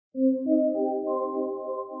Hey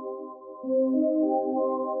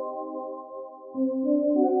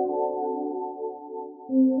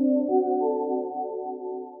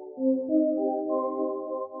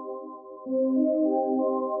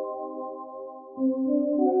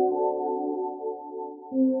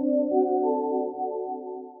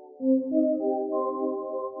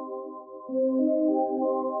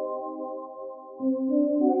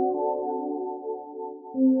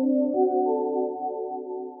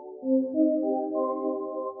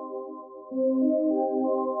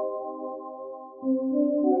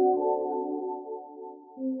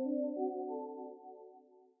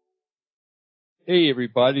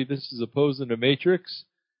everybody, this is Opposing the Matrix.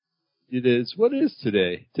 What is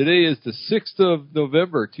today? Today is the 6th of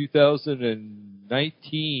November,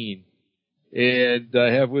 2019. And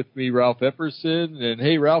I have with me Ralph Epperson. And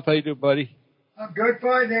hey Ralph, how you doing, buddy? I'm good,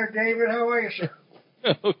 fine there, David. How are you, sir?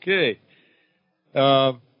 Okay.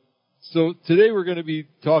 So today we're going to be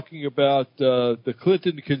talking about the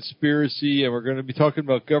Clinton conspiracy, and we're going to be talking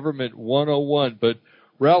about Government 101. But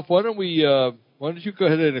Ralph, why don't you go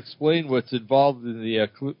ahead and explain what's involved in the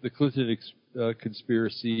Clinton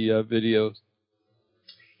conspiracy videos?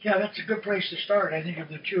 Yeah, that's a good place to start. I think of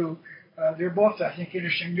the two, they're both, I think,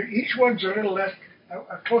 interesting. Each one's a little less,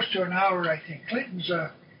 close to an hour, I think. Clinton's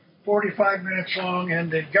 45 minutes long, and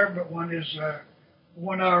the government one is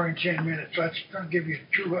 1 hour and 10 minutes. So that's going to give you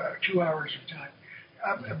 2 hours of time.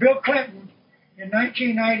 Bill Clinton, in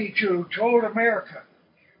 1992, told America,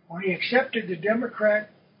 when he accepted the Democrat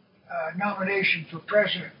nomination for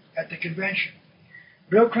president at the convention,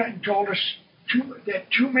 Bill Clinton told us that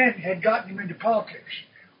two men had gotten him into politics.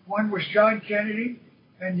 One was John Kennedy,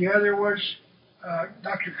 and the other was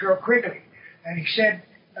Dr. Carroll Quigley. And he said,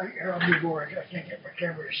 I'll be bored. I can't get my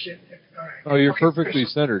camera to sit. Oh, you're perfectly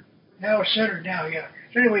centered. Now it's centered now, yeah.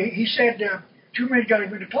 So anyway, he said two men got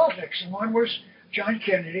him into politics, and one was John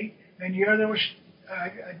Kennedy, and the other was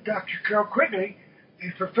Dr. Carroll Quigley, a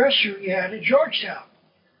professor he had at Georgetown.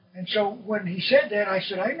 And so when he said that, I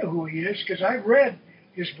said, I know who he is, because I read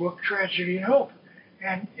his book, Tragedy and Hope.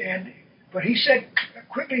 But he said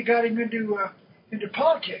Quigley got him into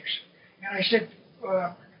politics. And I said,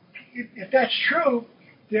 if that's true,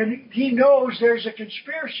 then he knows there's a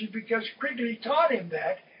conspiracy because Quigley taught him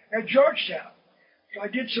that at Georgetown. So I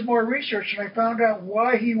did some more research, and I found out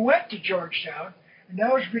why he went to Georgetown, and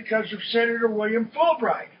that was because of Senator William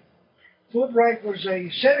Fulbright. Fulbright was a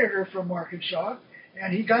senator from Arkansas,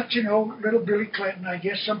 and he got to know little Billy Clinton, I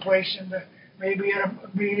guess, someplace maybe at a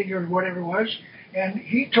meeting or whatever it was, and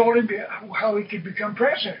he told him how he could become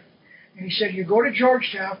president. And he said, you go to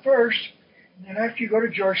Georgetown first, and then after you go to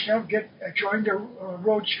Georgetown, join the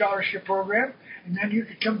Rhodes Scholarship Program, and then you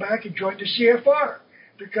could come back and join the CFR,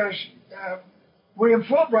 because William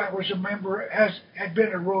Fulbright was a member, had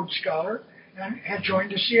been a Rhodes Scholar, and had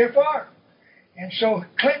joined the CFR. And so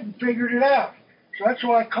Clinton figured it out. So that's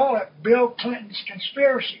why I call it Bill Clinton's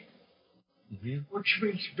conspiracy, which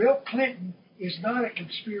means Bill Clinton is not a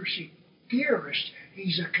conspiracy theorist.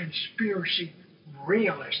 He's a conspiracy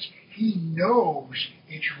realist. He knows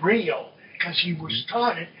it's real because he was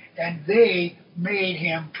taught it, and they made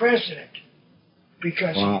him president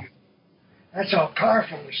because that's how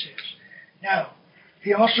powerful this is. Now,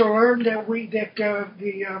 he also learned that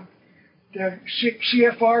the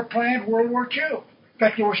CFR planned World War II. In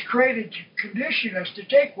fact, it was created to condition us to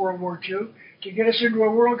take World War II to get us into a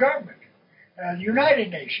world government. The United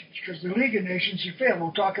Nations, because the League of Nations had failed.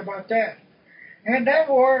 We'll talk about that. And that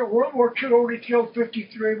war, World War II, only killed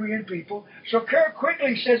 53 million people. So Carroll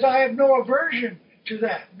Quigley says, I have no aversion to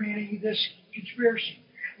that, meaning this conspiracy.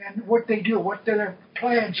 And what they do, what their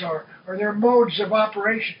plans are, or their modes of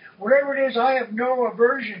operation. Whatever it is, I have no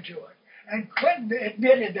aversion to it. And Clinton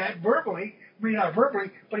admitted that verbally. I mean, not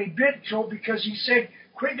verbally, but he did so because he said,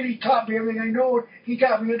 Quigley taught me everything I know. He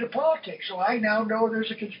got me into politics. So I now know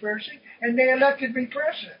there's a conspiracy, and they elected me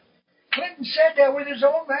president. Clinton said that with his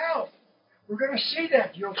own mouth. We're going to see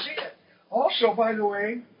that. You'll see it. Also, by the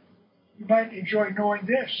way, you might enjoy knowing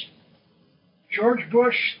this. George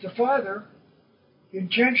Bush, the father,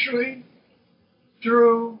 intentionally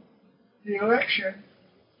threw the election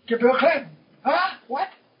to Bill Clinton. Huh? What?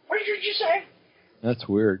 What did you just say? That's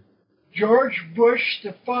weird. George Bush,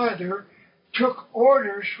 the father, took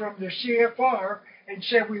orders from the CFR and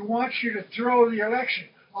said, we want you to throw the election.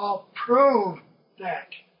 I'll prove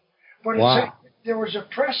that. But there was a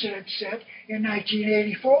precedent set in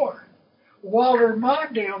 1984. Walter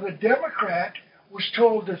Mondale, the Democrat, was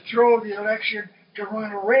told to throw the election to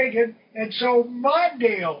Ronald Reagan, and so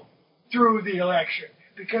Mondale threw the election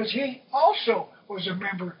because he also was a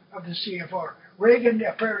member of the CFR. Reagan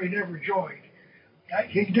apparently never joined.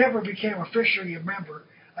 He never became officially a member.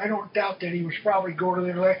 I don't doubt that he was probably going to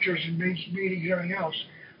their lectures and meetings and everything else.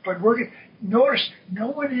 But notice, no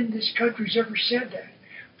one in this country's ever said that.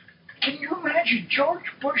 Can you imagine George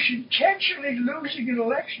Bush intentionally losing an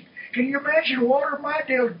election? Can you imagine Walter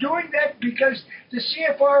Mondale doing that because the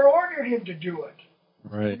CFR ordered him to do it?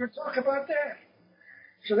 Right. We're going to talk about that.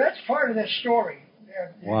 So that's part of that story.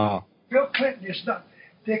 Wow. Bill Clinton is not.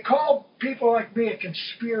 They call people like me a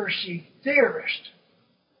conspiracy theorist.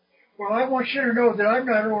 Well, I want you to know that I'm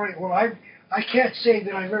not only, I can't say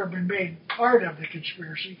that I've ever been made part of the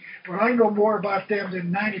conspiracy, but I know more about them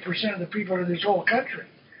than 90% of the people in this whole country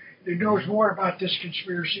that knows more about this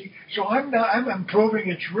conspiracy. So I'm proving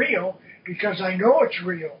it's real because I know it's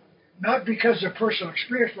real, not because of personal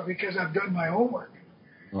experience, but because I've done my homework.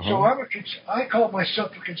 Uh-huh. So I call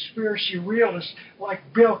myself a conspiracy realist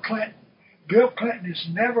like Bill Clinton. Bill Clinton has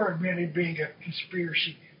never admitted being a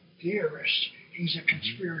conspiracy theorist. He's a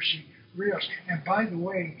conspiracy realist. And by the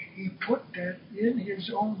way, he put that in his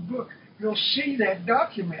own book. You'll see that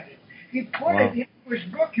documented. He put it into his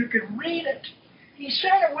book. You can read it. He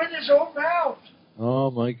said it with his own mouth. Oh,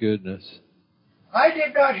 my goodness. I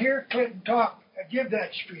did not hear Clinton give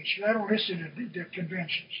that speech. I don't listen to the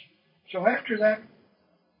conventions. So after that,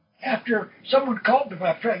 after someone called me,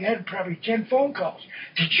 I had probably 10 phone calls.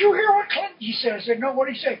 Did you hear what Clinton said? I said, no, what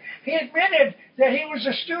did he say? He admitted that he was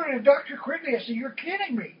a student of Dr. Quigley. I said, you're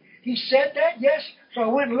kidding me. He said that? Yes. So I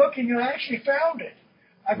went looking and I actually found it.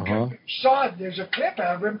 I saw it. There's a clip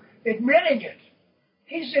out of him admitting it.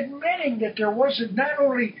 He's admitting that there wasn't not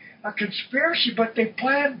only a conspiracy, but they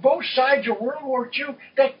planned both sides of World War II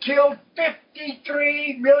that killed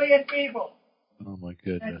 53 million people. Oh, my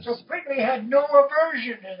goodness. And so Quigley had no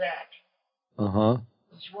aversion to that. Uh-huh.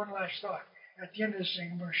 That's one last thought. At the end of this thing,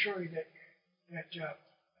 I'm going to show you that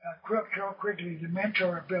Carroll Quigley, the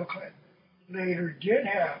mentor of Bill Clinton, later did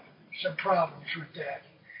have some problems with that.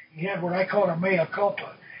 He had what I call a mea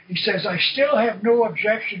culpa. He says, I still have no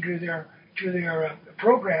objection to their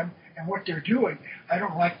program and what they're doing. I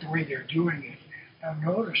don't like the way they're doing it. Now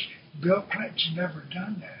notice, Bill Clinton's never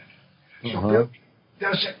done that. So Bill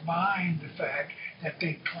doesn't mind the fact that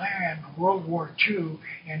they planned World War II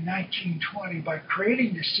in 1920 by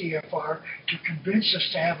creating the CFR to convince us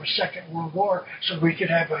to have a Second World War so we could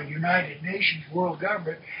have a United Nations world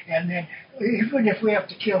government. And then even if we have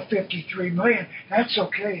to kill 53 million, that's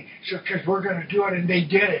okay, because we're going to do it, and they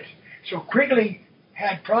did it. So Quigley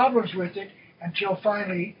had problems with it until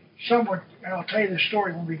finally someone, and I'll tell you the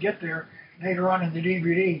story when we get there later on in the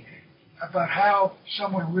DVD, about how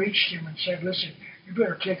someone reached him and said, listen, you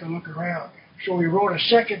better take a look around. So he wrote a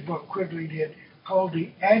second book, Quigley did, called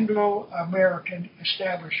The Anglo-American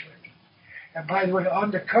Establishment. And by the way,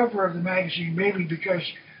 on the cover of the magazine, maybe because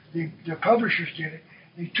the publishers did it,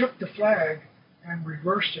 they took the flag and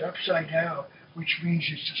reversed it upside down, which means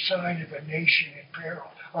it's a sign of a nation in peril,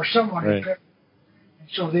 or someone in peril. And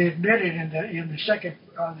so they admitted in the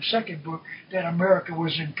second book that America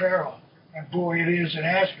was in peril. And boy, it is and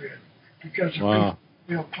has been, because of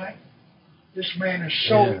Bill Clinton. This man is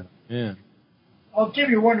so... Yeah. I'll give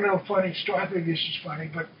you one little funny story. I think this is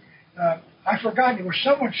funny, but I forgot. It was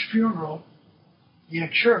someone's funeral in a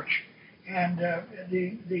church, and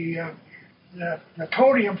the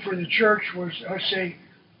podium for the church was, let's say,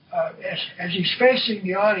 as he's facing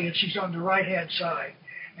the audience, he's on the right-hand side,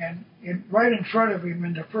 and right in front of him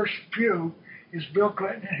in the first pew is Bill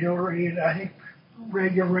Clinton and Hillary, and I think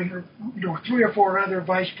Reagan, 3 or 4 other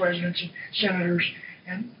vice presidents and senators,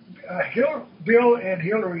 and Bill and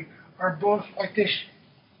Hillary are both like this.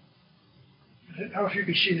 I don't know if you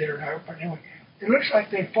can see that or not, but anyway, it looks like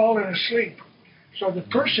they've fallen asleep. So the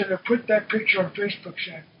person that put that picture on Facebook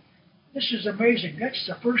said, this is amazing. That's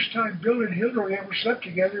the first time Bill and Hillary ever slept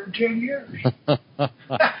together in 10 years.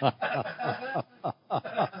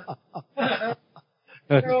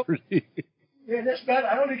 That's pretty... Yeah, that's not,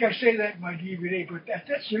 I don't think I say that in my DVD, but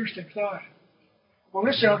that's an interesting thought. Well,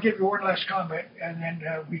 listen, I'll give you one last comment, and then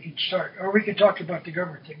we can start. Or we can talk about the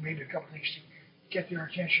government thing, maybe a couple of things to get their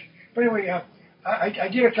attention. But anyway, I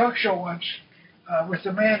did a talk show once with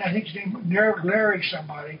a man, I think his name was Larry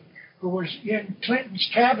somebody, who was in Clinton's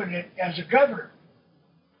cabinet as a governor.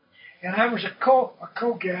 And I was a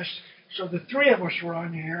co-guest, so the 3 of us were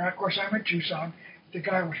on the air. Of course, I'm in Tucson. The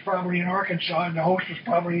guy was probably in Arkansas, and the host was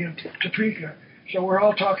probably in Topeka. So we're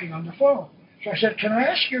all talking on the phone. So I said, can I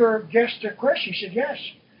ask your guest a question? He said, yes.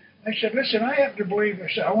 I said, listen, I happen to believe, I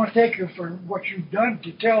said, I want to thank you for what you've done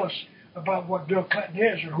to tell us about what Bill Clinton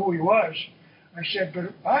is or who he was. I said,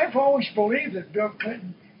 but I've always believed that Bill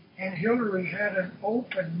Clinton and Hillary had an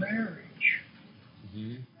open marriage.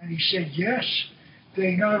 Mm-hmm. And he said, yes.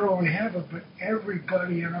 they not only have it, but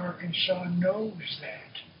everybody in Arkansas knows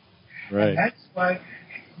that. Right. And that's why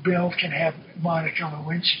Bill can have Monica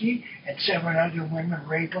Lewinsky and 7 other women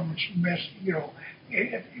rape him and mess,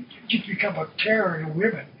 it just become a terror to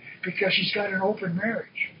women because he's got an open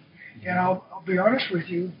marriage. And I'll be honest with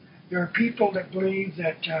you, there are people that believe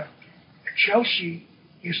that Chelsea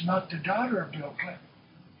is not the daughter of Bill Clinton.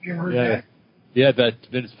 You ever heard that? Yeah, that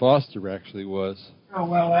Vince Foster actually was. Oh,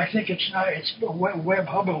 well, I think it's not. It's Webb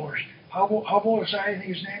Hubble. Or Hubble, is that I think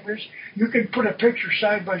his name is? You can put a picture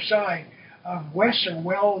side by side of Wes or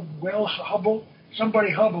Well Hubble,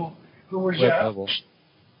 somebody Hubble, who was Hubble.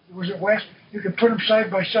 Was it Wes? You can put them side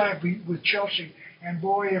by side with Chelsea. And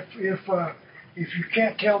boy, if you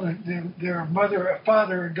can't tell their mother,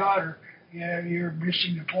 father, and daughter, yeah, you're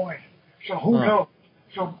missing the point. So who knows?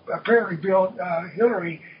 So apparently,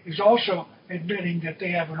 Hillary is also admitting that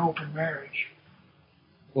they have an open marriage.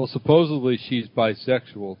 Well, supposedly she's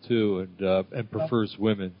bisexual too, and prefers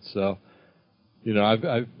women. So,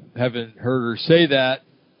 I haven't heard her say that,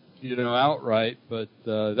 outright, but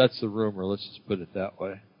that's the rumor. Let's just put it that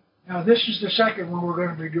way. Now, this is the second one we're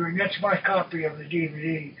going to be doing. That's my copy of the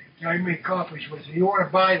DVD. I make copies with it. You want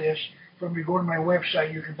to buy this from me, go to my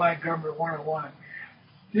website. You can buy Government 101.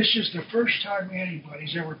 This is the first time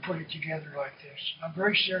anybody's ever put it together like this. I'm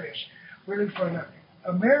very serious. Really,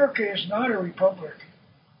 America is not a republic.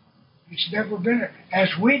 It's never been it, as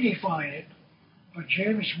we define it. But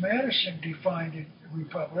James Madison defined a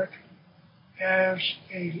republic as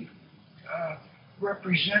a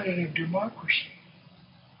representative democracy.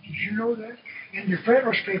 Did you know that? In the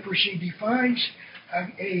Federalist Papers, he defines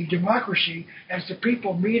a democracy as the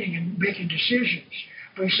people meeting and making decisions.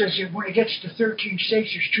 But he says that when it gets to 13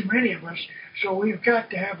 states, there's too many of us, so we've got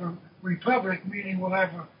to have a republic, meaning we'll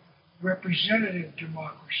have a representative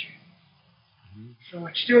democracy. Mm-hmm. So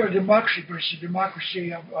it's still a democracy, but it's a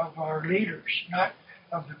democracy of our leaders, not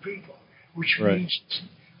of the people, which means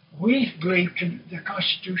we believe the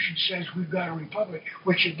Constitution says we've got a republic,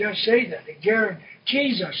 which it does say that. It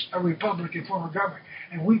guarantees us a republican form of government.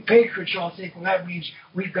 And we patriots all think, well, that means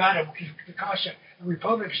we've got it because the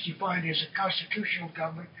republic is defined as a constitutional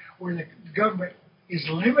government where the government is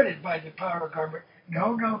limited by the power of government.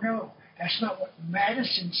 No. That's not what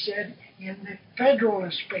Madison said in the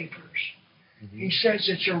Federalist Papers. Mm-hmm. He says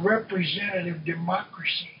it's a representative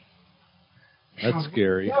democracy. That's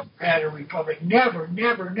scary. Never had a republic. Never.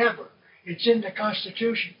 It's in the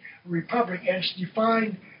Constitution, a republic, and it's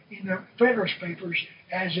defined in the Federalist Papers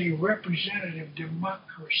as a representative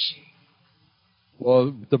democracy.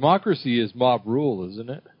 Well, democracy is mob rule, isn't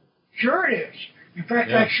it? Sure it is. In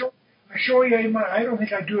fact, I show you. I don't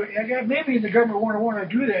think I do it. Maybe in the Government 101 I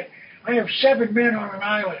do that. I have 7 men on an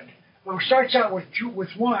island. Well, it starts out with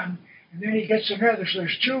one, and then he gets another. So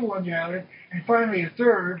there's 2 on the island, and finally a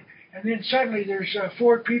third. And then suddenly there's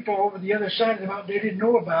 4 people over the other side of the mountain they didn't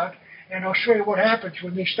know about. And I'll show you what happens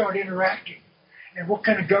when they start interacting and what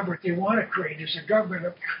kind of government they want to create. It's a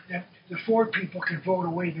government that the 4 people can vote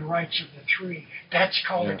away the rights of the 3. That's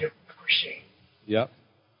called a democracy. Yep.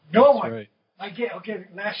 No one. Right. I'll give you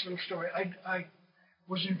last little story. I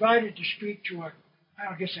was invited to speak to a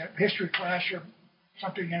history class or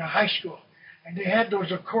something in a high school. And they had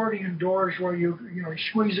those accordion doors where you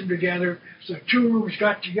squeeze them together. So 2 rooms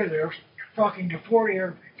got together. I was talking to 40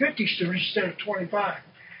 or 50 students instead of 25.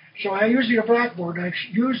 So I used a blackboard, and I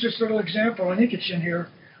used this little example. I think it's in here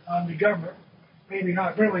on the government. Maybe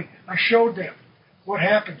not really. I showed them what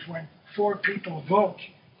happens when 4 people vote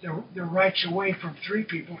their rights away from 3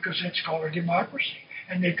 people, because that's called a democracy.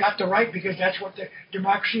 And they've got the right because that's what the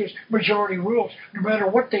democracy is. Majority rules. No matter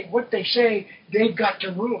what they say, they've got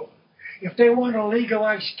to rule. If they want to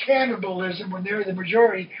legalize cannibalism when they're the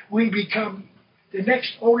majority, we become the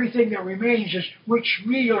next only thing that remains is which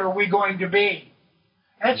meal are we going to be?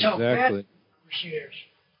 That's how bad democracy is.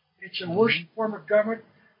 It's a worse form of government.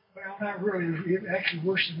 Well, not really. Actually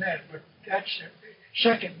worse than that, but that's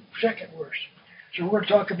second worst. So we're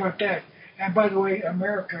talking about that. And by the way,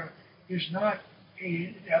 America is not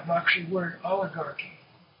a democracy. We're an oligarchy.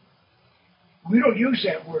 We don't use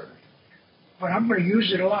that word, but I'm going to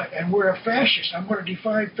use it a lot. And we're a fascist. I'm going to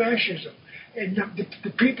define fascism. And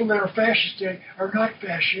the people that are fascists today are not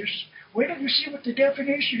fascists. Wait till you see what the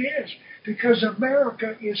definition is. Because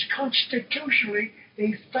America is constitutionally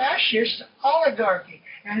a fascist oligarchy.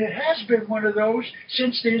 And it has been one of those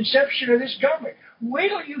since the inception of this government. Wait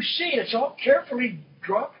till you see it. It's all carefully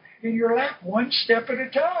dropped in your lap, one step at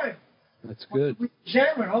a time. That's good. We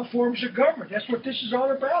examine all forms of government. That's what this is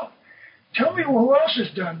all about. Tell me who else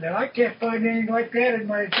has done that. I can't find anything like that in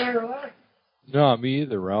my entire life. No, me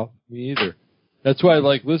either, Ralph. Me either. That's why I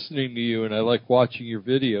like listening to you and I like watching your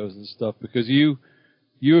videos and stuff, because you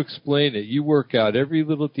explain it. You work out every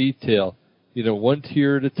little detail, one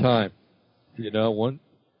tier at a time, one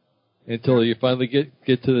until you finally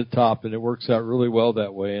get to the top, and it works out really well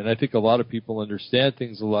that way. And I think a lot of people understand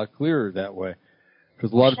things a lot clearer that way,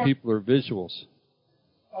 because a lot of people are visuals.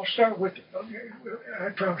 I'll start with, I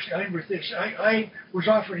promise I end with this. I was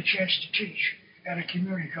offered a chance to teach at a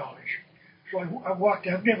community college. So I walked,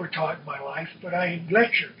 I've never taught in my life, but I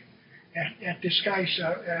lectured at this guy's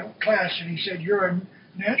class, and he said, "You're a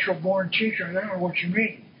natural-born teacher." I don't know what you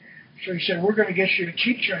mean. So he said, "We're going to get you to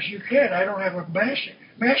teach us." "You can't. I don't have a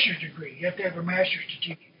master's degree. You have to have a master's to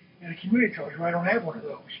teach at a community college." Well, I don't have one of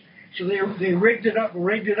those. So they rigged it up,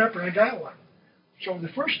 and I got one. So the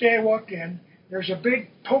first day I walked in, there's a big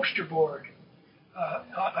poster board,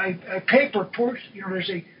 a paper poster. There's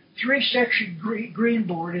a 3-section green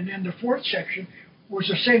board, and then the 4th section was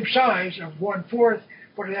the same size of 1/4,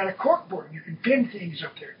 but it had a cork board. You can pin things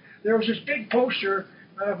up there. There was this big poster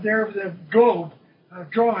of the globe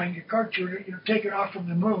drawing, a cartoon, taken off from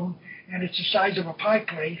the moon, and it's the size of a pie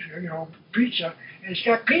plate, pizza, and it's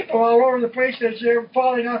got people all over the place they're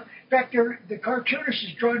falling off. In fact, the cartoonist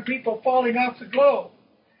is drawing people falling off the globe.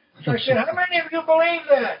 So I said, "How many of you believe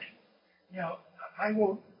that?" I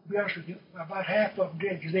will be honest with you, about half of them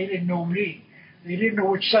did, because they didn't know me. They didn't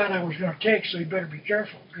know which side I was going to take, so you better be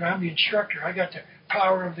careful, because I'm the instructor. I got the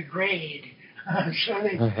power of the grade. So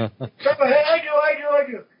hey, I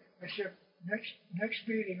do. I said, next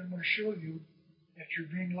meeting, I'm going to show you that you're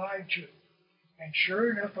being lied to. And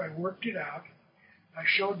sure enough, I worked it out. I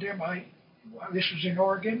showed them, this was in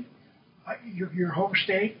Oregon, your home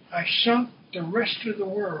state. I sunk the rest of the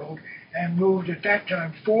world and moved, at that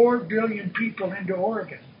time, 4 billion people into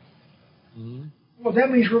Oregon. Mm-hmm. Well, that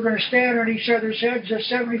means we're going to stand on each other's heads at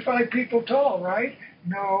 75 people tall, right?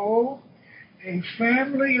 No. A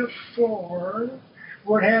family of 4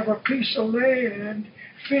 would have a piece of land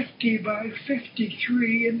 50 by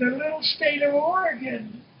 53 in the little state of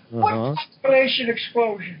Oregon. What population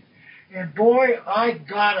explosion? And boy, I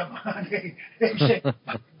got them. They said,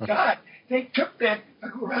 "God," they took that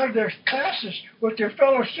around their classes with their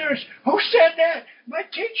fellow students. "Who said that?" "My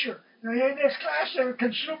teacher." And in this class of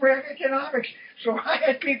consumer economics. So I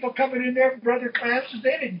had people coming in there from other classes.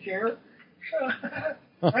 They didn't care.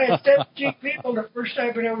 I had 17 people the first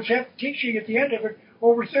time, but I was teaching at the end of it,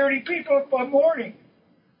 over 30 people by morning.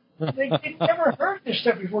 They'd never heard this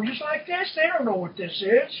stuff before. Just like this, they don't know what this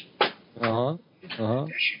is. They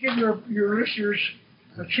should give your listeners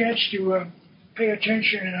a chance to pay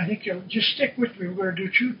attention, and I think you'll just stick with me. We're going to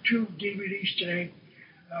do two DVDs today.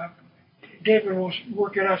 David will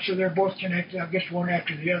work it out so they're both connected, I guess, one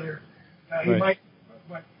after the other. He might,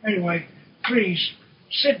 but anyway, please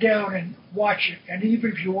sit down and watch it, and even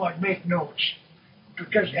if you want, make notes.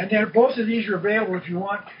 And then both of these are available if you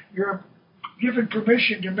want. You're given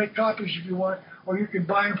permission to make copies if you want, or you can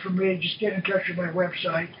buy them from me. Just get in touch with my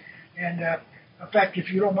website. And in fact, if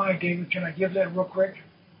you don't mind, David, can I give that real quick?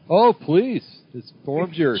 Oh, please. This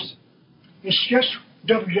form's yours. It's just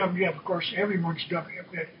www, of course, everyone's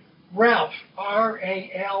www. Ralph,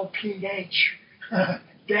 R-A-L-P-H,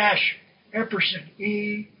 dash Epperson,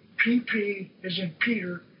 E-P-P as in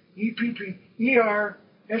Peter,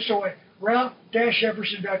 E-P-P-E-R-S-O-N,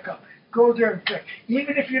 Ralph-Epperson.com. Go there and click.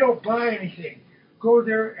 Even if you don't buy anything, go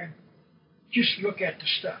there and just look at the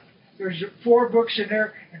stuff. There's 4 books in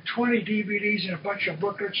there and 20 DVDs and a bunch of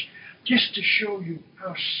booklets just to show you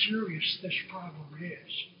how serious this problem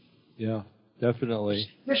is. Yeah, definitely.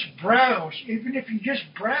 Just browse. Even if you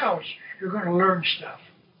just browse, you're going to learn stuff.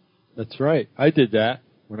 That's right. I did that.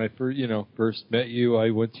 When I first met you, I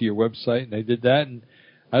went to your website and I did that, and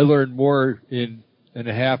I learned more in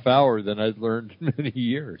a half hour than I'd learned in many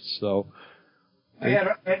years. So I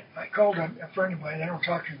called a friend of mine. I don't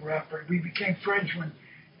talk to him, Ralph, but we became friends when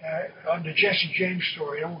on the Jesse James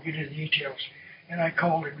story. I won't get into the details. And I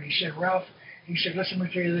called him, and he said, "Ralph," he said, "listen, let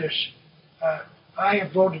me tell you this. I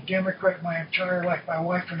have voted Democrat my entire life. My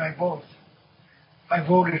wife and I both. I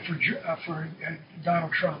voted for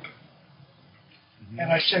Donald Trump." Mm-hmm.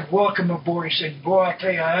 And I said, "Welcome aboard." He said, "Boy, I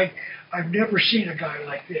tell you, I've never seen a guy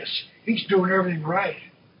like this. He's doing everything right."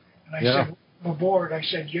 And I said, "Welcome aboard." I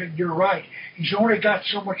said, "You're right. He's only got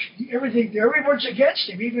so much. Everyone's against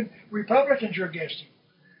him. Even Republicans are against him."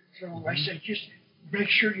 So I said, just make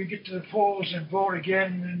sure you get to the polls and vote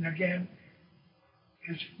again and again,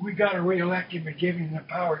 because we got to reelect him and give him the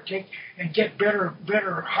power. And get better,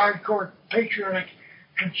 hardcore, patriotic,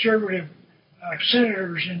 conservative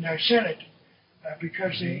senators in the Senate,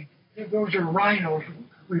 because those are rhinos,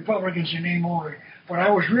 Republicans in name only. But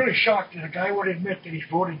I was really shocked that a guy would admit that he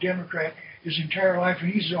voted Democrat his entire life,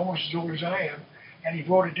 and he's almost as old as I am, and he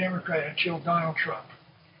voted Democrat until Donald Trump.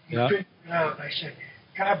 He figured it out, and I said,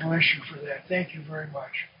 God bless you for that. Thank you very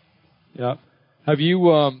much. Yeah. Have you,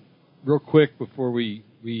 real quick before we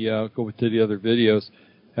go to the other videos,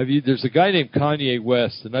 there's a guy named Kanye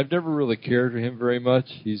West, and I've never really cared for him very much.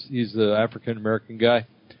 He's the African-American guy.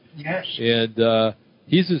 Yes. And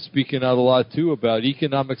he's been speaking out a lot, too, about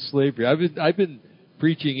economic slavery. I've been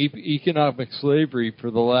preaching economic slavery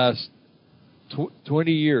for the last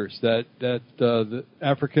 20 years, that the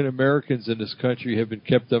African Americans in this country have been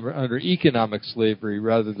kept under economic slavery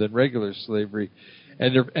rather than regular slavery,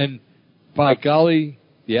 and by golly,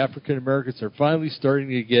 the African Americans are finally starting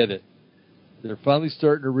to get it. They're finally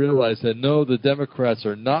starting to realize that no, the Democrats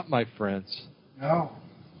are not my friends. No.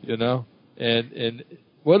 You know, and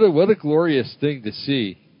what a glorious thing to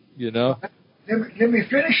see. You know. Let me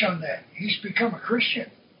finish on that. He's become a Christian.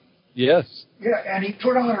 Yes. Yeah, and he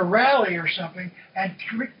put on a rally or something, and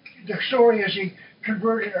the story is he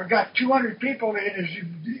converted or got 200 people in his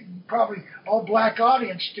probably all black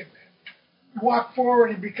audience to walk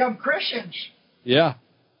forward and become Christians. Yeah.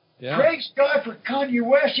 Yeah. Praise God for Kanye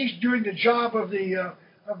West. He's doing the job of the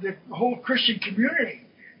whole Christian community.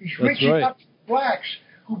 He's reaching out to blacks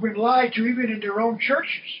who've been lied to even in their own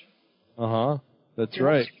churches. That's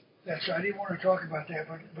right. I didn't want to talk about that,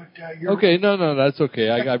 but you're okay. No, that's okay.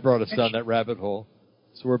 I brought us down that rabbit hole,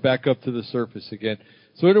 so we're back up to the surface again.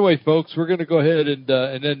 So anyway, folks, we're going to go ahead and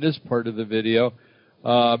end this part of the video,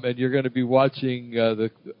 and you're going to be watching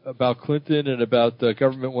about Clinton and about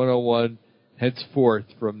Government 101 henceforth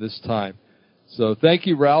from this time. So thank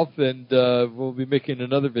you, Ralph, and we'll be making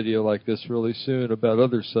another video like this really soon about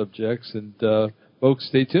other subjects. And folks,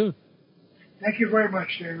 stay tuned. Thank you very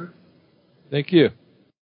much, David. Thank you.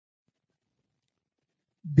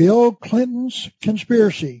 Bill Clinton's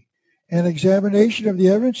Conspiracy, an examination of the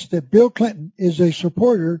evidence that Bill Clinton is a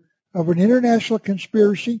supporter of an international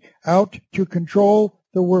conspiracy out to control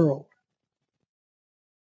the world.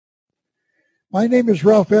 My name is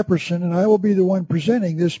Ralph Epperson, and I will be the one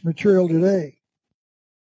presenting this material today.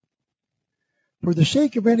 For the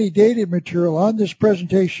sake of any dated material on this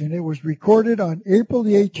presentation, it was recorded on April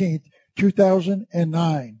the 18th,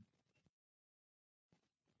 2009.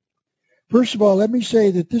 First of all, let me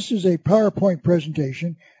say that this is a PowerPoint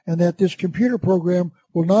presentation and that this computer program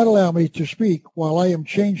will not allow me to speak while I am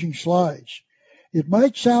changing slides. It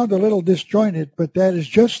might sound a little disjointed, but that is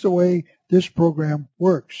just the way this program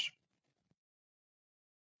works.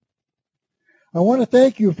 I want to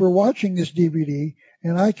thank you for watching this DVD,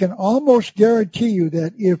 and I can almost guarantee you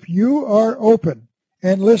that if you are open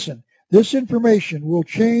and listen, this information will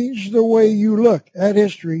change the way you look at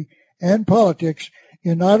history and politics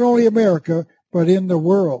in not only America, but in the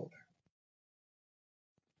world.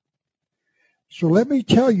 So let me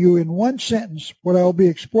tell you in one sentence what I will be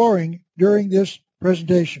exploring during this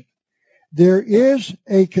presentation. There is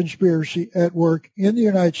a conspiracy at work in the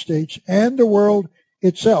United States and the world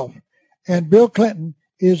itself, and Bill Clinton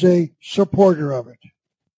is a supporter of it.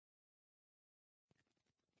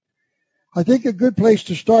 I think a good place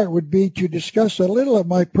to start would be to discuss a little of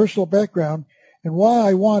my personal background and why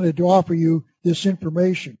I wanted to offer you this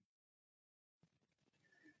information.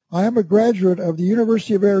 I am a graduate of the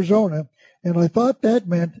University of Arizona, and I thought that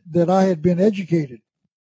meant that I had been educated.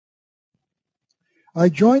 I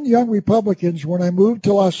joined the Young Republicans when I moved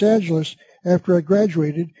to Los Angeles after I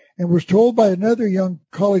graduated and was told by another young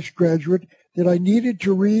college graduate that I needed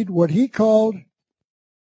to read what he called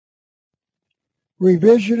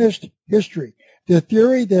revisionist history, the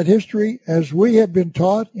theory that history, as we have been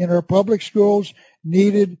taught in our public schools,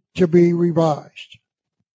 needed to be revised.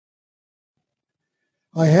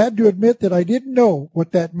 I had to admit that I didn't know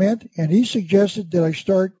what that meant, and he suggested that I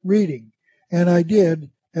start reading, and I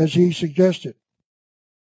did as he suggested.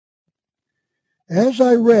 As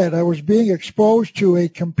I read, I was being exposed to a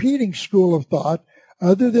competing school of thought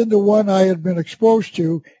other than the one I had been exposed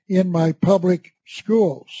to in my public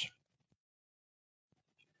schools.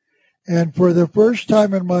 And for the first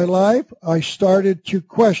time in my life, I started to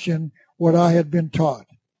question what I had been taught.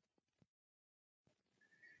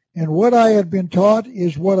 And what I had been taught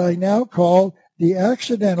is what I now call the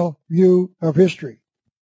accidental view of history.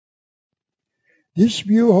 This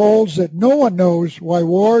view holds that no one knows why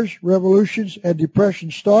wars, revolutions, and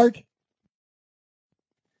depressions start.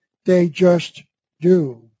 They just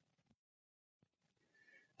do.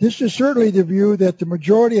 This is certainly the view that the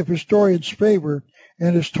majority of historians favor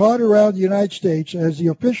and is taught around the United States as the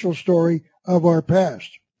official story of our past.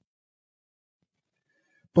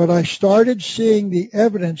 But I started seeing the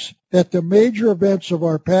evidence that the major events of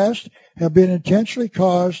our past have been intentionally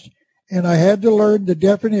caused, and I had to learn the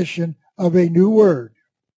definition of a new word.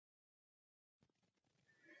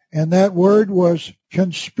 And that word was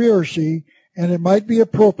conspiracy, and it might be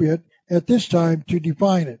appropriate at this time to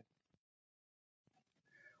define it.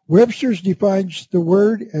 Webster's defines the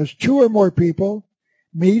word as two or more people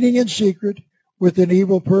meeting in secret with an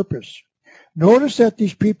evil purpose. Notice that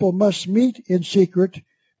these people must meet in secret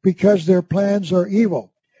because their plans are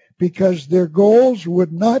evil, because their goals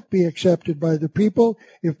would not be accepted by the people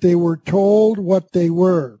if they were told what they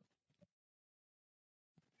were.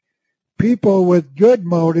 People with good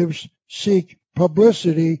motives seek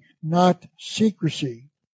publicity, not secrecy.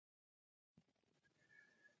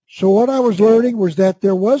 So what I was learning was that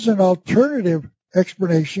there was an alternative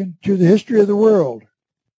explanation to the history of the world.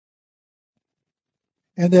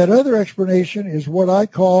 And that other explanation is what I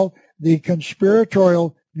call the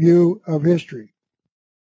conspiratorial view of history.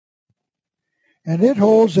 And it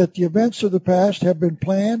holds that the events of the past have been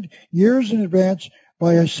planned years in advance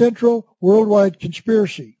by a central worldwide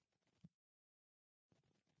conspiracy.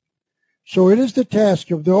 So it is the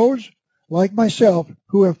task of those like myself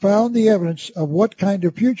who have found the evidence of what kind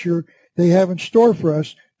of future they have in store for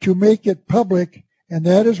us to make it public, and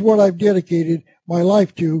that is what I've dedicated my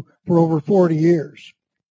life to for over 40 years.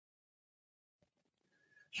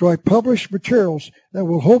 So I publish materials that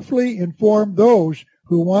will hopefully inform those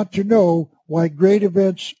who want to know why great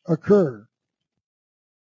events occur.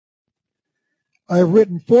 I have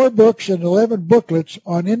written 4 books and 11 booklets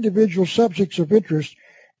on individual subjects of interest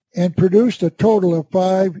and produced a total of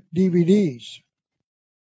 5 DVDs.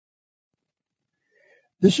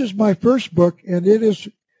 This is my first book, and it is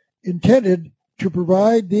intended to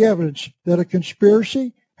provide the evidence that a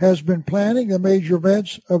conspiracy has been planning the major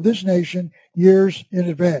events of this nation years in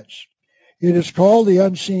advance. It is called The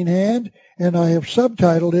Unseen Hand, and I have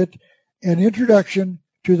subtitled it An Introduction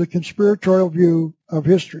to the Conspiratorial View of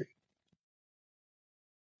History.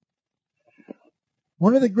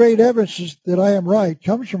 One of the great evidences that I am right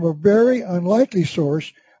comes from a very unlikely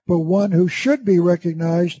source, but one who should be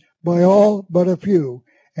recognized by all but a few,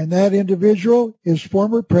 and that individual is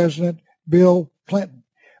former President Bill Clinton,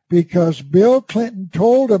 because Bill Clinton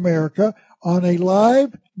told America on a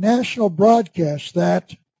live national broadcast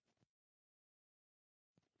that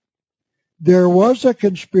there was a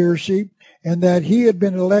conspiracy and that he had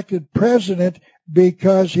been elected president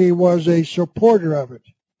because he was a supporter of it.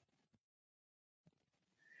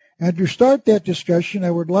 And to start that discussion,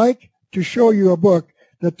 I would like to show you a book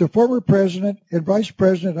that the former President and Vice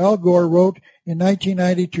President Al Gore wrote in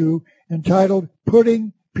 1992 entitled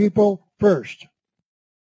Putting People First.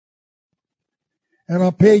 And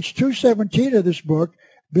on page 217 of this book,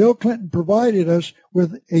 Bill Clinton provided us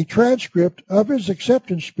with a transcript of his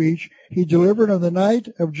acceptance speech he delivered on the night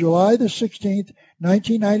of July the 16th,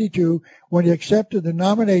 1992, when he accepted the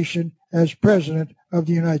nomination as President of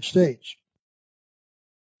the United States.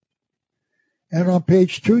 And on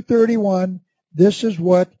page 231, this is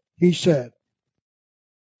what he said.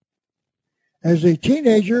 As a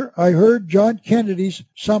teenager, I heard John Kennedy's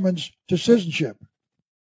summons to citizenship.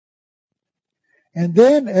 And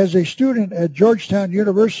then as a student at Georgetown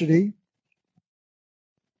University,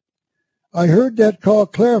 I heard that call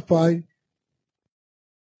clarified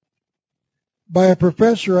by a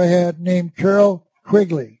professor I had named Carol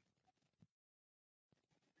Quigley.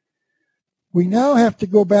 We now have to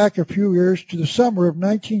go back a few years to the summer of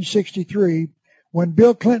 1963 when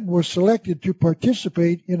Bill Clinton was selected to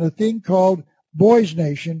participate in a thing called Boys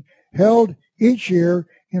Nation, held each year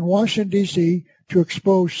in Washington, D.C., to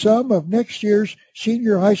expose some of next year's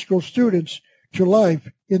senior high school students to life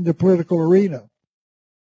in the political arena.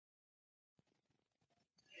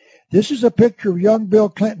 This is a picture of young Bill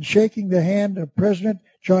Clinton shaking the hand of President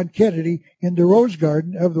John Kennedy in the Rose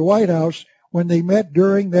Garden of the White House when they met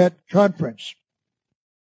during that conference.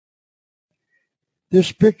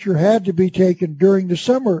 This picture had to be taken during the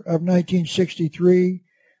summer of 1963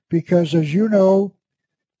 because, as you know,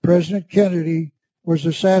 President Kennedy was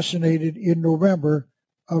assassinated in November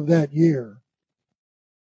of that year.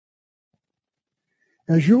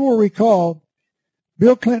 As you will recall,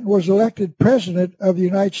 Bill Clinton was elected President of the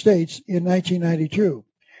United States in 1992,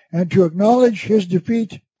 and to acknowledge his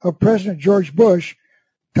defeat of President George Bush,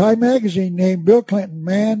 Time magazine named Bill Clinton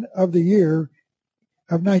Man of the Year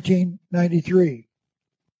of 1993.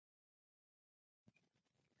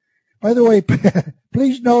 By the way,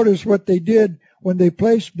 please notice what they did when they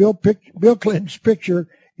placed Bill Clinton's picture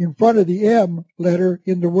in front of the M letter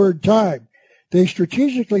in the word time. They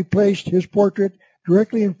strategically placed his portrait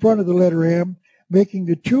directly in front of the letter M, making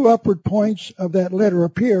the two upward points of that letter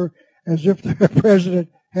appear as if the president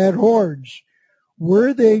had horns.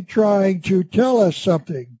 Were they trying to tell us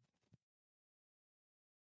something?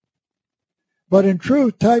 But in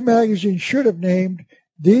truth, Time magazine should have named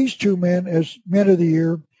these two men as Men of the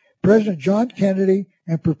Year, President John Kennedy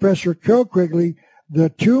and Professor Carroll Quigley, the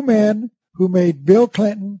two men who made Bill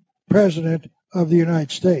Clinton President of the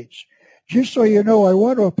United States. Just so you know, I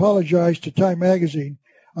want to apologize to Time magazine.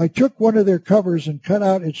 I took one of their covers and cut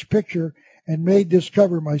out its picture and made this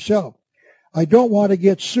cover myself. I don't want to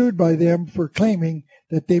get sued by them for claiming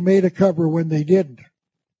that they made a cover when they didn't.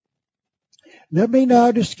 Let me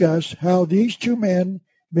now discuss how these two men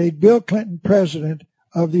made Bill Clinton President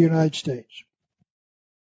of the United States.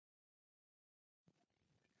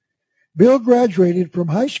 Bill graduated from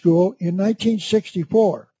high school in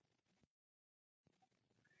 1964,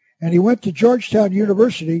 and he went to Georgetown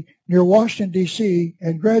University near Washington, D.C.,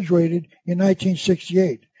 and graduated in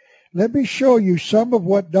 1968. Let me show you some of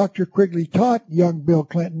what Dr. Quigley taught young Bill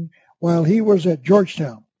Clinton while he was at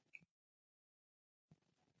Georgetown.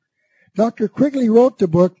 Dr. Quigley wrote the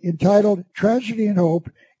book entitled Tragedy and Hope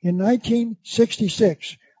in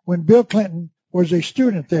 1966 when Bill Clinton was a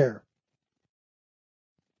student there.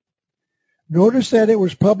 Notice that it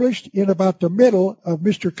was published in about the middle of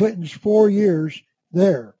Mr. Clinton's 4 years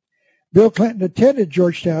there. Bill Clinton attended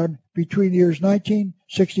Georgetown between the years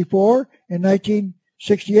 1964 and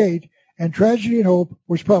 1968, and Tragedy and Hope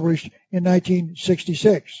was published in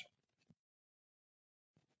 1966.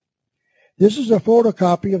 This is a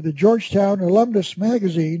photocopy of the Georgetown Alumnus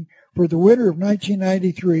magazine for the winter of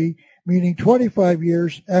 1993, meaning 25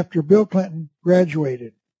 years after Bill Clinton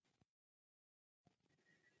graduated.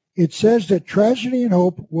 It says that Tragedy and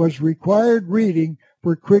Hope was required reading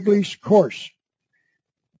for Quigley's course.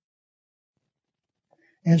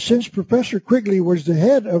 And since Professor Quigley was the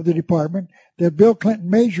head of the department that Bill Clinton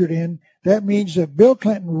majored in, that means that Bill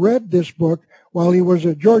Clinton read this book while he was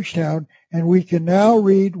at Georgetown, and we can now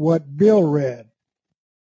read what Bill read.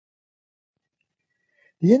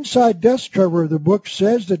 The inside desk cover of the book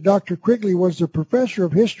says that Dr. Quigley was the professor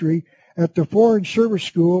of history at the Foreign Service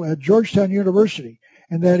School at Georgetown University,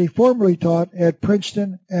 and that he formerly taught at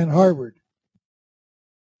Princeton and Harvard.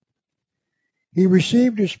 He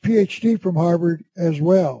received his PhD from Harvard as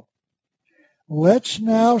well. Let's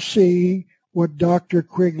now see what Dr.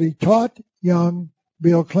 Quigley taught young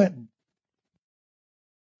Bill Clinton.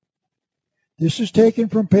 This is taken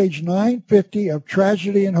from page 950 of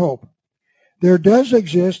Tragedy and Hope. There does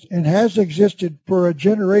exist and has existed for a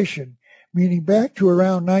generation, meaning back to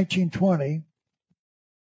around 1920,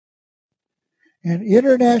 an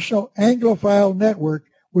international Anglophile network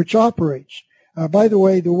which operates. By the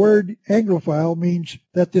way, the word Anglophile means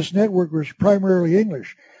that this network was primarily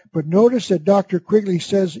English. But notice that Dr. Quigley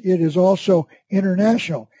says it is also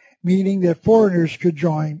international, meaning that foreigners could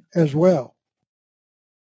join as well.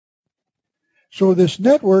 So this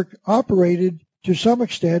network operated to some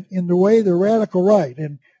extent in the way the radical right,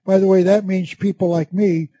 and by the way, that means people like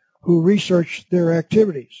me who research their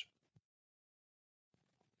activities,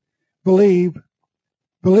 believes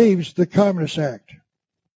the Communist Act.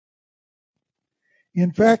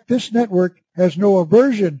 In fact, this network has no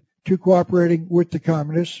aversion to cooperating with the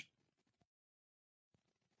communists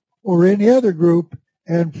or any other group,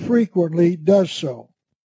 and frequently does so.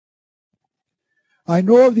 I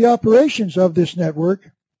know of the operations of this network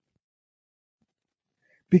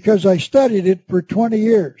because I studied it for 20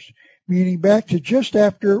 years, meaning back to just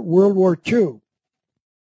after World War II,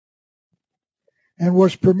 and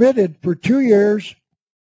was permitted for 2 years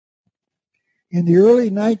in the early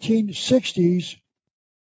 1960s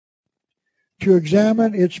to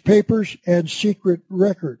examine its papers and secret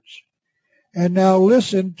records. And now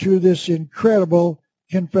listen to this incredible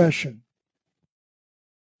confession.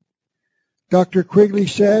 Dr. Quigley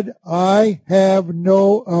said, "I have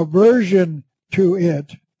no aversion to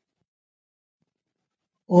it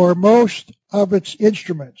or most of its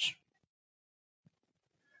instruments.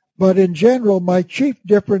 But in general, my chief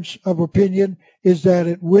difference of opinion is that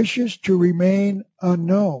it wishes to remain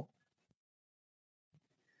unknown.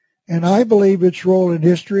 And I believe its role in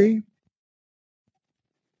history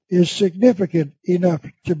is significant enough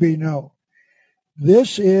to be known."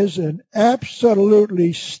 This is an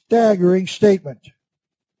absolutely staggering statement.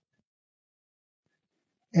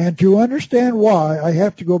 And to understand why, I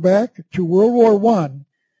have to go back to World War I.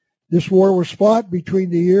 This war was fought between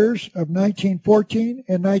the years of 1914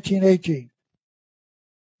 and 1918.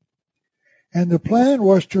 And the plan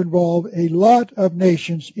was to involve a lot of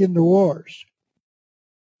nations in the wars,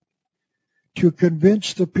 to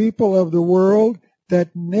convince the people of the world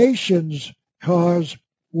that nations cause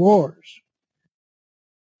wars,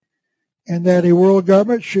 and that a world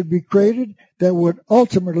government should be created that would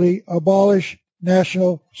ultimately abolish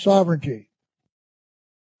national sovereignty.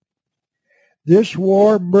 This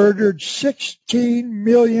war murdered 16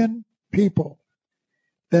 million people.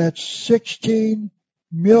 That's 16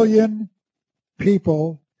 million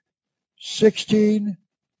people. 16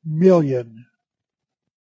 million.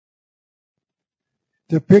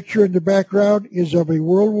 The picture in the background is of a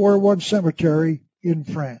World War I cemetery in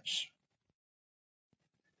France.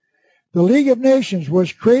 The League of Nations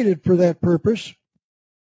was created for that purpose,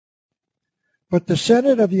 but the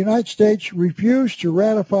Senate of the United States refused to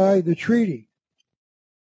ratify the treaty.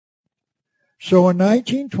 So in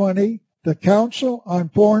 1920, the Council on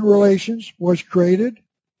Foreign Relations was created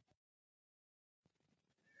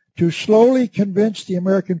to slowly convince the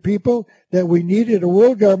American people that we needed a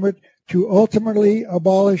world government to ultimately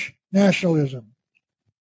abolish nationalism.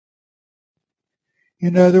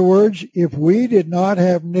 In other words, if we did not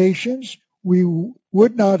have nations, we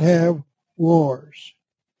would not have wars.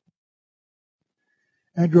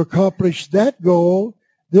 And to accomplish that goal,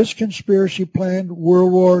 this conspiracy planned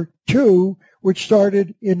World War II, which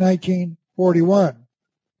started in 1941,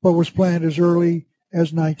 but was planned as early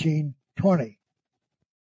as 1920.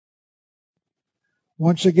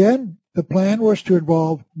 Once again, the plan was to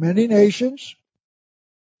involve many nations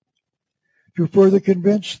to further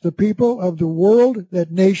convince the people of the world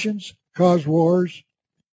that nations cause wars.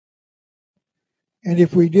 And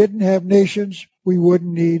if we didn't have nations, we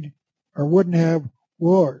wouldn't need or wouldn't have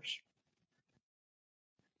wars.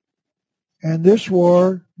 And this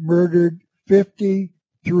war murdered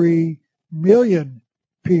 53 million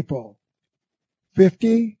people.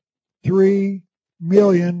 53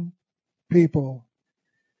 million people.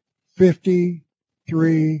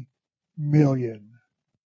 53 million.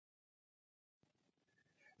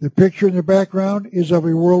 The picture in the background is of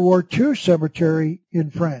a World War II cemetery in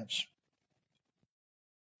France,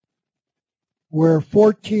 where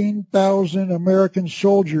 14,000 American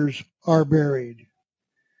soldiers are buried.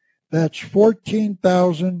 That's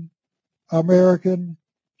 14,000 American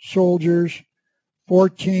soldiers,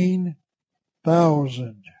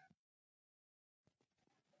 14,000.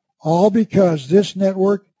 All because this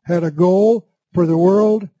network had a goal for the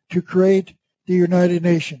world to create the United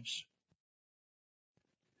Nations.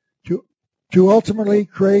 To ultimately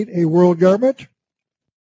create a world government,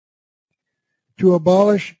 to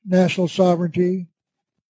abolish national sovereignty,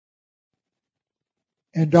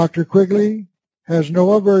 and Dr. Quigley has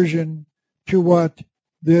no aversion to what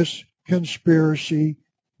this conspiracy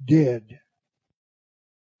did.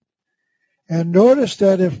 And notice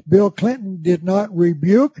that if Bill Clinton did not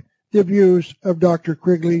rebuke the views of Dr.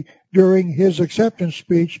 Quigley during his acceptance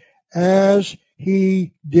speech, as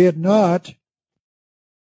he did not,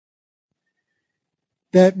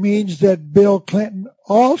 that means that Bill Clinton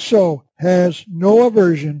also has no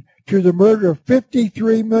aversion to the murder of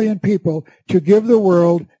 53 million people to give the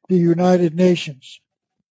world the United Nations.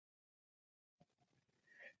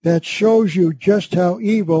 That shows you just how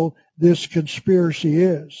evil this conspiracy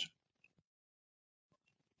is.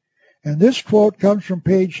 And this quote comes from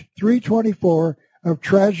page 324 of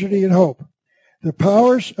Tragedy and Hope. The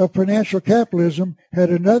powers of financial capitalism had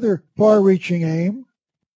another far-reaching aim,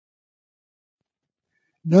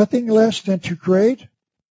 nothing less than to create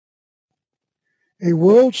a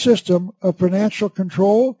world system of financial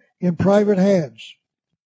control in private hands,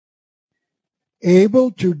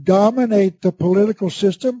 able to dominate the political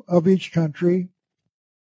system of each country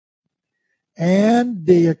and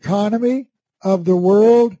the economy of the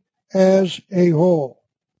world as a whole.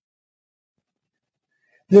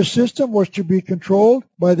 This system was to be controlled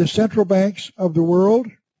by the central banks of the world,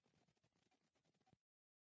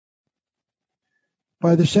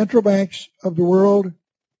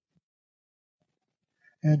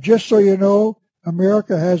 And just so you know,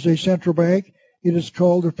 America has a central bank. It is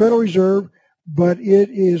called the Federal Reserve, but it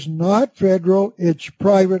is not federal. It's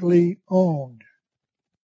privately owned.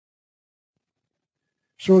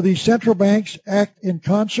 So these central banks act in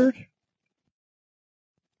concert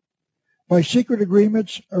by secret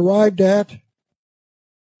agreements arrived at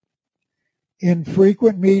in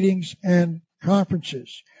frequent meetings and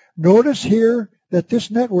conferences. Notice here that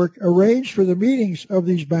this network arranged for the meetings of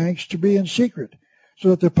these banks to be in secret so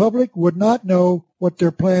that the public would not know what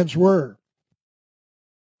their plans were.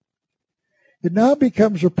 It now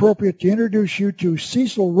becomes appropriate to introduce you to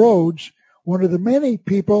Cecil Rhodes, one of the many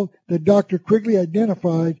people that Dr. Quigley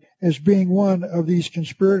identified as being one of these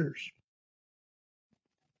conspirators.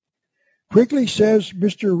 Quigley says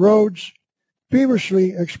Mr. Rhodes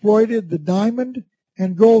feverishly exploited the diamond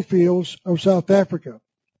and gold fields of South Africa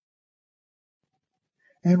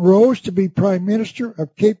and rose to be Prime Minister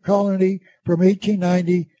of Cape Colony from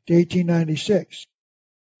 1890 to 1896.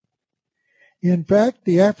 In fact,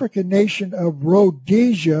 the African nation of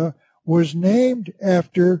Rhodesia was named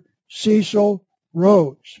after Cecil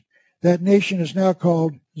Rhodes. That nation is now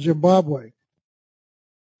called Zimbabwe.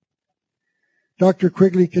 Dr.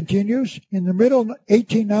 Quigley continues, in the middle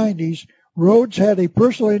 1890s, Rhodes had a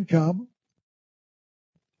personal income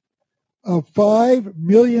of $5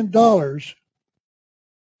 million,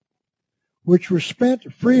 which was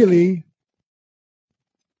spent freely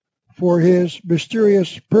for his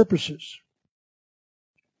mysterious purposes.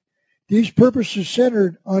 These purposes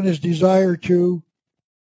centered on his desire to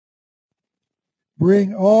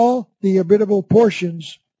bring all the habitable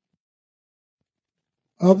portions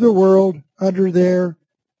of the world under their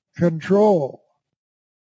control.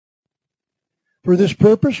 For this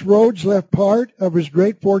purpose, Rhodes left part of his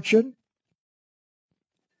great fortune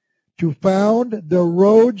to found the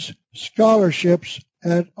Rhodes Scholarships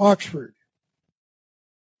at Oxford.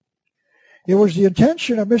 It was the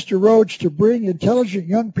intention of Mr. Rhodes to bring intelligent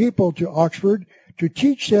young people to Oxford to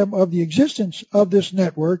teach them of the existence of this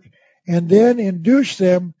network and then induce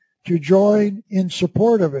them to join in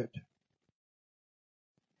support of it.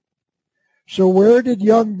 So where did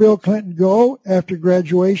young Bill Clinton go after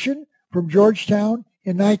graduation from Georgetown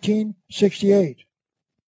in 1968?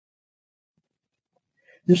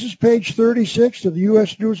 This is page 36 of the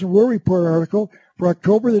U.S. News and World Report article for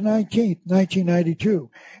October the 19th, 1992.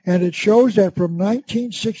 And it shows that from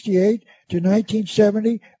 1968 to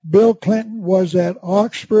 1970, Bill Clinton was at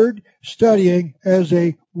Oxford studying as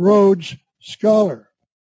a Rhodes Scholar.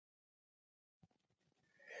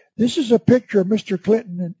 This is a picture of Mr.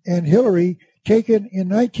 Clinton and Hillary taken in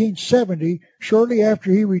 1970, shortly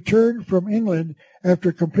after he returned from England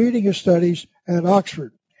after completing his studies at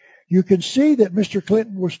Oxford. You can see that Mr.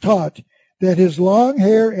 Clinton was taught that his long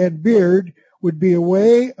hair and beard would be a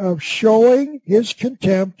way of showing his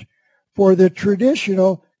contempt for the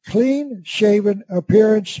traditional clean-shaven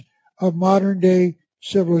appearance of modern-day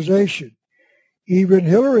civilization. Even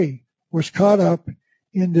Hillary was caught up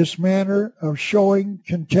in this manner of showing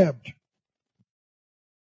contempt.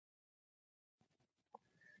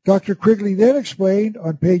 Dr. Quigley then explained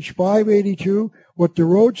on page 582 what the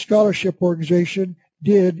Rhodes Scholarship Organization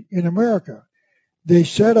did in America. They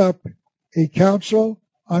set up a Council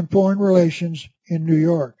on Foreign Relations in New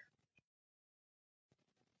York.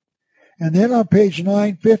 And then on page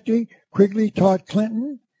 950, Quigley taught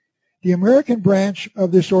Clinton the American branch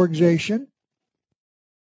of this organization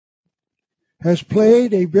has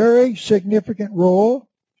played a very significant role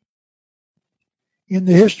in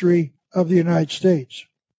the history of the United States.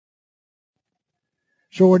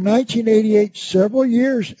 So in 1988, several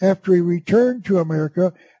years after he returned to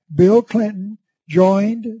America, Bill Clinton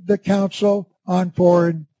joined the Council on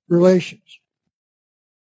Foreign Relations.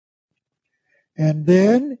 And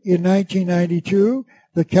then in 1992,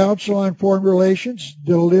 the Council on Foreign Relations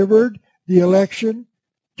delivered the election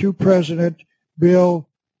to President Bill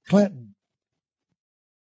Clinton.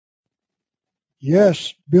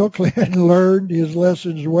 Yes, Bill Clinton learned his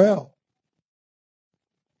lessons well.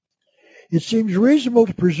 It seems reasonable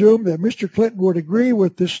to presume that Mr. Clinton would agree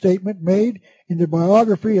with this statement made in the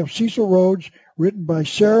biography of Cecil Rhodes written by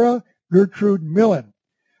Sarah Gertrude Millen.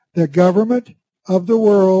 The government of the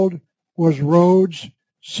world was Rhodes'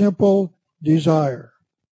 simple desire.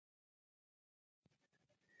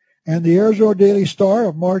 And the Arizona Daily Star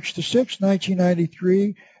of March 6,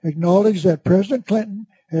 1993 acknowledged that President Clinton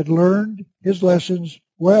had learned his lessons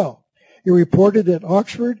well. It reported that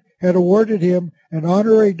Oxford had awarded him an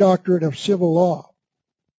honorary doctorate of civil law.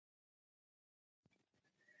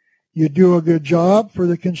 You do a good job for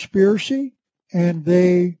the conspiracy, and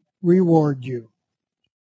they reward you.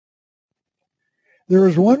 There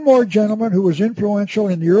is one more gentleman who was influential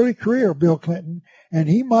in the early career of Bill Clinton, and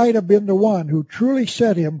he might have been the one who truly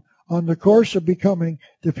set him on the course of becoming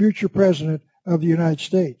the future president of the United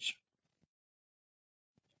States.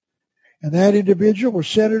 And that individual was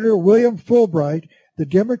Senator William Fulbright, the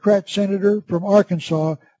Democrat senator from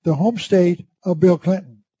Arkansas, the home state of Bill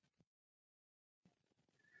Clinton.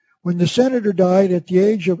 When the senator died at the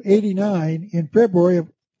age of 89 in February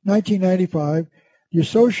of 1995, the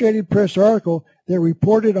Associated Press article that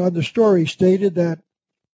reported on the story stated that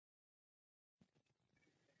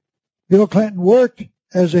Bill Clinton worked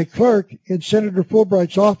as a clerk in Senator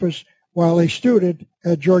Fulbright's office while a student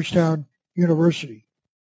at Georgetown University.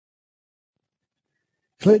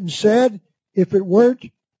 Clinton said, if it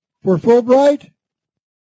weren't for Fulbright,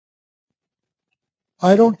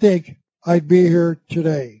 I don't think I'd be here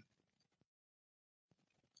today.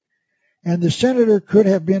 And the senator could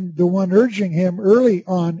have been the one urging him early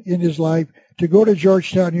on in his life to go to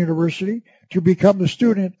Georgetown University, to become the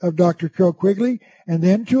student of Dr. Carroll Quigley, and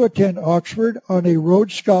then to attend Oxford on a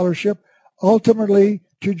Rhodes Scholarship, ultimately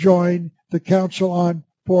to join the Council on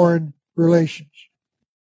Foreign Relations.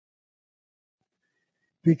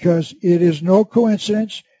 Because it is no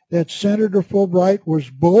coincidence that Senator Fulbright was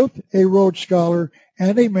both a Rhodes Scholar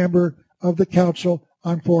and a member of the Council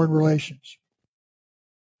on Foreign Relations.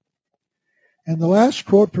 And the last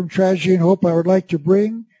quote from Tragedy and Hope I would like to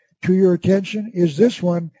bring to your attention is this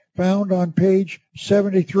one, found on page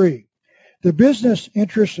 73. The business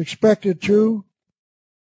interests expected to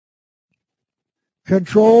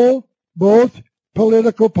control both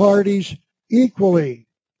political parties equally.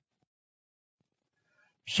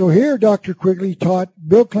 So here Dr. Quigley taught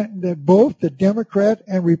Bill Clinton that both the Democrat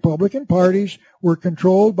and Republican parties were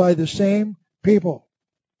controlled by the same people.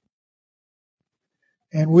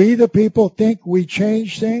 And we, the people, think we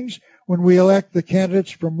change things when we elect the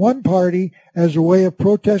candidates from one party as a way of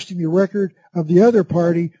protesting the record of the other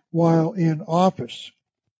party while in office.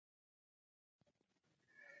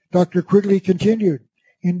 Dr. Quigley continued,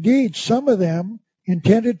 indeed, some of them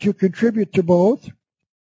intended to contribute to both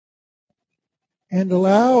and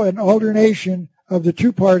allow an alternation of the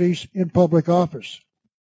two parties in public office.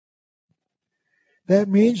 That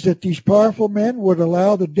means that these powerful men would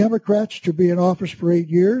allow the Democrats to be in office for 8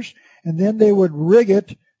 years, and then they would rig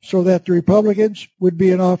it so that the Republicans would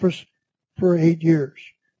be in office for 8 years.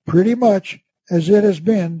 Pretty much as it has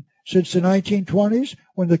been since the 1920s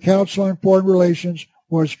when the Council on Foreign Relations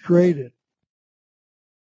was created.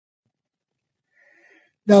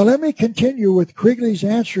 Now let me continue with Quigley's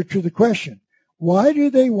answer to the question, why do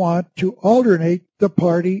they want to alternate the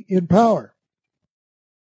party in power?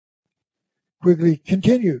 Quigley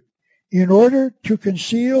continued, in order to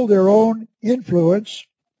conceal their own influence,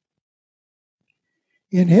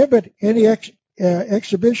 inhibit any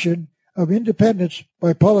exhibition of independence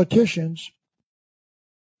by politicians,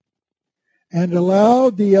 and allow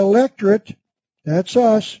the electorate, that's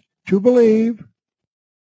us, to believe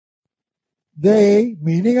they,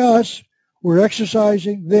 meaning us, were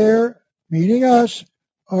exercising their, meaning us,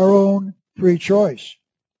 our own free choice.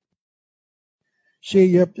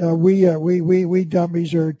 See, we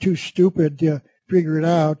dummies are too stupid to figure it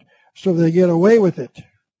out, so they get away with it.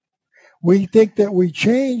 We think that we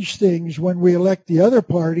change things when we elect the other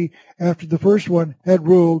party after the first one had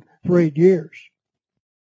ruled for 8 years.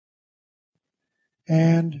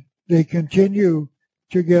 And they continue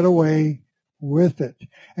to get away with it.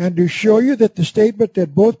 And to show you that the statement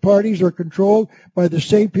that both parties are controlled by the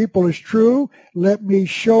same people is true, let me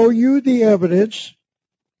show you the evidence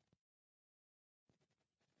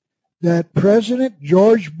that President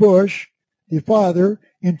George Bush, the father,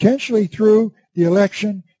 intentionally threw the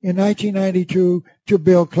election in 1992 to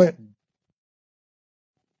Bill Clinton.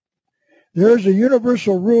 There is a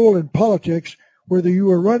universal rule in politics whether you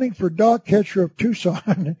are running for dog catcher of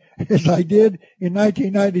Tucson, as I did in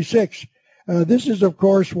 1996. This is, of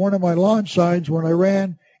course, one of my lawn signs when I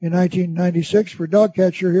ran in 1996 for dog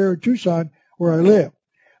catcher here in Tucson, where I live.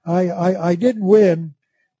 I didn't win,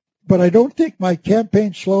 but I don't think my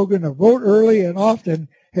campaign slogan of vote early and often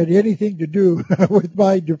had anything to do with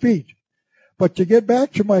my defeat. But to get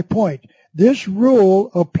back to my point, this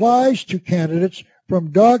rule applies to candidates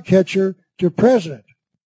from dog catcher to president.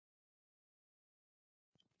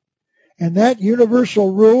 And that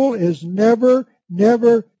universal rule is never,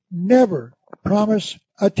 never, never promise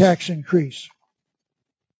a tax increase.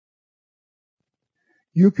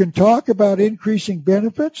 You can talk about increasing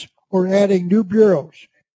benefits or adding new bureaus,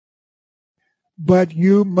 but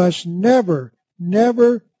you must never,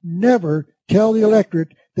 never, never tell the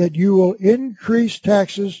electorate that you will increase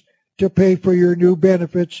taxes to pay for your new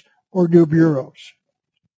benefits or new bureaus.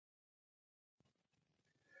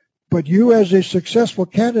 But you, as a successful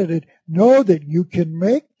candidate, know that you can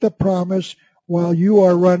make the promise while you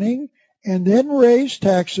are running and then raise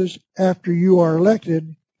taxes after you are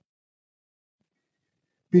elected,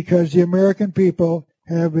 because the American people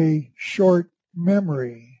have a short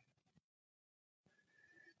memory.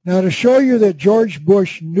 Now, to show you that George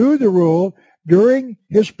Bush knew the rule, during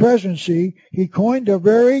his presidency, he coined a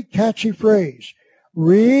very catchy phrase,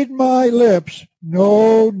 read my lips,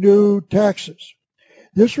 no new taxes.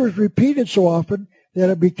 This was repeated so often that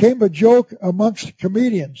it became a joke amongst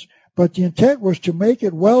comedians, but the intent was to make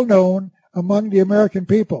it well known among the American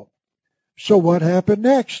people. So what happened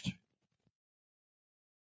next?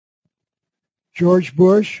 George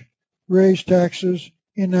Bush raised taxes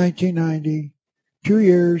in 1990, 2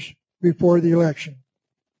 years before the election.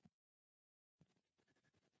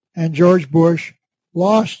 And George Bush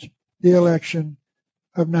lost the election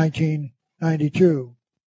of 1992.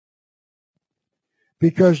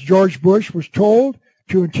 Because George Bush was told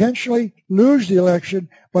to intentionally lose the election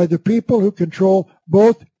by the people who control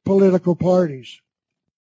both political parties.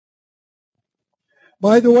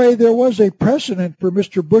 By the way, there was a precedent for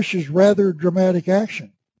Mr. Bush's rather dramatic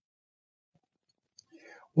action.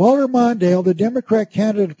 Walter Mondale, the Democrat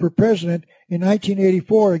candidate for president in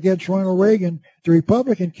 1984 against Ronald Reagan, the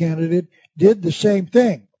Republican candidate, did the same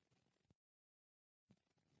thing.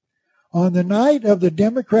 On the night of the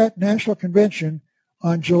Democrat National Convention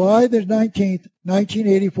on July the 19th,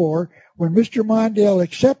 1984, when Mr. Mondale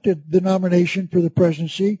accepted the nomination for the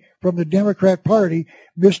presidency from the Democrat Party,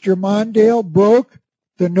 Mr. Mondale broke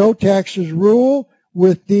the no taxes rule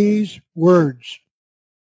with these words.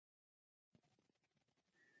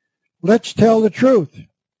 Let's tell the truth.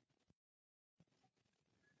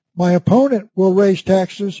 My opponent will raise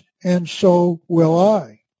taxes, and so will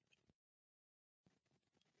I.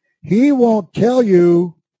 He won't tell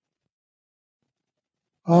you,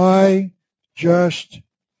 I just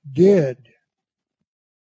did.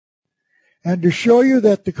 And to show you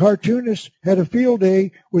that the cartoonist had a field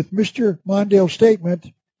day with Mr. Mondale's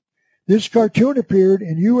statement, this cartoon appeared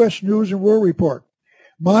in U.S. News and World Report.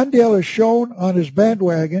 Mondale is shown on his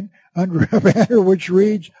bandwagon under a banner which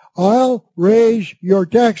reads, I'll raise your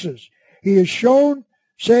taxes. He is shown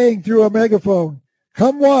saying through a megaphone,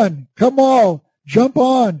 come one, come all, jump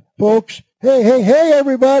on, folks. Hey, hey, hey,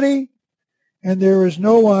 everybody. And there is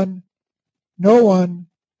no one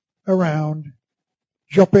around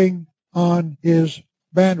jumping on his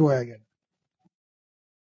bandwagon.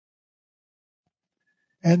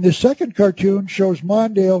 And the second cartoon shows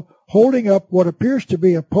Mondale holding up what appears to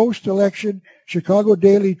be a post-election Chicago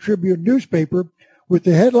Daily Tribune newspaper with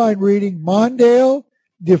the headline reading, Mondale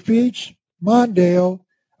defeats Mondale,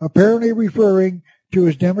 apparently referring to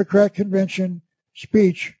his Democrat convention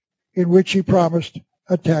speech in which he promised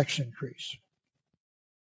a tax increase.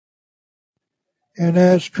 And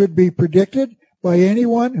as could be predicted by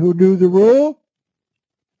anyone who knew the rule,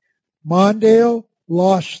 Mondale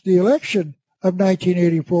lost the election of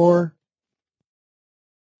 1984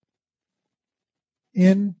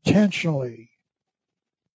 intentionally.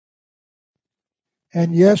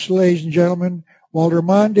 And yes, ladies and gentlemen, Walter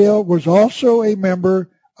Mondale was also a member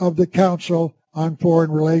of the Council on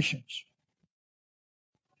Foreign Relations.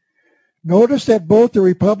 Notice that both the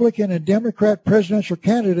Republican and Democrat presidential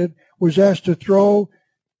candidate was asked to throw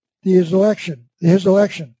his election,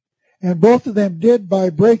 and both of them did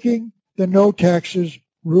by breaking the no taxes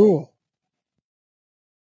rule.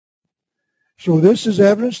 So this is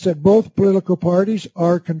evidence that both political parties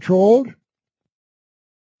are controlled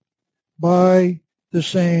by the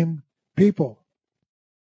same people.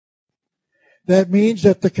 That means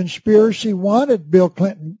that the conspiracy wanted Bill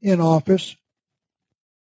Clinton in office.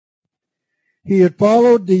 He had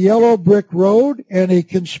followed the yellow brick road, and a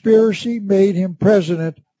conspiracy made him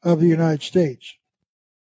president of the United States.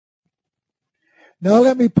 Now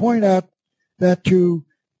let me point out that to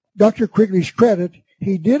Dr. Quigley's credit,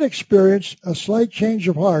 he did experience a slight change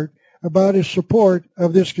of heart about his support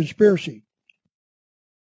of this conspiracy.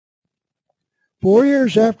 4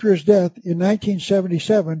 years after his death in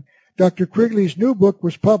 1977, Dr. Quigley's new book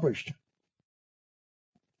was published.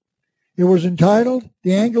 It was entitled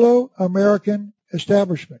The Anglo-American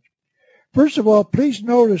Establishment. First of all, please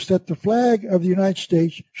notice that the flag of the United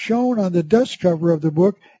States shown on the dust cover of the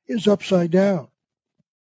book is upside down.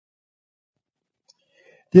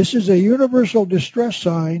 This is a universal distress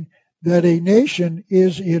sign that a nation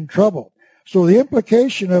is in trouble. So the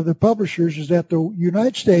implication of the publishers is that the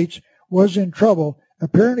United States was in trouble,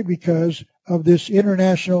 apparently because of this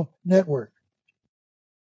international network.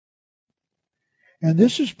 And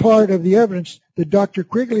this is part of the evidence that Dr.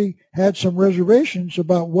 Quigley had some reservations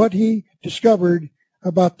about what he discovered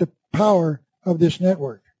about the power of this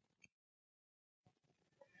network.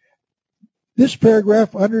 This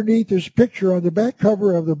paragraph underneath his picture on the back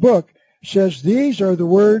cover of the book says these are the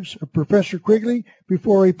words of Professor Quigley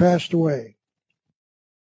before he passed away.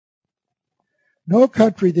 No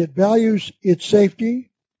country that values its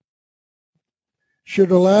safety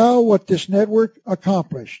should allow what this network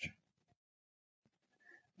accomplished.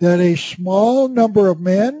 That a small number of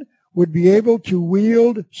men would be able to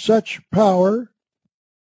wield such power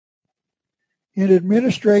in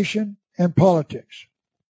administration and politics,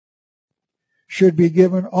 should be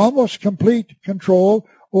given almost complete control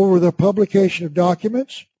over the publication of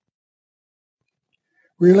documents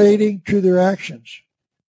relating to their actions,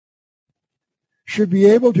 should be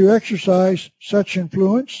able to exercise such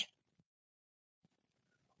influence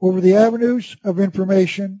over the avenues of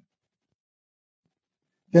information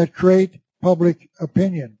that create public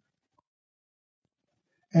opinion,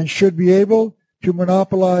 and should be able to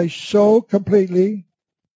monopolize so completely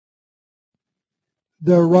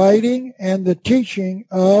the writing and the teaching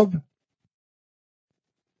of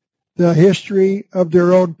the history of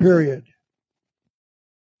their own period.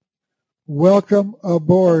 Welcome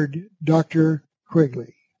aboard, Dr.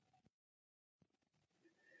 Quigley.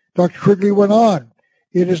 Dr. Quigley went on,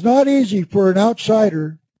 "It is not easy for an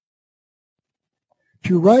outsider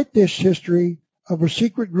to write this history of a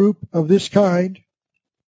secret group of this kind,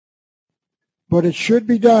 but it should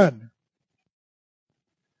be done.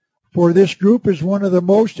 For this group is one of the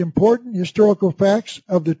most important historical facts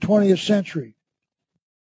of the 20th century.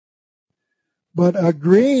 But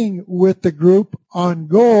agreeing with the group on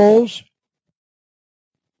goals,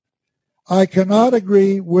 I cannot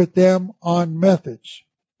agree with them on methods.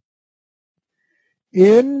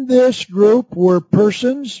 In this group were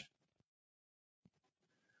persons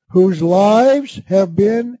whose lives have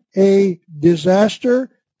been a disaster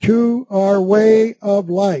to our way of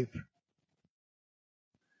life.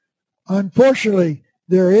 Unfortunately,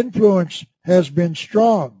 their influence has been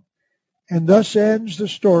strong, and thus ends the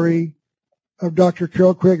story of Dr.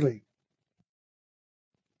 Carroll Quigley.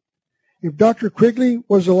 If Dr. Quigley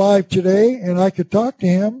was alive today and I could talk to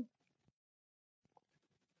him,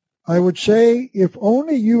 I would say, if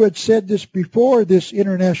only you had said this before this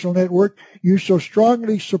international network you so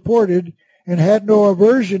strongly supported and had no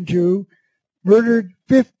aversion to, murdered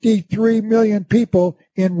 53 million people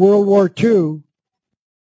in World War II,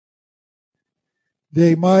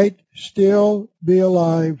 they might still be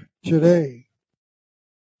alive today.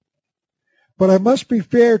 But I must be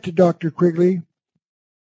fair to Dr. Quigley.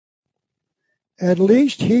 At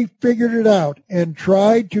least he figured it out and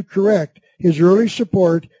tried to correct his early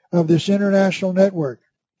support of this international network.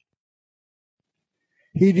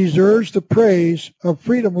 He deserves the praise of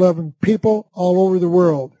freedom-loving people all over the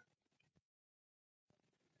world.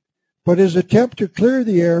 But his attempt to clear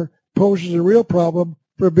the air poses a real problem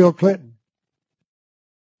for Bill Clinton.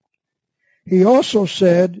 He also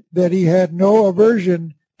said that he had no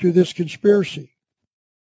aversion to this conspiracy.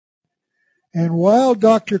 And while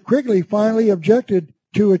Dr. Quigley finally objected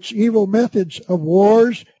to its evil methods of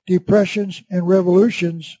wars, depressions, and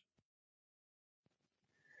revolutions,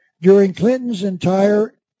 during Clinton's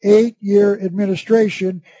entire 8-year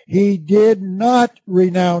administration, he did not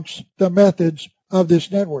renounce the methods of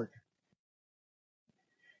this network.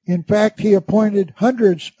 In fact, he appointed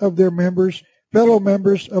hundreds of their members, fellow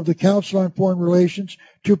members of the Council on Foreign Relations,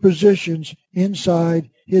 to positions inside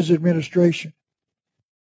his administration.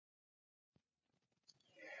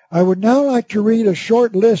 I would now like to read a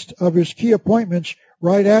short list of his key appointments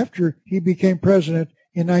right after he became president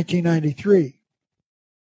in 1993.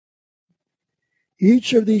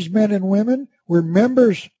 Each of these men and women were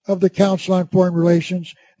members of the Council on Foreign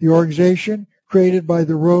Relations, the organization created by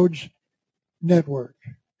the Rhodes Network.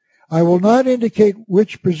 I will not indicate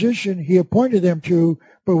which position he appointed them to,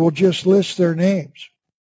 but will just list their names.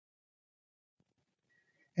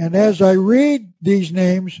 And as I read these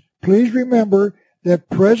names, please remember that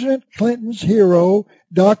President Clinton's hero,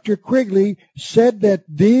 Dr. Quigley, said that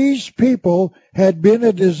these people had been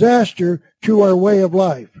a disaster to our way of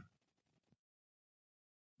life.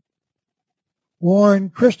 Warren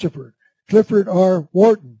Christopher, Clifford R.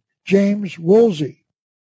 Wharton, James Woolsey,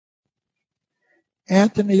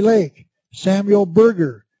 Anthony Lake, Samuel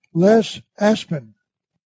Berger, Les Aspin,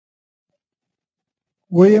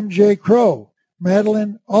 William J. Crow,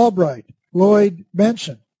 Madeleine Albright, Lloyd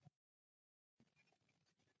Benson,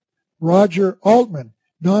 Roger Altman,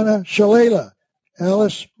 Donna Shalala,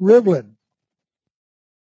 Alice Rivlin,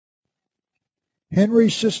 Henry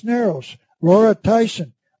Cisneros, Laura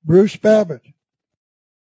Tyson, Bruce Babbitt.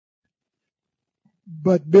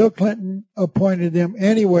 But Bill Clinton appointed them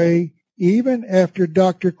anyway, even after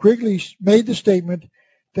Dr. Quigley made the statement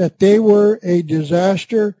that they were a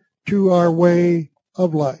disaster to our way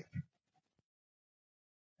of life.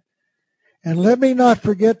 And let me not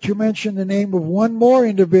forget to mention the name of one more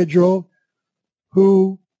individual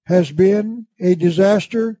who has been a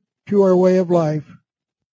disaster to our way of life.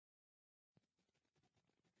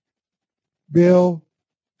 Bill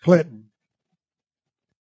Clinton.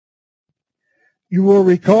 You will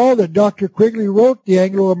recall that Dr. Quigley wrote The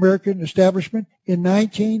Anglo-American Establishment in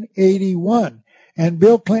 1981, and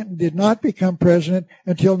Bill Clinton did not become president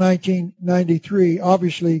until 1993,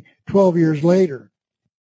 obviously 12 years later.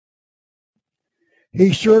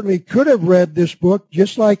 He certainly could have read this book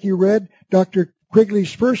just like he read Dr.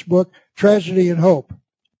 Quigley's first book, Tragedy and Hope.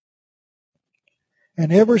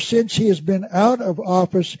 And ever since he has been out of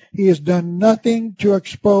office, he has done nothing to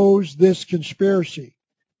expose this conspiracy.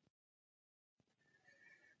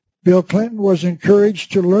 Bill Clinton was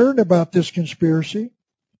encouraged to learn about this conspiracy.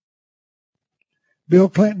 Bill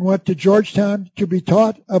Clinton went to Georgetown to be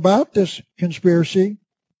taught about this conspiracy.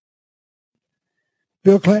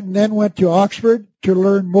 Bill Clinton then went to Oxford to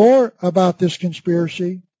learn more about this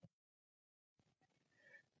conspiracy.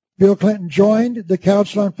 Bill Clinton joined the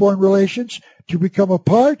Council on Foreign Relations to become a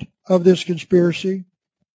part of this conspiracy.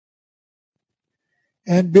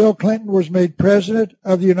 And Bill Clinton was made President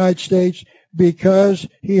of the United States because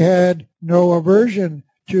he had no aversion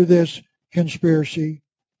to this conspiracy.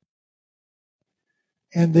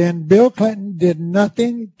 And then Bill Clinton did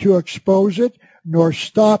nothing to expose it nor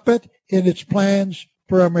stop it in its plans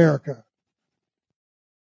for America.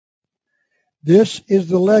 This is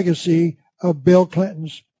the legacy of Bill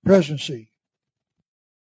Clinton's presidency.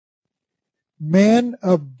 Men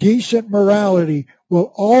of decent morality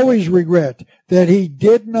will always regret that he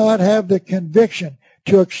did not have the conviction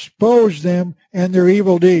to expose them and their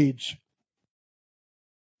evil deeds.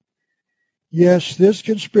 Yes, this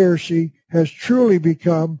conspiracy has truly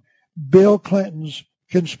become Bill Clinton's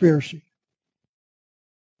conspiracy.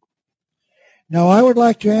 Now, I would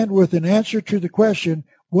like to end with an answer to the question,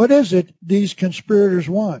 what is it these conspirators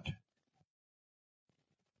want?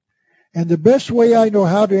 And the best way I know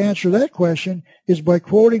how to answer that question is by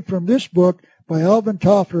quoting from this book by Alvin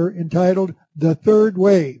Toffler entitled The Third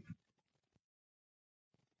Wave.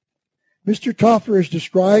 Mr. Toffler is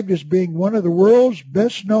described as being one of the world's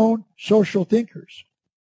best-known social thinkers.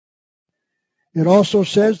 It also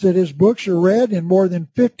says that his books are read in more than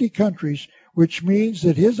 50 countries, which means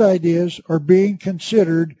that his ideas are being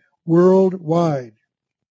considered worldwide.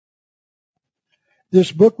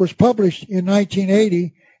 This book was published in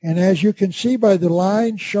 1980, and as you can see by the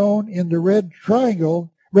line shown in the red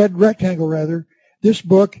rectangle, this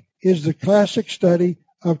book is the classic study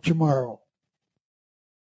of tomorrow.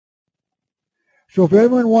 So if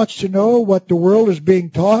everyone wants to know what the world is being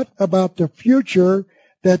taught about the future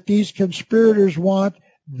that these conspirators want,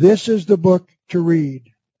 this is the book to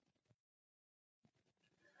read.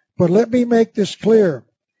 But let me make this clear.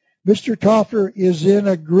 Mr. Toffler is in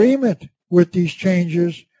agreement with these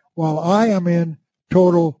changes, while I am in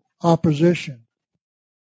total opposition.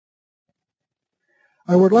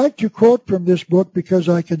 I would like to quote from this book because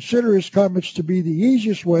I consider his comments to be the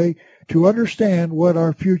easiest way to understand what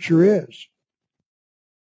our future is.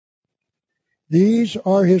 These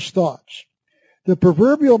are his thoughts. The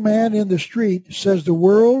proverbial man in the street says the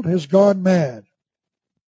world has gone mad,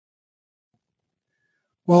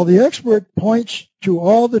 while the expert points to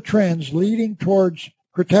all the trends leading towards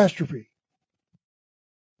catastrophe.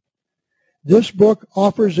 This book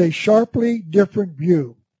offers a sharply different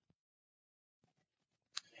view.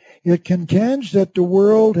 It contends that the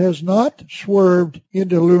world has not swerved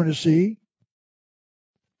into lunacy,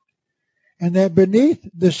 and that beneath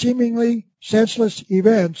the seemingly senseless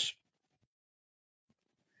events,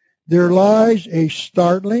 there lies a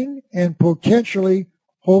startling and potentially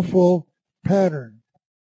hopeful pattern.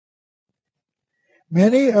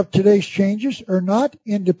 Many of today's changes are not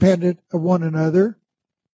independent of one another,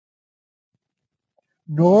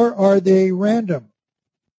 nor are they random.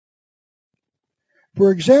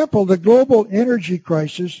 For example, the global energy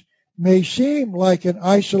crisis may seem like an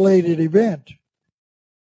isolated event,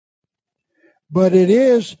 but it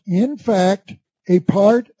is, in fact, a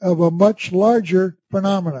part of a much larger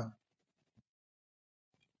phenomenon.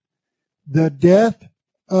 The death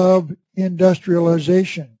of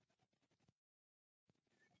industrialization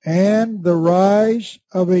and the rise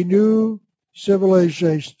of a new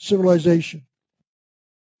civilization.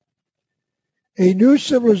 A new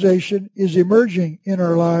civilization is emerging in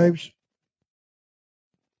our lives,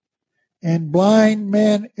 and blind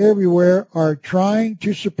men everywhere are trying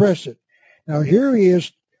to suppress it. Now here he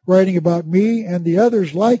is writing about me and the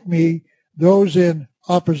others like me, those in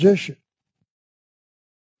opposition.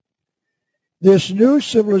 This new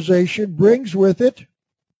civilization brings with it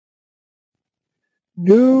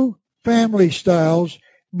new family styles,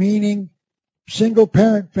 meaning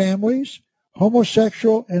single-parent families,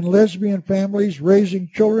 homosexual and lesbian families raising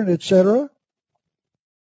children, etc.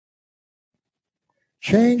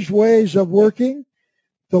 Changed ways of working,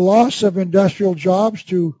 the loss of industrial jobs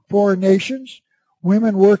to foreign nations,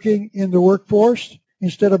 women working in the workforce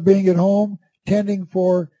instead of being at home tending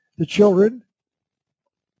for the children.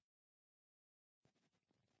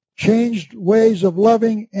 Changed ways of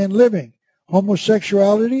loving and living.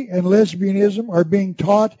 Homosexuality and lesbianism are being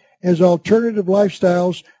taught as alternative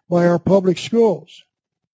lifestyles by our public schools.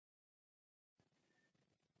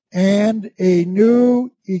 And a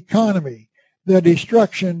new economy, the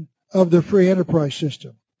destruction of the free enterprise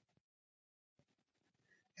system.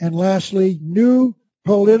 And lastly, new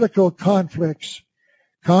political conflicts.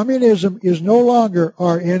 Communism is no longer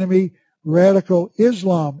our enemy, radical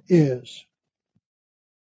Islam is.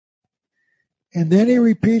 And then he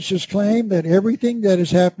repeats his claim that everything that is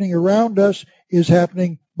happening around us is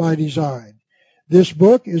happening by design. This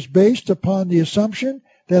book is based upon the assumption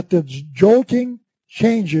that the jolting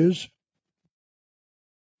changes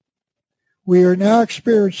we are now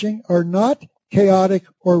experiencing are not chaotic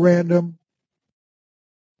or random,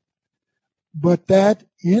 but that,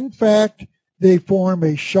 in fact, they form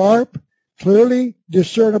a sharp, clearly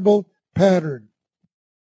discernible pattern.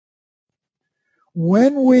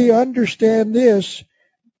 When we understand this,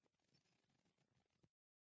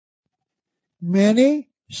 many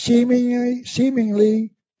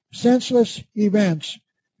seemingly senseless events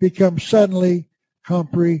become suddenly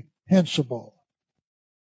comprehensible.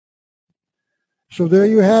 So there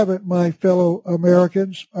you have it, my fellow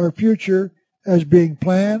Americans, our future as being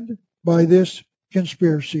planned by this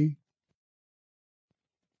conspiracy,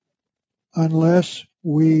 unless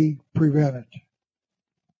we prevent it.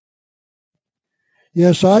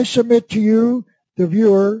 Yes, I submit to you, the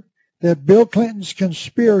viewer, that Bill Clinton's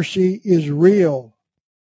conspiracy is real.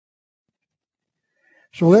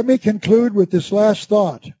 So let me conclude with this last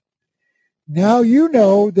thought. Now you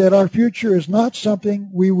know that our future is not something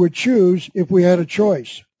we would choose if we had a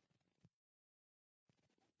choice.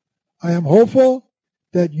 I am hopeful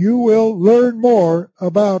that you will learn more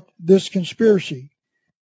about this conspiracy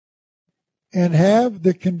and have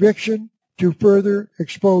the conviction to further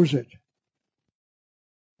expose it.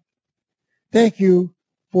 Thank you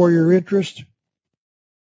for your interest,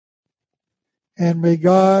 and may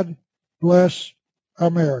God bless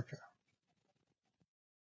America.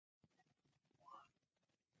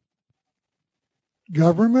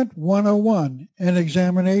 Government 101, an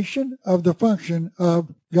examination of the function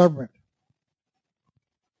of government.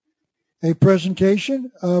 A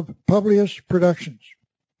presentation of Publius Productions.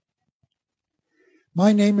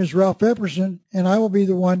 My name is Ralph Epperson, and I will be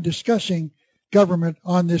the one discussing government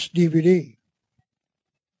on this DVD.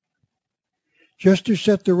 Just to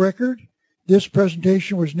set the record, this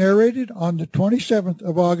presentation was narrated on the 27th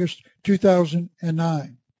of August,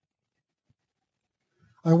 2009.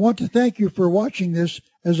 I want to thank you for watching this,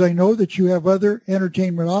 as I know that you have other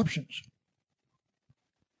entertainment options.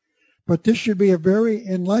 But this should be a very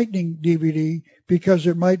enlightening DVD, because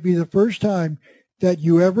it might be the first time that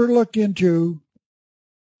you ever looked into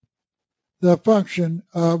the function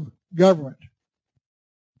of government.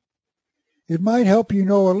 It might help you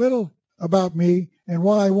know a little about me and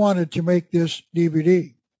why I wanted to make this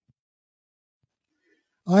DVD.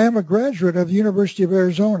 I am a graduate of the University of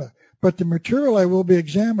Arizona, but the material I will be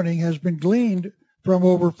examining has been gleaned from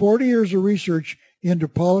over 40 years of research into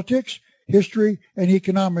politics, history, and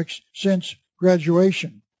economics since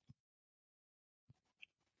graduation.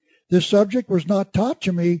 This subject was not taught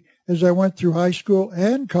to me as I went through high school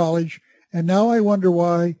and college, and now I wonder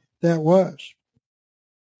why that was.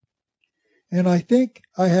 And I think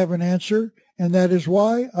I have an answer, and that is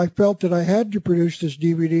why I felt that I had to produce this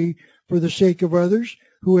DVD for the sake of others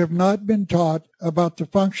who have not been taught about the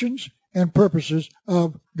functions and purposes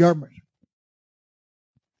of government.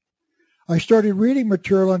 I started reading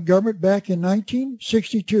material on government back in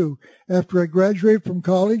 1962 after I graduated from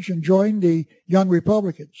college and joined the Young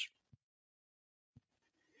Republicans.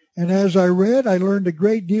 And as I read, I learned a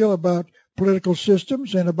great deal about political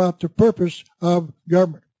systems and about the purpose of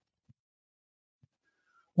government.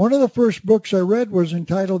 One of the first books I read was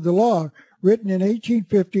entitled The Law, written in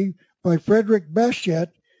 1850 by Frederick Bastiat,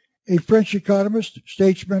 a French economist,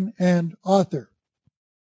 statesman, and author.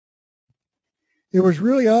 It was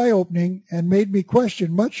really eye-opening and made me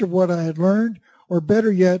question much of what I had learned, or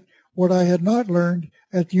better yet, what I had not learned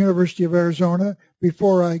at the University of Arizona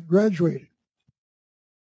before I graduated.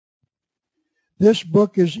 This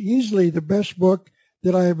book is easily the best book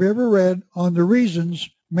that I have ever read on the reasons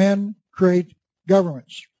men create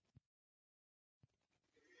governments.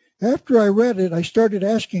 After I read it, I started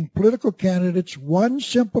asking political candidates one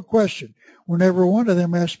simple question whenever one of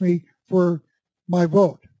them asked me for my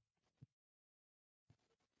vote.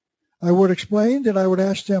 I would explain that I would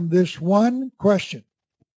ask them this one question,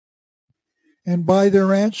 and by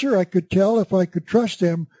their answer I could tell if I could trust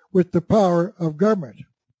them with the power of government.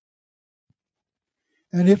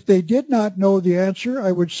 And if they did not know the answer,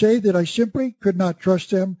 I would say that I simply could not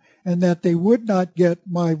trust them and that they would not get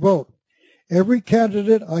my vote. Every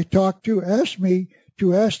candidate I talked to asked me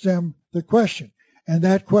to ask them the question, and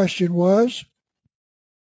that question was,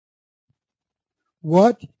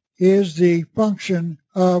 what is the function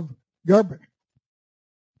of government?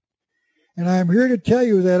 And I'm here to tell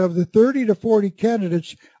you that of the 30 to 40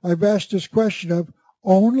 candidates I've asked this question of,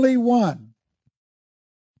 only one,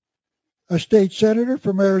 a state senator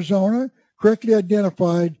from Arizona, correctly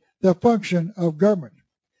identified the function of government.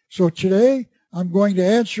 So today, I'm going to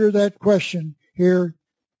answer that question here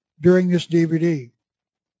during this DVD.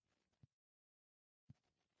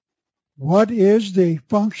 What is the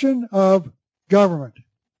function of government?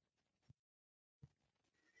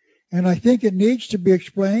 And I think it needs to be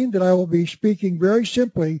explained that I will be speaking very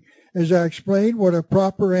simply as I explain what a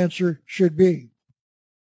proper answer should be.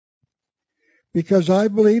 Because I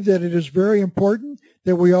believe that it is very important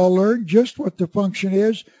that we all learn just what the function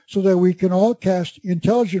is so that we can all cast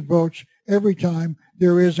intelligent votes every time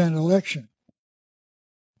there is an election.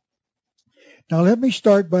 Now let me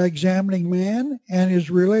start by examining man and his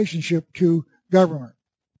relationship to government.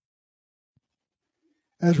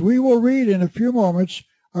 As we will read in a few moments,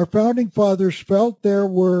 our founding fathers felt there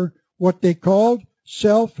were what they called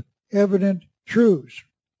self-evident truths.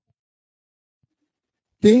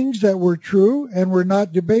 Things that were true and were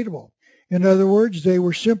not debatable. In other words, they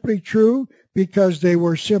were simply true because they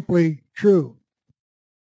were simply true.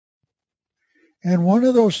 And one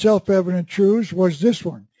of those self-evident truths was this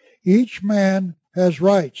one. Each man has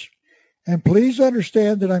rights. And please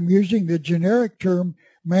understand that I'm using the generic term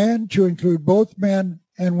man to include both men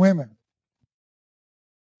and women.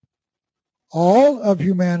 All of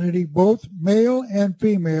humanity, both male and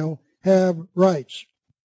female, have rights.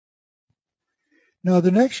 Now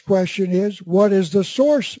the next question is, what is the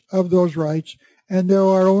source of those rights? And there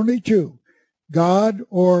are only two, God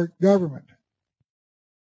or government.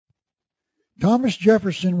 Thomas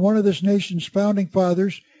Jefferson, one of this nation's founding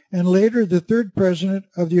fathers, and later the third president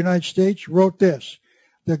of the United States, wrote this: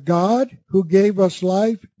 "The God who gave us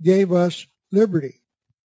life gave us liberty."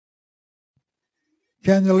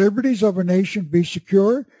 Can the liberties of a nation be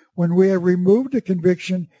secure when we have removed the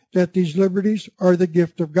conviction that these liberties are the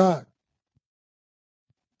gift of God?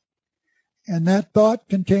 And that thought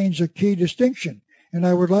contains a key distinction, and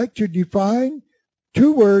I would like to define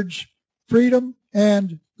two words, freedom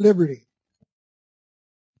and liberty.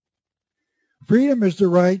 Freedom is the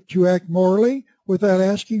right to act morally without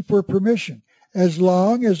asking for permission, as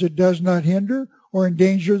long as it does not hinder or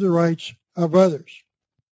endanger the rights of others.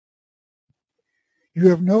 You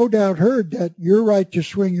have no doubt heard that your right to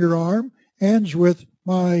swing your arm ends with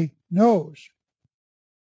my nose.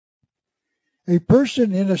 A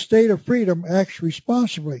person in a state of freedom acts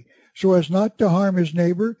responsibly so as not to harm his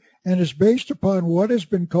neighbor and is based upon what has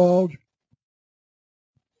been called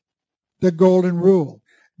the golden rule.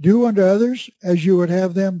 Do unto others as you would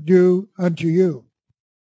have them do unto you.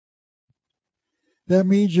 That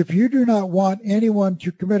means if you do not want anyone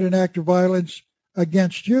to commit an act of violence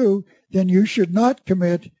against you, then you should not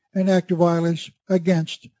commit an act of violence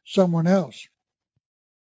against someone else.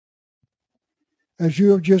 As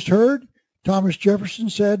you have just heard, Thomas Jefferson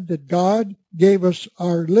said that God gave us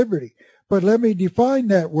our liberty. But let me define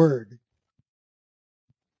that word.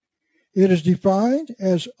 It is defined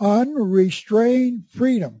as unrestrained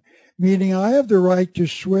freedom, meaning I have the right to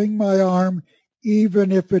swing my arm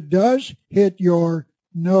even if it does hit your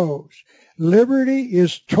nose. Liberty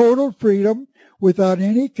is total freedom without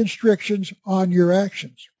any constrictions on your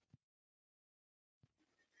actions.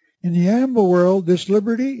 In the animal world, this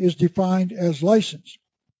liberty is defined as license.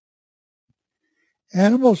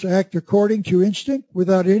 Animals act according to instinct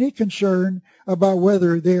without any concern about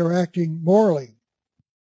whether they are acting morally.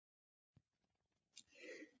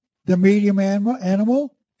 The medium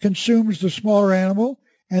animal consumes the smaller animal,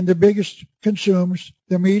 and the biggest consumes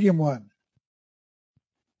the medium one.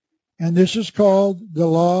 And this is called the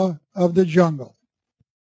law of the jungle.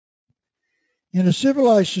 In a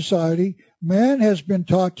civilized society, man has been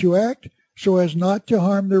taught to act so as not to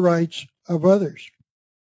harm the rights of others.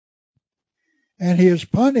 And he is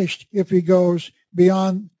punished if he goes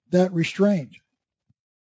beyond that restraint.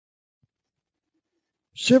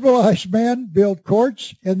 Civilized men build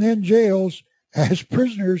courts and then jails as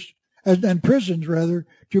prisons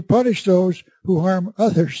to punish those who harm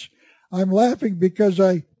others. I'm laughing because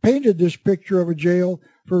I painted this picture of a jail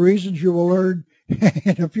for reasons you will learn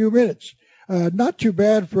in a few minutes. Not too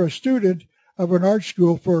bad for a student of an art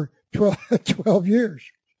school for 12 years.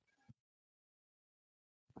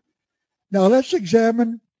 Now let's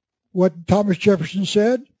examine what Thomas Jefferson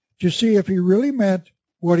said to see if he really meant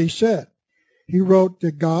what he said. He wrote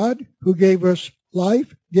that God who gave us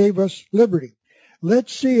life gave us liberty.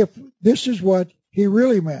 Let's see if this is what he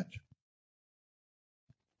really meant.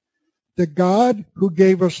 The God who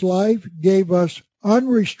gave us life gave us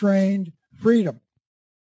unrestrained freedom.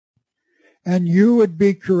 And you would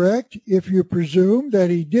be correct if you presume that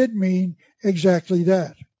he did mean exactly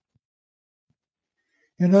that.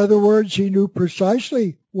 In other words, he knew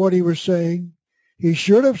precisely what he was saying. He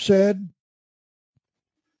should have said,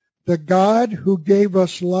 the God who gave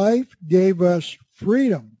us life gave us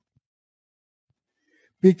freedom.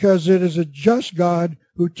 because it is a just God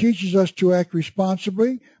who teaches us to act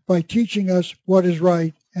responsibly by teaching us what is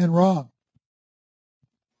right and wrong.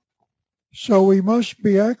 So we must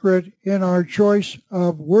be accurate in our choice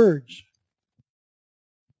of words.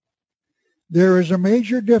 There is a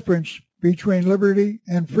major difference between liberty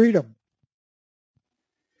and freedom.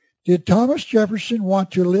 Did Thomas Jefferson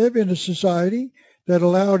want to live in a society that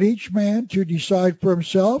allowed each man to decide for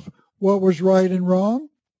himself what was right and wrong?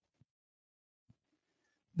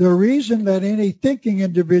 The reason that any thinking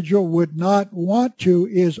individual would not want to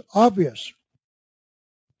is obvious.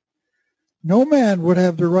 No man would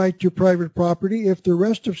have the right to private property if the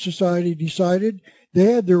rest of society decided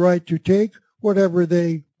they had the right to take whatever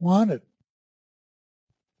they wanted.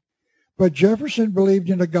 But Jefferson believed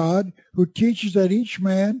in a God who teaches that each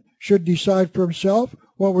man should decide for himself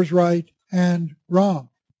what was right and wrong.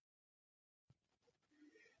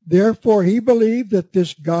 Therefore, he believed that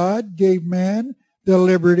this God gave man the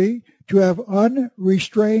liberty to have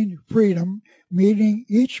unrestrained freedom, meaning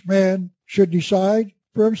each man should decide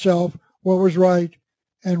for himself what was right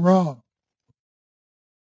and wrong.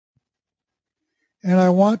 And I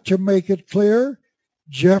want to make it clear,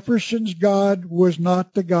 Jefferson's God was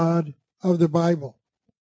not the God of the Bible,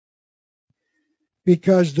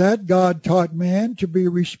 because that God taught man to be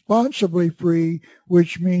responsibly free,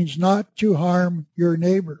 which means not to harm your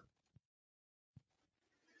neighbor.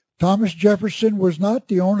 Thomas Jefferson was not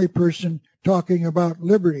the only person talking about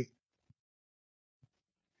liberty.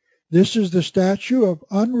 This is the Statue of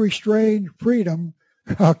Unrestrained Freedom,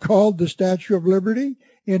 called the Statue of Liberty,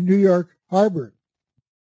 in New York Harbor.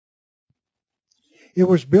 It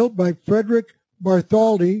was built by Frederick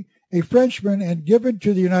Bartholdi, a Frenchman, and given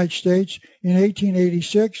to the United States in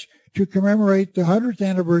 1886 to commemorate the 100th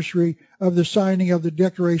anniversary of the signing of the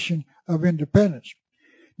Declaration of Independence.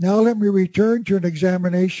 Now let me return to an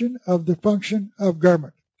examination of the function of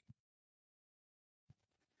government.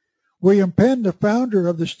 William Penn, the founder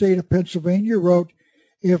of the state of Pennsylvania, wrote,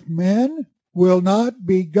 "If men will not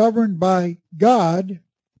be governed by God,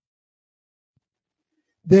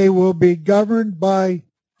 they will be governed by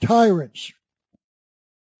tyrants."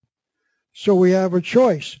 So we have a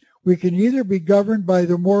choice. We can either be governed by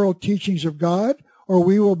the moral teachings of God, or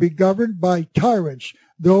we will be governed by tyrants,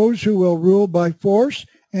 those who will rule by force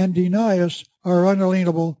and deny us our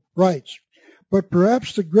unalienable rights. But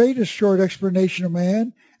perhaps the greatest short explanation of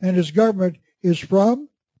man and his government is from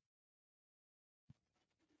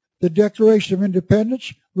the Declaration of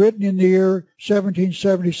Independence, written in the year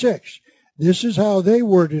 1776. This is how they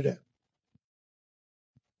worded it.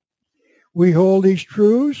 "We hold these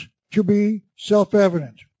truths to be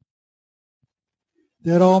self-evident,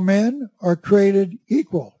 that all men are created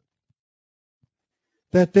equal,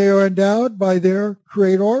 that they are endowed by their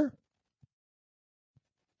Creator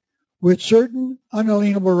with certain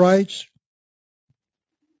unalienable rights,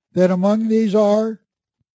 that among these are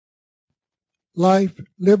life,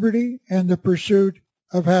 liberty, and the pursuit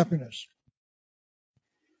of happiness.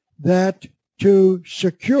 That to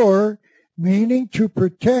secure, meaning to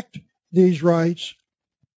protect these rights,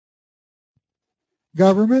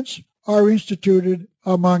 governments are instituted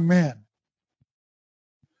among men."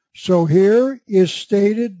 So here is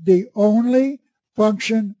stated the only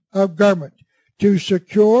function of government, to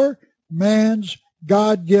secure man's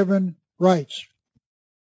God-given rights.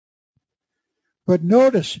 But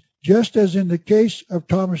notice, just as in the case of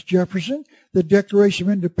Thomas Jefferson, the Declaration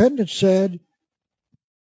of Independence said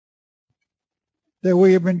that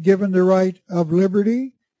we have been given the right of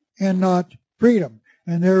liberty and not freedom.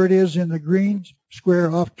 And there it is in the green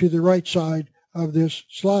square off to the right side of this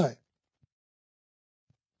slide.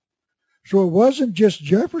 So it wasn't just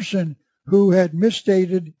Jefferson who had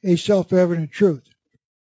misstated a self-evident truth.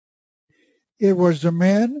 It was the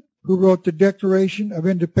man who wrote the Declaration of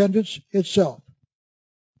Independence itself.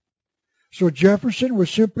 So Jefferson was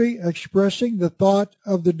simply expressing the thought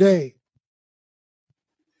of the day.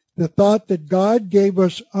 The thought that God gave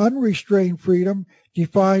us unrestrained freedom,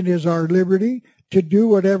 defined as our liberty to do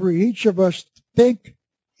whatever each of us think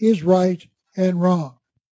is right and wrong.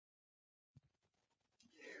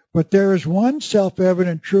 But there is one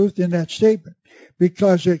self-evident truth in that statement,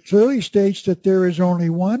 because it clearly states that there is only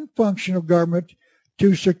one function of government: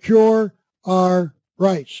 to secure our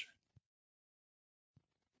rights.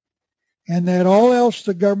 And that all else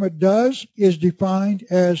the government does is defined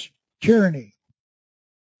as tyranny.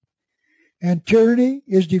 And tyranny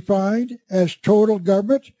is defined as total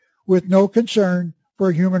government with no concern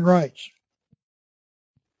for human rights.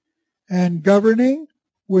 And governing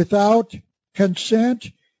without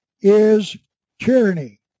consent is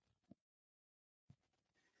tyranny.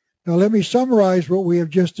 Now let me summarize what we have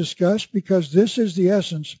just discussed, because this is the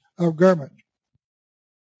essence of government.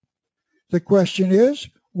 The question is,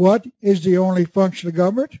 what is the only function of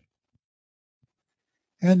government?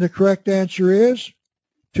 And the correct answer is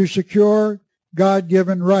to secure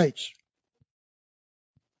God-given rights.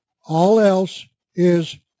 All else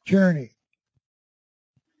is tyranny.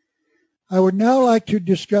 I would now like to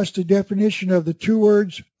discuss the definition of the two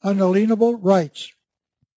words unalienable rights.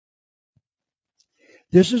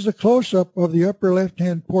 This is a close-up of the upper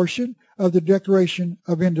left-hand portion of the Declaration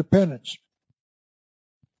of Independence.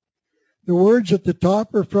 The words at the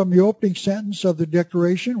top are from the opening sentence of the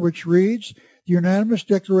Declaration, which reads, "The unanimous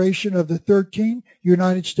declaration of the 13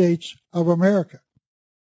 United States of America."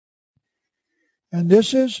 And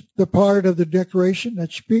this is the part of the Declaration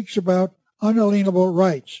that speaks about unalienable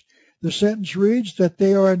rights. The sentence reads that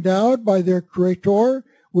they are endowed by their Creator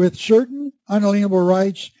with certain unalienable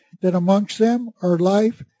rights, that amongst them are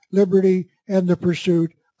life, liberty, and the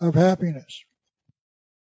pursuit of happiness.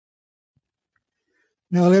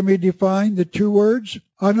 Now let me define the two words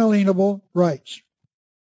unalienable rights.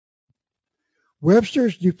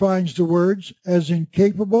 Webster defines the words as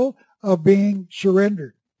incapable of being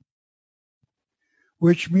surrendered,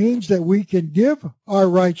 which means that we can give our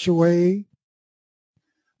rights away,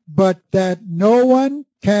 but that no one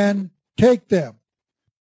can take them.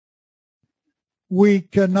 We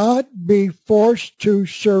cannot be forced to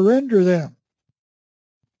surrender them.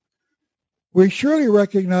 We surely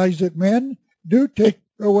recognize that men do take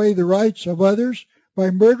away the rights of others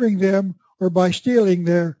by murdering them or by stealing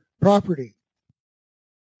their property.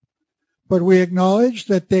 But we acknowledge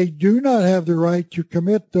that they do not have the right to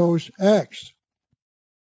commit those acts.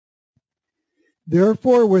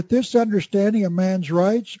 Therefore, with this understanding of man's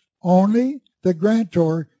rights, only the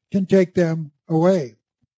grantor can take them away.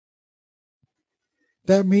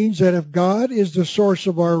 That means that if God is the source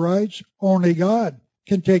of our rights, only God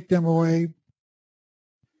can take them away.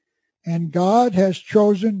 And God has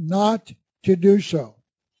chosen not to do so.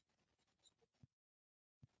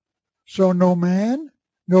 So no man,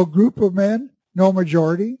 no group of men, no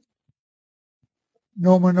majority,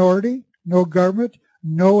 no minority, no government,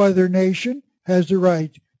 no other nation has the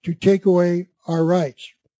right to take away our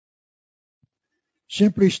rights.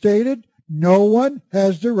 Simply stated, no one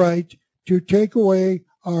has the right to take away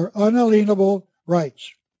our unalienable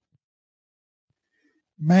rights.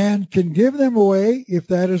 Man can give them away if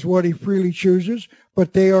that is what he freely chooses,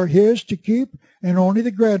 but they are his to keep, and only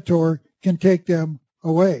the grantor can take them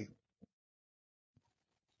away.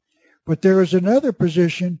 But there is another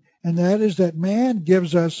position, and that is that man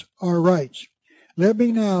gives us our rights. Let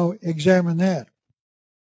me now examine that.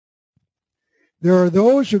 There are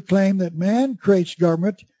those who claim that man creates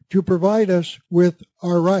government to provide us with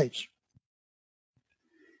our rights.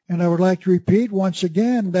 And I would like to repeat once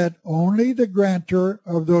again that only the grantor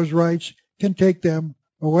of those rights can take them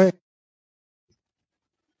away.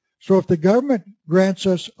 So if the government grants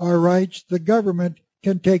us our rights, the government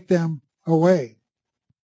can take them away.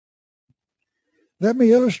 Let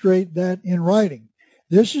me illustrate that in writing.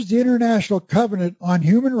 This is the International Covenant on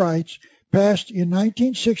Human Rights, passed in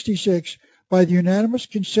 1966 by the unanimous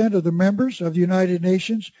consent of the members of the United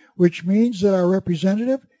Nations, which means that our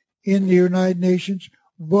representative in the United Nations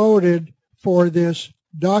voted for this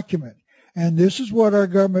document. And this is what our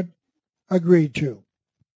government agreed to.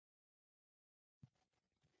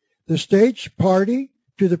 The states party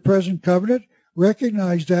to the present covenant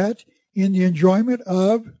recognize that in the enjoyment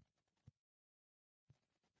of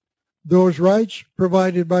those rights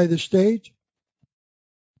provided by the state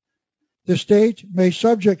may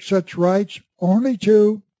subject such rights only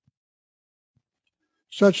to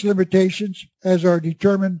such limitations as are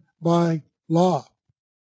determined by law.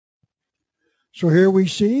 So here we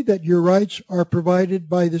see that your rights are provided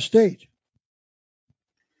by the state,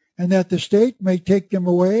 and that the state may take them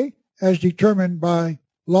away as determined by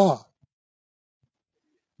law.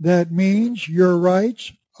 That means your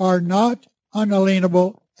rights are not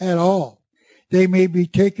unalienable at all. They may be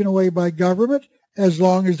taken away by government as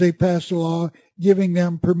long as they pass a law giving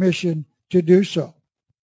them permission to do so.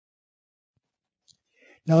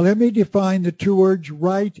 Now let me define the two words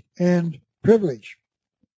right and privilege.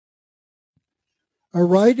 A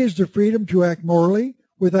right is the freedom to act morally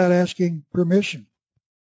without asking permission.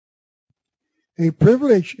 A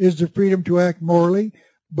privilege is the freedom to act morally,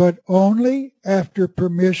 but only after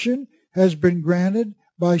permission has been granted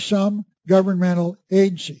by some governmental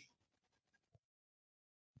agency.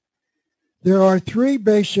 There are three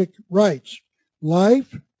basic rights: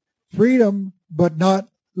 life, freedom, but not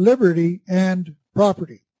liberty, and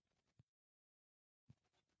property.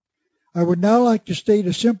 I would now like to state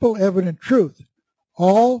a simple, evident truth.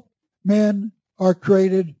 All men are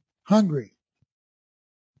created hungry.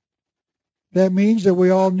 That means that we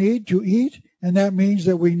all need to eat, and that means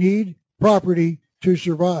that we need property to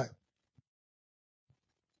survive.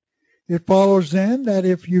 It follows then that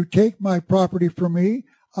if you take my property from me,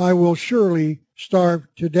 I will surely starve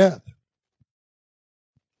to death.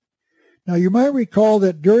 Now you might recall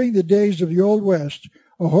that during the days of the Old West,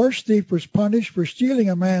 a horse thief was punished for stealing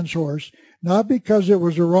a man's horse, not because it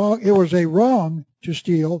was a wrong to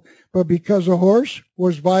steal, but because a horse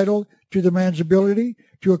was vital to the man's ability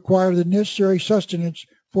to acquire the necessary sustenance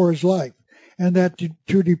for his life, and that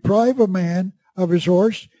to deprive a man of his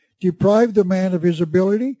horse deprived the man of his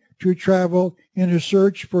ability to travel in his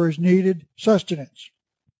search for his needed sustenance.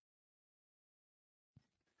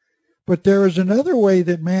 But there is another way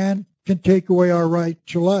that man can take away our right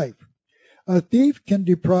to life. A thief can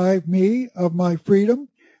deprive me of my freedom,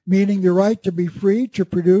 meaning the right to be free to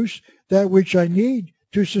produce that which I need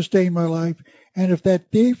to sustain my life, and if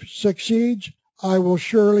that thief succeeds, I will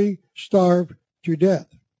surely starve to death.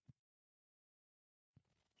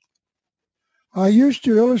 I used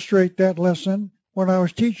to illustrate that lesson when I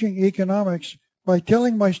was teaching economics by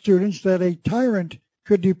telling my students that a tyrant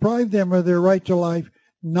could deprive them of their right to life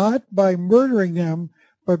not by murdering them,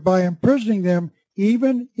 but by imprisoning them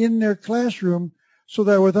even in their classroom, so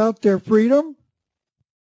that without their freedom,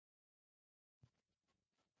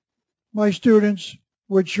 my students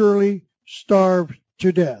would surely starve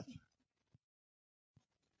to death.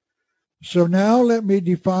 So now let me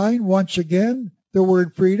define once again the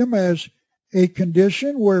word freedom as a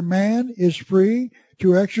condition where man is free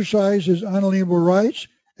to exercise his unalienable rights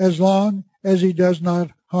as long as he does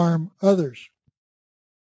not harm others.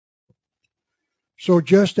 So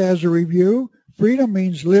just as a review, freedom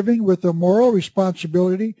means living with the moral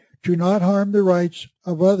responsibility to not harm the rights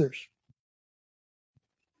of others.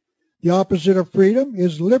 The opposite of freedom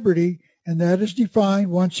is liberty, and that is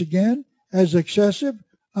defined once again as excessive,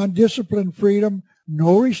 undisciplined freedom,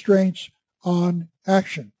 no restraints on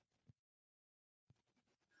action.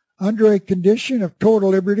 Under a condition of total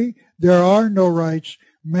liberty, there are no rights.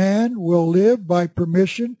 Man will live by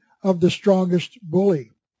permission of the strongest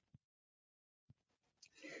bully.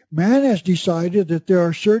 Man has decided that there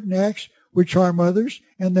are certain acts which harm others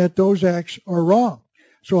and that those acts are wrong.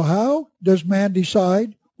 So how does man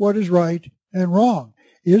decide what is right and wrong?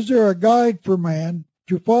 Is there a guide for man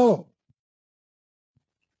to follow?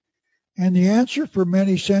 And the answer for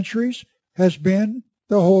many centuries has been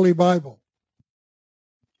the Holy Bible.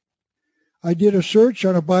 I did a search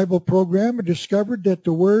on a Bible program and discovered that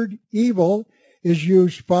the word evil is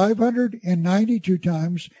used 592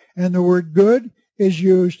 times and the word good is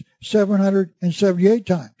used 778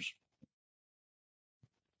 times.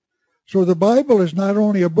 So the Bible is not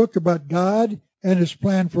only a book about God and his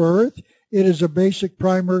plan for earth, it is a basic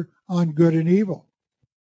primer on good and evil.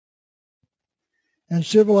 And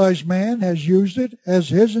civilized man has used it as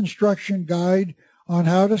his instruction guide on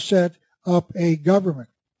how to set up a government.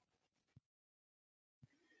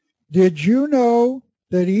 Did you know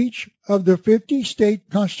that each of the 50 state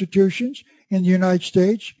constitutions in the United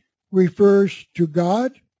States refers to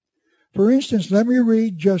God? For instance, let me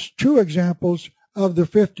read just two examples of the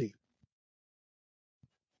 50.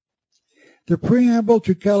 The preamble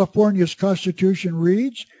to California's Constitution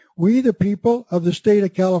reads, "We, the people of the state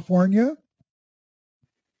of California,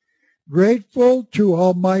 grateful to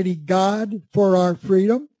Almighty God for our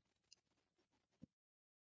freedom."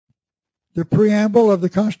 The preamble of the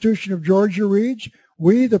Constitution of Georgia reads,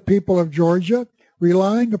 "We, the people of Georgia,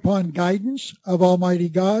 relying upon guidance of Almighty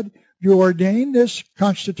God, do ordain this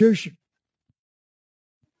Constitution."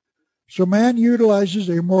 So man utilizes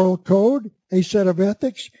a moral code, a set of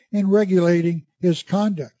ethics, in regulating his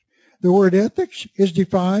conduct. The word ethics is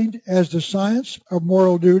defined as the science of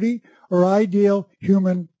moral duty or ideal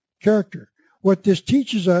human character. What this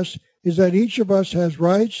teaches us is that each of us has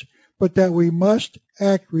rights, but that we must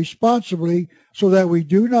act responsibly so that we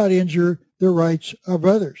do not injure the rights of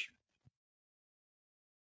others.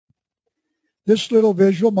 This little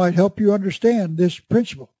visual might help you understand this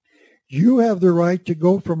principle. You have the right to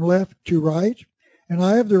go from left to right, and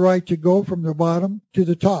I have the right to go from the bottom to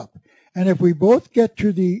the top. And if we both get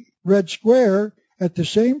to the red square at the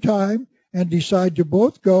same time and decide to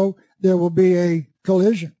both go, there will be a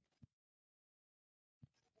collision.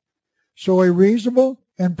 So a reasonable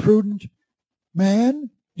and prudent man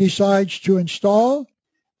decides to install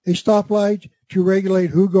a stoplight to regulate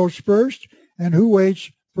who goes first and who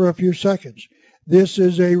waits for a few seconds. This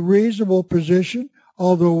is a reasonable position,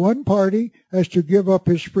 although one party has to give up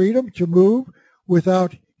his freedom to move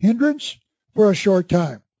without hindrance for a short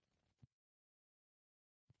time.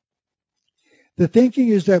 The thinking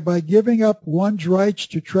is that by giving up one's rights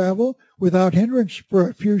to travel without hindrance for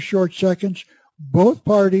a few short seconds, both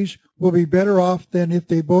parties will be better off than if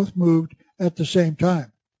they both moved at the same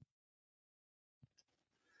time.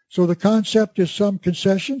 So the concept is some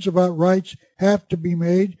concessions about rights have to be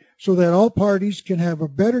made so that all parties can have a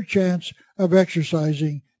better chance of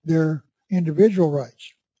exercising their individual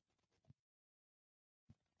rights.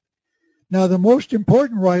 Now, the most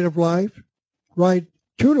important right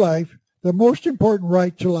to life, the most important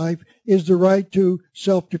right to life is the right to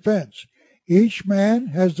self-defense. Each man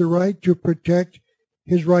has the right to protect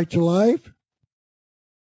his right to life,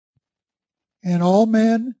 and all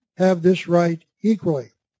men have this right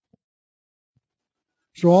equally.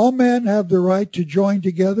 So all men have the right to join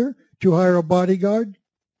together to hire a bodyguard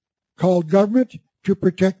called government to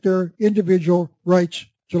protect their individual rights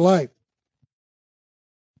to life.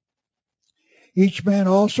 Each man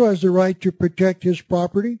also has the right to protect his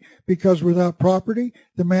property, because without property,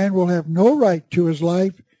 the man will have no right to his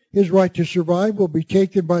life. His right to survive will be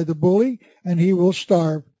taken by the bully, and he will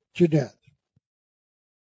starve to death.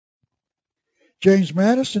 James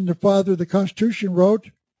Madison, the father of the Constitution, wrote,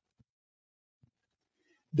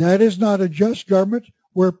 "That is not a just government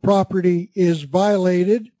where property is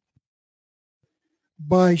violated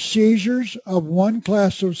by seizures of one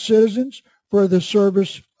class of citizens for the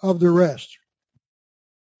service of the rest."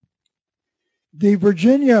 The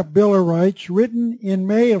Virginia Bill of Rights, written in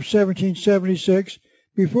May of 1776,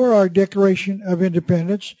 before our Declaration of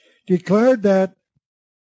Independence, declared that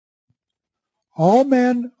all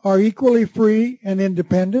men are equally free and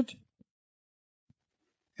independent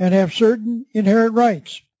and have certain inherent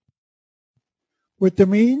rights, with the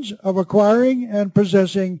means of acquiring and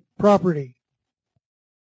possessing property.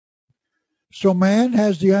 So man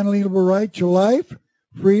has the unalienable right to life,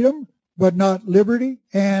 freedom, but not liberty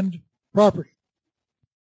and property.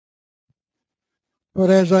 But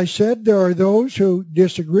as I said, there are those who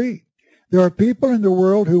disagree. There are people in the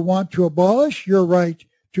world who want to abolish your right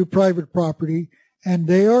to private property, and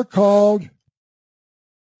they are called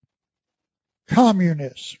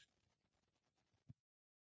communists.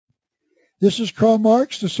 This is Karl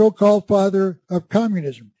Marx, the so-called father of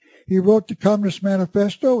communism. He wrote the Communist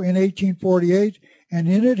Manifesto in 1848, and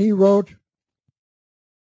in it he wrote,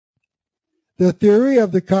 "The theory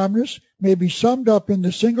of the communists may be summed up in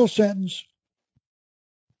the single sentence,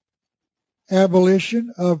 abolition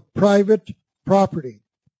of private property."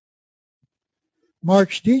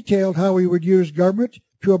 Marx detailed how he would use government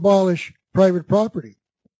to abolish private property.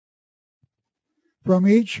 From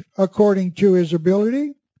each according to his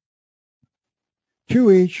ability,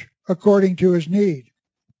 to each according to his need.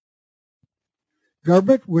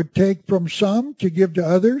 Government would take from some to give to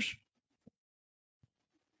others,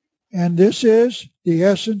 and this is the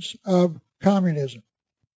essence of communism.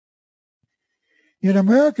 In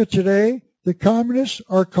America today, the communists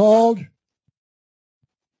are called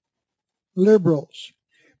liberals,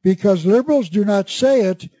 because liberals do not say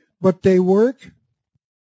it, but they work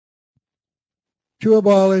to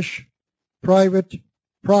abolish private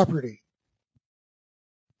property.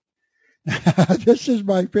 This is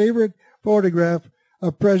my favorite photograph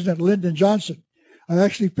of President Lyndon Johnson. I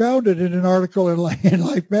actually found it in an article in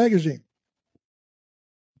Life magazine.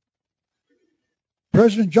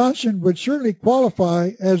 President Johnson would certainly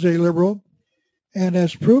qualify as a liberal, and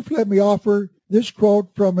as proof, let me offer this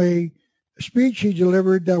quote from a speech he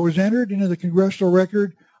delivered that was entered into the Congressional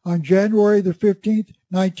Record on January the 15th,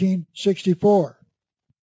 1964.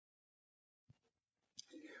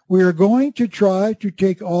 "We are going to try to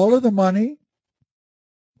take all of the money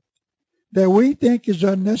that we think is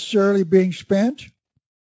unnecessarily being spent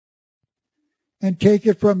and take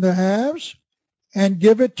it from the haves and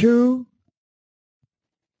give it to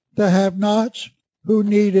the have-nots who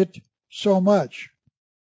need it so much."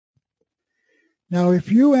 Now,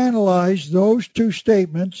 if you analyze those two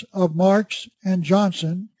statements of Marx and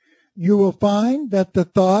Johnson, you will find that the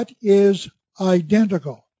thought is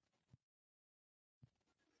identical.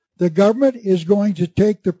 The government is going to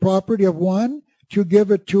take the property of one to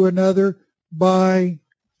give it to another by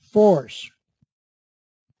force.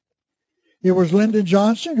 It was Lyndon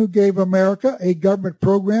Johnson who gave America a government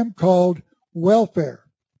program called welfare.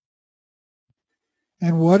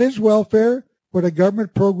 And what is welfare but a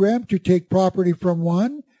government program to take property from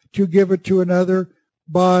one to give it to another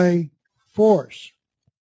by force?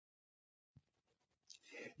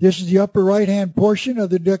 This is the upper right-hand portion of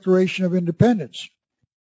the Declaration of Independence.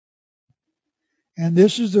 And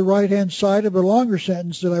this is the right-hand side of a longer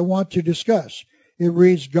sentence that I want to discuss. It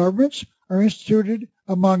reads, "Governments are instituted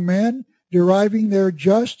among men, deriving their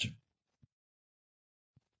just,"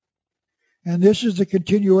 and this is the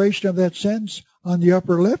continuation of that sentence, on the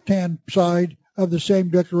upper left-hand side of the same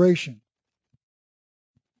declaration.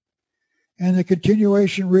 And the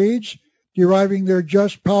continuation reads, deriving their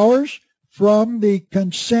just powers from the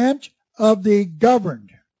consent of the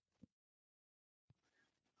governed.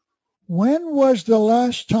 When was the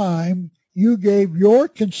last time you gave your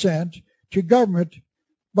consent to government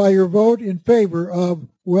by your vote in favor of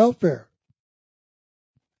welfare?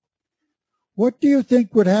 What do you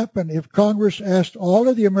think would happen if Congress asked all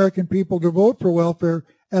of the American people to vote for welfare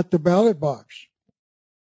at the ballot box?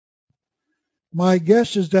 My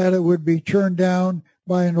guess is that it would be turned down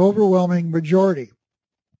by an overwhelming majority.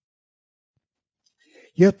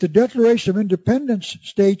 Yet the Declaration of Independence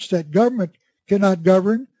states that government cannot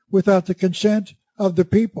govern without the consent of the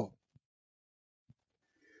people.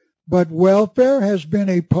 But welfare has been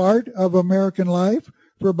a part of American life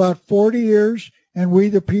for about 40 years, and we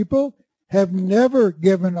the people have never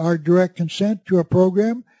given our direct consent to a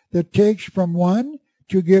program that takes from one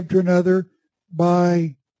to give to another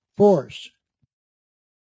by force.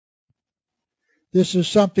 This is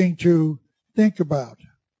something to think about.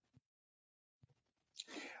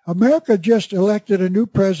 America just elected a new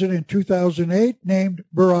president in 2008 named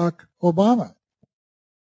Barack Obama.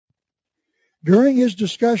 During his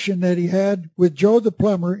discussion that he had with Joe the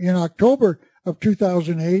plumber in October of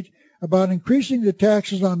 2008 about increasing the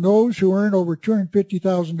taxes on those who earn over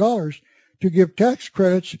 $250,000 to give tax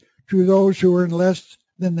credits to those who earn less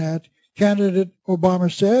than that, candidate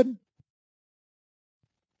Obama said,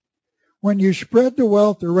 when you spread the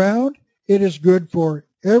wealth around, it is good for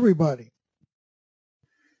everybody.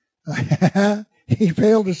 He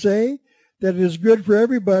failed to say that it is good for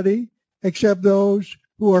everybody except those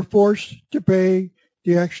who are forced to pay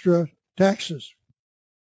the extra taxes.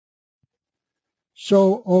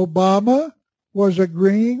 So Obama was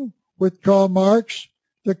agreeing with Karl Marx,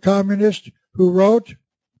 the communist who wrote,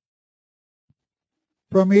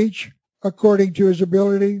 from each according to his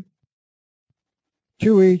ability,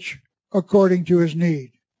 to each according to his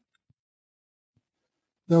need.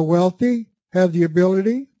 The wealthy have the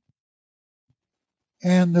ability,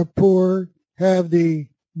 and the poor have the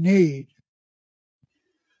need.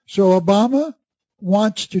 So Obama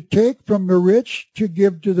wants to take from the rich to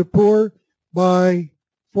give to the poor by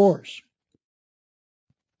force.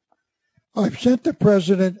 I've sent the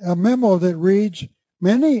president a memo that reads,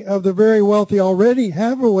 many of the very wealthy already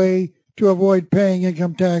have a way to avoid paying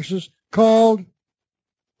income taxes called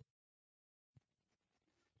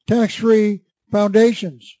tax-free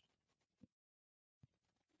foundations.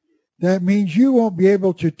 That means you won't be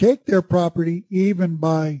able to take their property even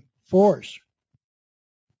by force.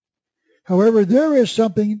 However, there is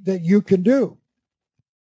something that you can do.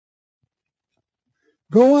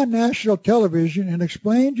 Go on national television and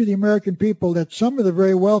explain to the American people that some of the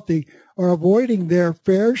very wealthy are avoiding their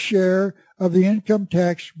fair share of the income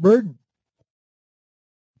tax burden,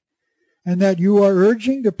 and that you are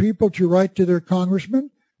urging the people to write to their congressman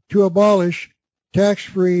to abolish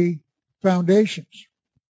tax-free foundations.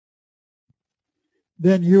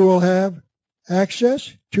 Then you will have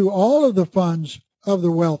access to all of the funds of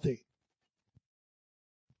the wealthy.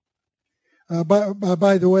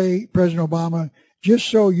 By the way, President Obama, just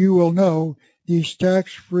so you will know, these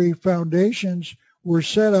tax-free foundations were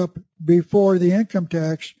set up before the income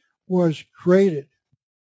tax was created.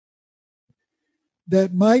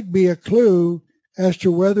 That might be a clue as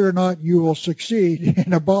to whether or not you will succeed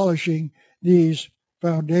in abolishing these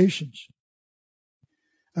foundations.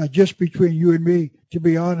 Just between you and me, to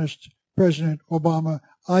be honest, President Obama,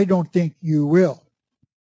 I don't think you will.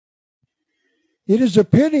 It is a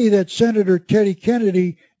pity that Senator Teddy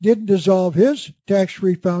Kennedy didn't dissolve his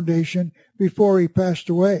tax-free foundation before he passed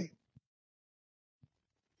away.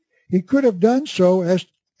 He could have done so as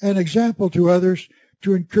an example to others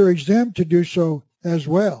to encourage them to do so as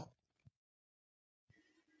well.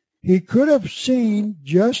 He could have seen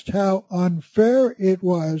just how unfair it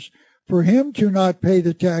was for him to not pay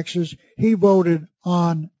the taxes he voted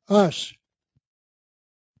on us.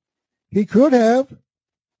 He could have,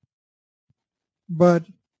 but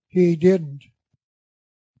he didn't.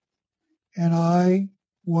 And I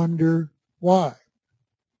wonder why.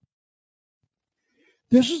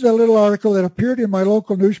 This is a little article that appeared in my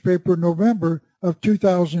local newspaper in November of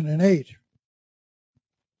 2008.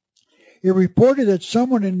 It reported that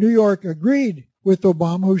someone in New York agreed with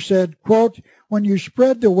Obama, who said, quote, when you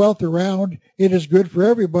spread the wealth around, it is good for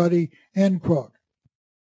everybody, end quote.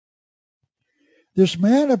 This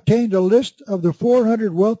man obtained a list of the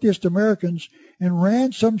 400 wealthiest Americans and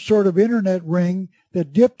ran some sort of internet ring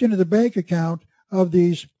that dipped into the bank account of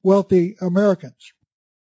these wealthy Americans.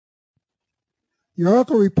 The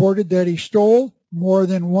article reported that he stole more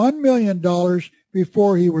than $1 million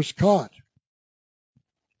before he was caught.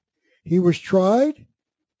 He was tried,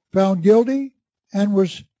 found guilty, and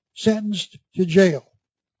was sentenced to jail.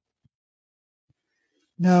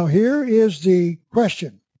 Now here is the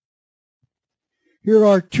question. Here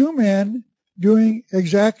are two men doing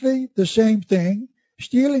exactly the same thing,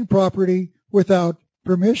 stealing property without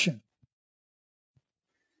permission.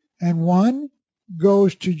 And one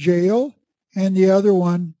goes to jail and the other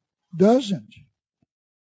one doesn't.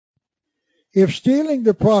 If stealing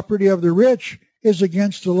the property of the rich is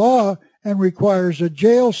against the law and requires a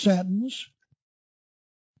jail sentence,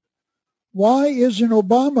 why isn't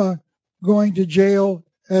Obama going to jail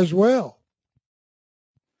as well?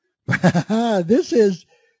 This is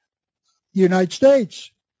the United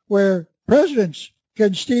States, where presidents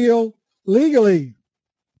can steal legally.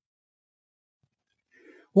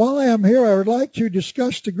 While I am here, I would like to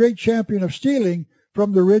discuss the great champion of stealing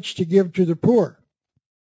from the rich to give to the poor.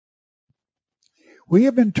 We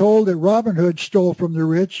have been told that Robin Hood stole from the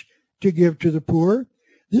rich to give to the poor.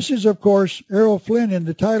 This is, of course, Errol Flynn in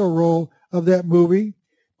the title role of that movie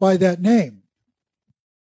by that name.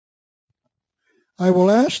 I will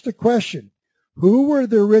ask the question, who were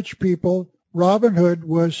the rich people Robin Hood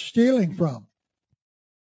was stealing from?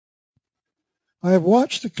 I have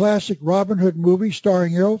watched the classic Robin Hood movie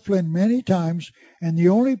starring Errol Flynn many times, and the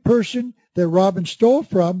only person that Robin stole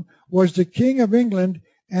from was the King of England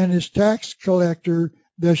and his tax collector,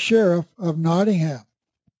 the Sheriff of Nottingham.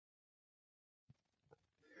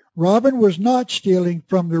 Robin was not stealing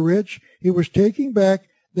from the rich. He was taking back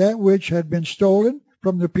that which had been stolen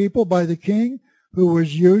from the people by the king, who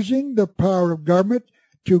was using the power of government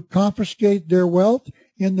to confiscate their wealth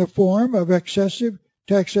in the form of excessive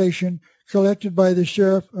taxation collected by the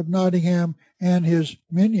Sheriff of Nottingham and his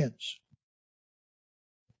minions.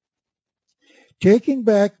 Taking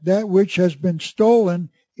back that which has been stolen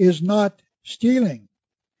is not stealing.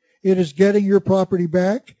 It is getting your property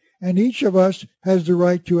back, and each of us has the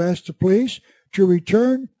right to ask the police to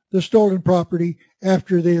return the stolen property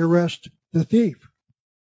after they arrest the thief.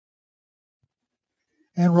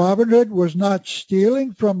 And Robin Hood was not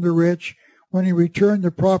stealing from the rich when he returned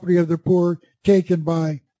the property of the poor taken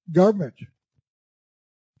by government.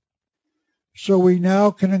 So we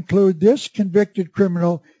now can include this convicted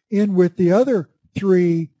criminal in with the other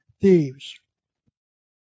three thieves.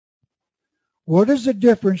 What is the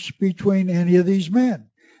difference between any of these men?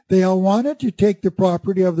 They all wanted to take the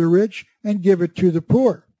property of the rich and give it to the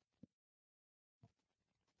poor.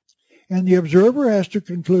 And the observer has to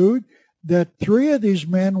conclude that three of these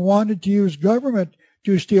men wanted to use government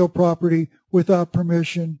to steal property without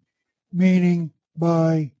permission, meaning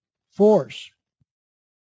by force.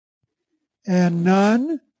 And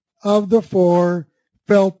none of the four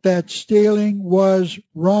felt that stealing was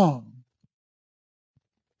wrong.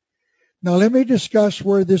 Now let me discuss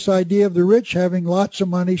where this idea of the rich having lots of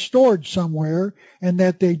money stored somewhere and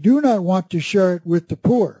that they do not want to share it with the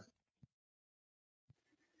poor.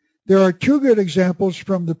 There are two good examples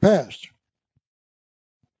from the past.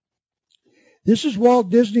 This is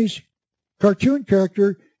Walt Disney's cartoon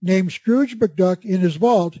character named Scrooge McDuck in his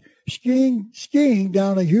vault skiing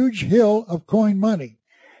down a huge hill of coin money.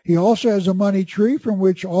 He also has a money tree from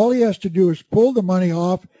which all he has to do is pull the money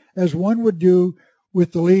off as one would do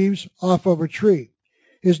with the leaves off of a tree.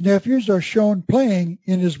 His nephews are shown playing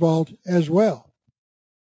in his vault as well.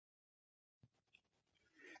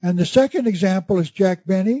 And the second example is Jack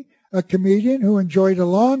Benny, a comedian who enjoyed a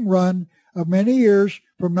long run of many years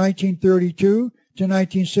from 1932 to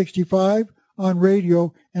 1965 on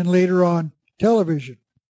radio and later on television.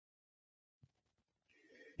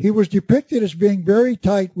 He was depicted as being very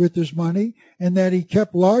tight with his money and that he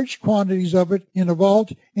kept large quantities of it in a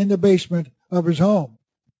vault in the basement of his home.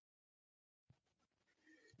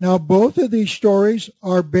 Now, both of these stories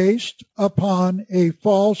are based upon a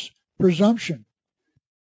false presumption.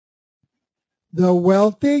 The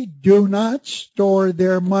wealthy do not store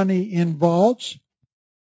their money in vaults.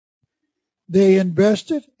 They invest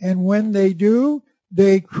it, and when they do,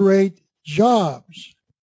 they create jobs.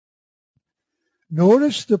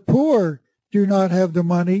 Notice the poor do not have the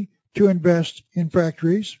money to invest in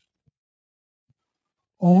factories.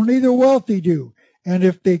 Only the wealthy do. And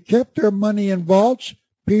if they kept their money in vaults,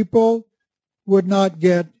 people would not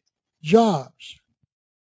get jobs.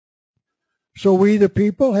 So we, the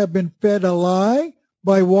people, have been fed a lie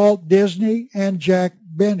by Walt Disney and Jack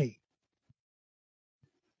Benny.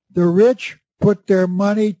 The rich put their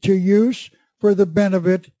money to use for the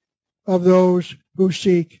benefit of those who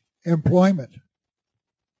seek employment.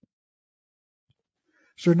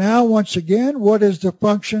 So now, once again, what is the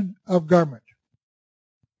function of government?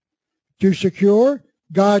 to secure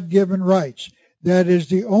God-given rights. That is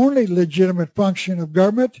the only legitimate function of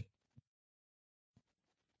government,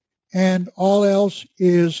 and all else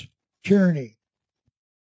is tyranny.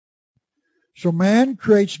 So man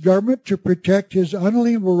creates government to protect his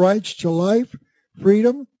unalienable rights to life,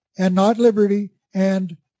 freedom, and not liberty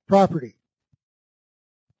and property.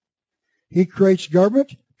 He creates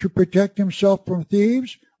government to protect himself from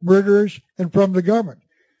thieves, murderers, and from the government.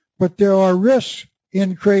 But there are risks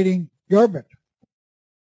in creating government.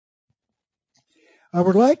 I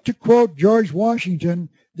would like to quote George Washington,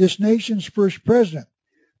 this nation's first president.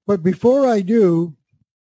 But before I do,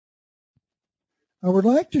 I would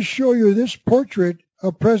like to show you this portrait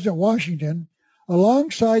of President Washington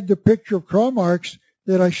alongside the picture of Karl Marx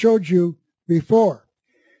that I showed you before.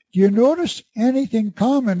 Do you notice anything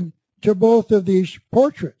common to both of these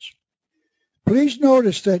portraits? Please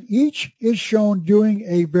notice that each is shown doing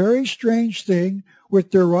a very strange thing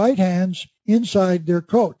with their right hands inside their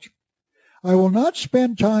coat. I will not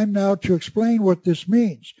spend time now to explain what this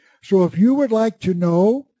means. So if you would like to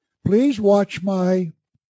know, please watch my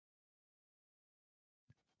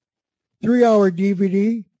 3-hour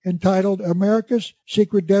DVD entitled America's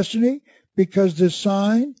Secret Destiny, because this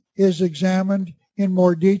sign is examined in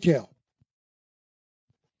more detail.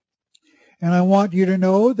 And I want you to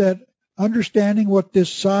know that understanding what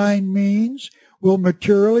this sign means will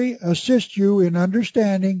materially assist you in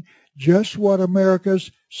understanding just what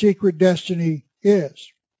America's secret destiny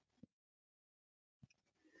is.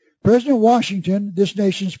 President Washington, this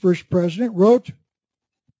nation's first president, wrote,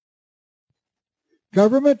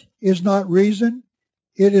 "Government is not reason,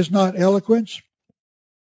 it is not eloquence,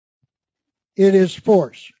 it is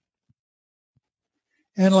force.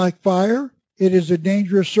 And like fire, it is a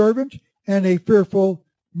dangerous servant and a fearful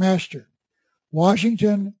master."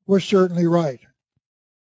 Washington was certainly right.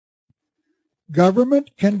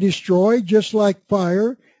 Government can destroy just like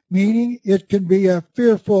fire, meaning it can be a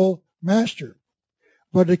fearful master,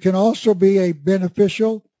 but it can also be a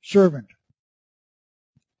beneficial servant.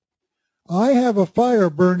 I have a fire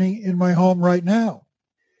burning in my home right now,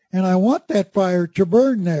 and I want that fire to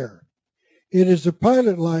burn there. It is the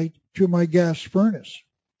pilot light to my gas furnace.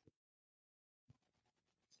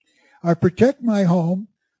 I protect my home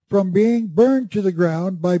from being burned to the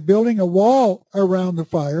ground by building a wall around the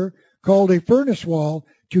fire called a furnace wall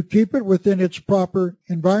to keep it within its proper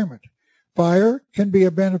environment. Fire can be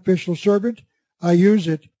a beneficial servant. I use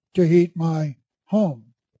it to heat my home.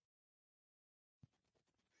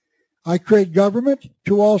 I create government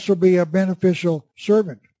to also be a beneficial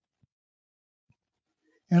servant.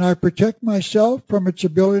 And I protect myself from its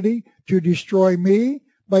ability to destroy me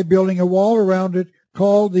by building a wall around it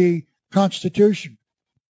called the Constitution.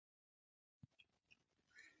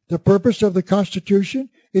 The purpose of the Constitution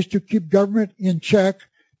is to keep government in check,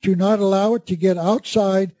 to not allow it to get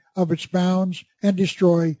outside of its bounds and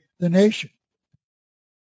destroy the nation.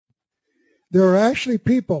 There are actually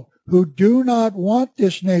people who do not want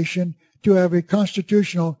this nation to have a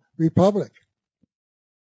constitutional republic.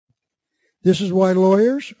 This is why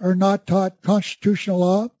lawyers are not taught constitutional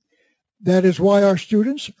law. That is why our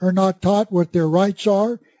students are not taught what their rights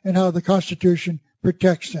are and how the Constitution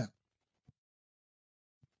protects them.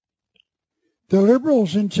 The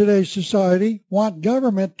liberals in today's society want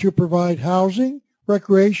government to provide housing,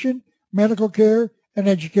 recreation, medical care, and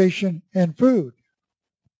education and food.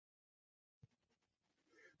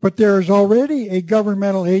 But there is already a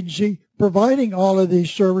governmental agency providing all of these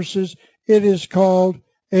services. It is called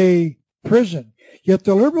a prison. Yet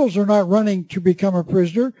the liberals are not running to become a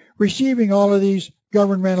prisoner, receiving all of these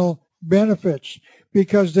governmental benefits,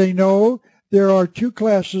 because they know there are two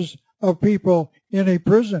classes of people in a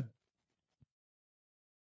prison.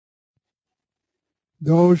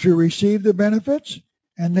 Those who receive the benefits,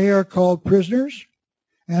 and they are called prisoners,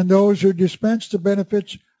 and those who dispense the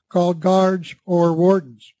benefits called guards or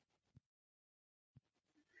wardens.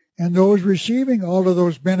 And those receiving all of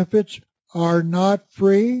those benefits are not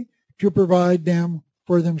free to provide them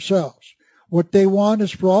for themselves. What they want is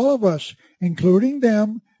for all of us, including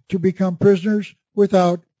them, to become prisoners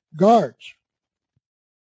without guards.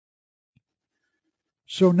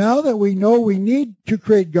 So now that we know we need to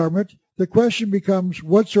create government, the question becomes,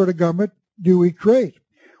 what sort of government do we create?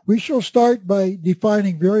 We shall start by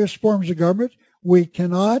defining various forms of government we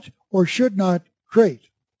cannot or should not create.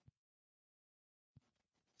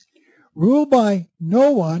 Rule by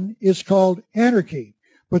no one is called anarchy,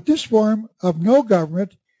 but this form of no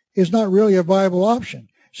government is not really a viable option,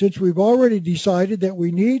 since we've already decided that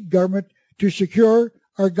we need government to secure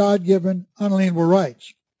our God-given unalienable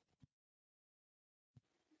rights.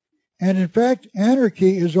 And in fact,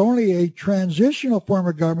 anarchy is only a transitional form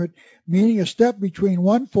of government, meaning a step between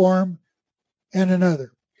one form and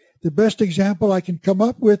another. The best example I can come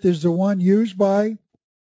up with is the one used by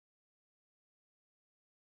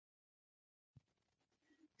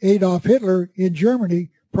Adolf Hitler in Germany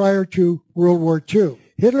prior to World War II.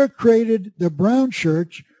 Hitler created the brown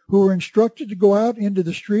shirts, who were instructed to go out into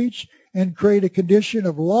the streets and create a condition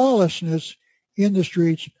of lawlessness in the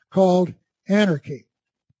streets called anarchy.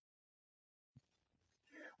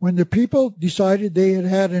 When the people decided they had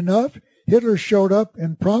had enough, Hitler showed up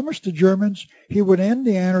and promised the Germans he would end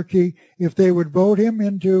the anarchy if they would vote him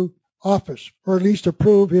into office, or at least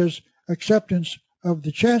approve his acceptance of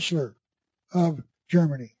the Chancellor of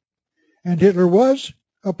Germany. And Hitler was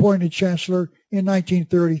appointed Chancellor in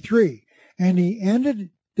 1933, and he ended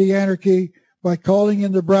the anarchy by calling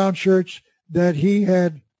in the brown shirts that he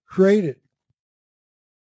had created.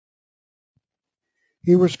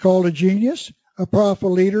 He was called a genius, a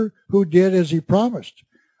powerful leader who did as he promised.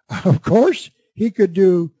 Of course, he could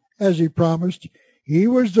do as he promised. He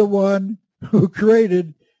was the one who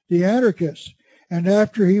created the anarchists. And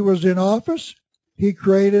after he was in office, he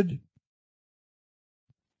created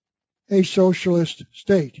a socialist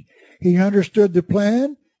state. He understood the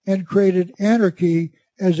plan and created anarchy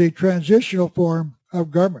as a transitional form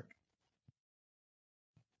of government.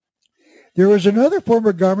 There is another form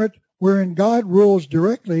of government wherein God rules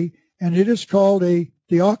directly, and it is called a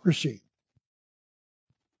theocracy.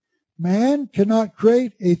 Man cannot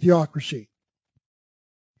create a theocracy.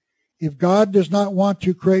 If God does not want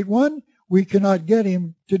to create one, we cannot get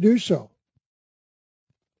him to do so.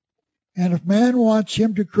 And if man wants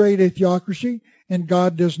him to create a theocracy and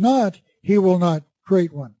God does not, he will not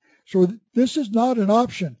create one. So this is not an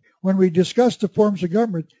option when we discuss the forms of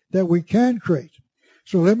government that we can create.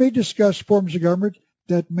 So let me discuss forms of government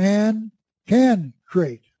that man can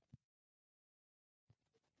create.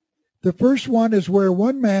 The first one is where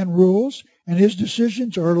one man rules and his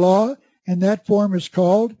decisions are law, and that form is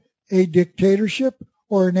called a dictatorship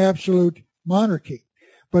or an absolute monarchy.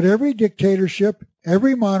 But every dictatorship,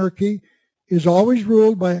 every monarchy is always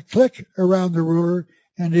ruled by a clique around the ruler,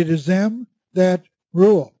 and it is them that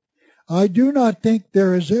rule. I do not think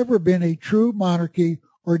there has ever been a true monarchy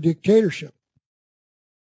or dictatorship.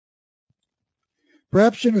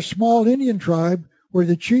 Perhaps in a small Indian tribe where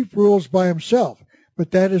the chief rules by himself,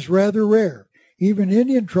 but that is rather rare. Even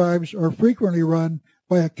Indian tribes are frequently run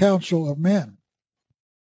by a council of men.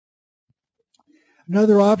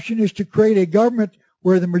 Another option is to create a government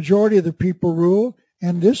where the majority of the people rule,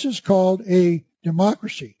 and this is called a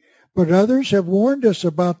democracy. But others have warned us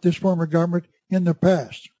about this form of government in the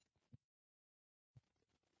past.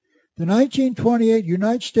 The 1928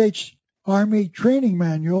 United States Army Training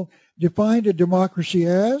Manual defined a democracy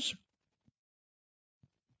as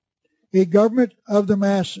a government of the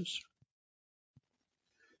masses,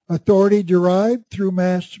 authority derived through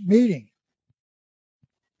mass meeting.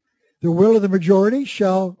 The will of the majority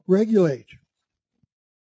shall regulate.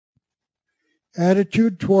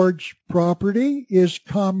 Attitude towards property is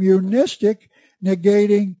communistic,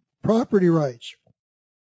 negating property rights.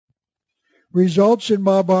 Results in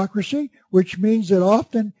mobocracy, which means that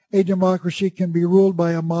often a democracy can be ruled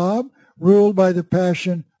by a mob, ruled by the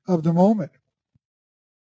passion of the moment.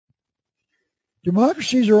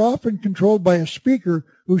 Democracies are often controlled by a speaker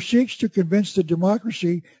who seeks to convince the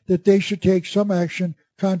democracy that they should take some action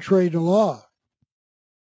contrary to law.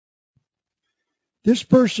 This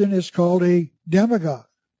person is called a demagogue.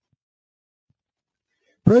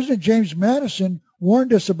 President James Madison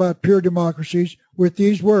warned us about pure democracies with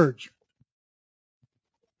these words.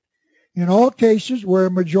 In all cases where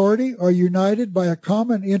a majority are united by a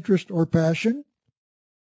common interest or passion,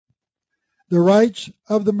 the rights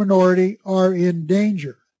of the minority are in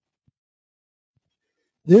danger.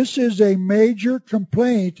 This is a major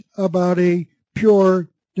complaint about a pure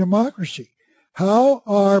democracy. How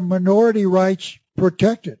are minority rights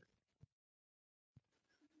protected?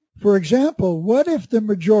 For example, what if the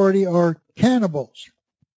majority are cannibals?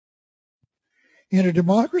 In a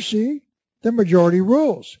democracy, the majority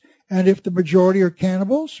rules. And if the majority are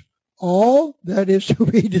cannibals, all that is to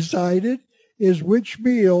be decided is which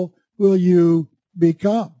meal will you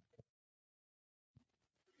become.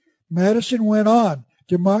 Madison went on.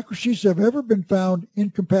 Democracies have ever been found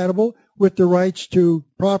incompatible with the rights to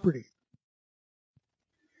property.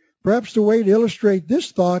 Perhaps the way to illustrate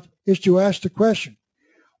this thought is to ask the question,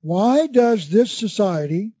 why does this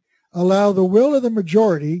society allow the will of the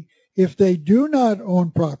majority, if they do not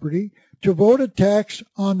own property, to vote a tax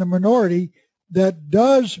on the minority that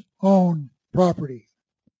does own property?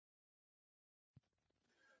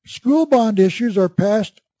 School bond issues are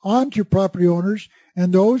passed onto property owners,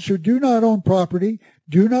 and those who do not own property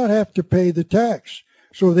do not have to pay the tax.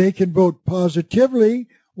 So they can vote positively,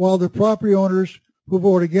 while the property owners who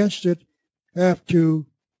vote against it have to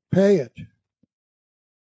pay it.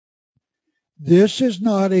 This is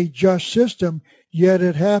not a just system, yet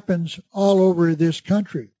it happens all over this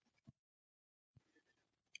country.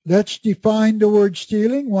 Let's define the word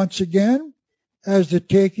stealing once again as the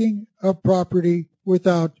taking of property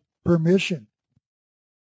without permission.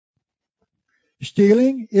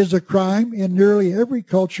 Stealing is a crime in nearly every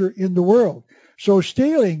culture in the world. So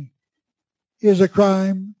stealing is a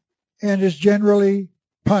crime and is generally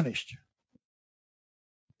punished.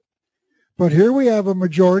 But here we have a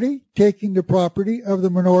majority taking the property of the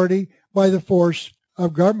minority by the force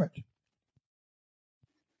of government.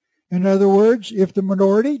 In other words, if the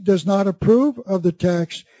minority does not approve of the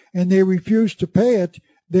tax and they refuse to pay it,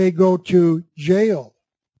 they go to jail.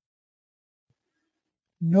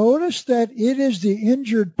 Notice that it is the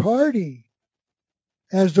injured party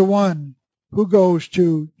as the one who goes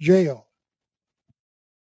to jail,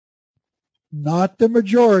 not the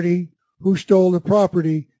majority who stole the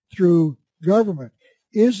property through government.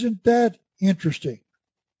 Isn't that interesting?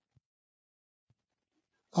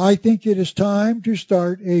 I think it is time to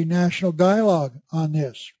start a national dialogue on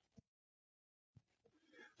this.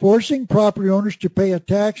 Forcing property owners to pay a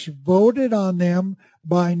tax voted on them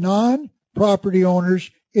by non-property owners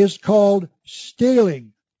is called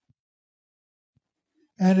stealing,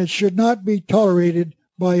 and it should not be tolerated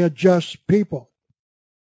by a just people.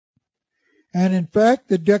 And in fact,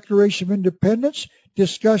 the Declaration of Independence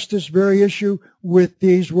discussed this very issue with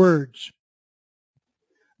these words: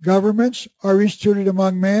 governments are instituted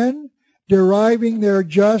among men, deriving their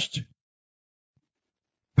just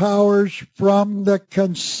powers from the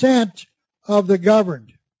consent of the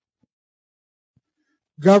governed.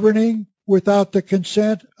 Governing without the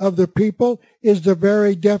consent of the people is the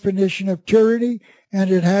very definition of tyranny, and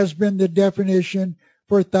it has been the definition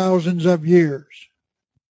for thousands of years.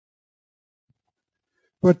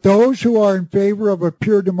 But those who are in favor of a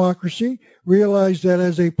pure democracy realize that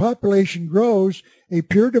as a population grows, a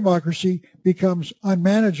pure democracy becomes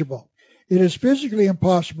unmanageable. It is physically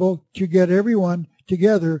impossible to get everyone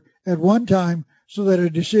together at one time so that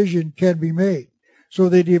a decision can be made. So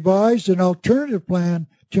they devised an alternative plan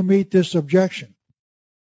to meet this objection.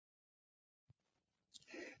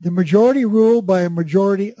 The majority ruled by a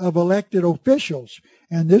majority of elected officials,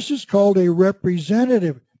 and this is called a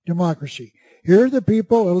representative democracy. Here the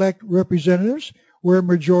people elect representatives where a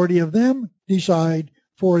majority of them decide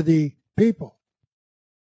for the people.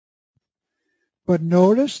 But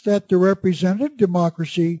notice that the representative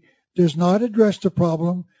democracy does not address the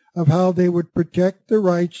problem of how they would protect the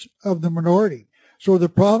rights of the minority. So the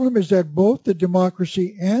problem is that both the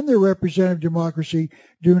democracy and the representative democracy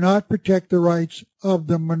do not protect the rights of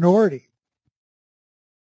the minority.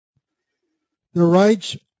 The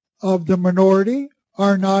rights of the minority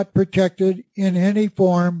are not protected in any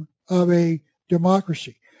form of a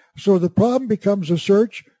democracy. So the problem becomes a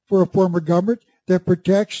search for a form of government that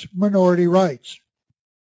protects minority rights.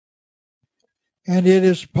 And it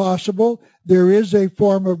is possible there is a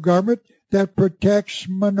form of government that protects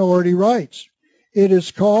minority rights. It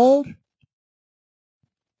is called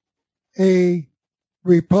a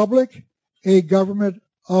republic, a government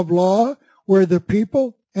of law, where the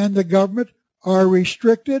people and the government are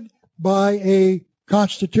restricted by a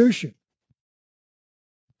constitution.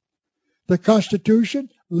 The Constitution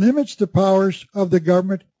limits the powers of the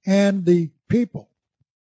government and the people.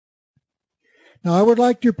 Now, I would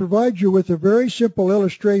like to provide you with a very simple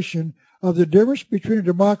illustration of the difference between a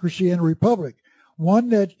democracy and a republic, one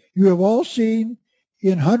that you have all seen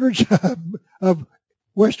in hundreds of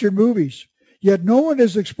Western movies. Yet no one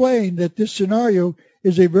has explained that this scenario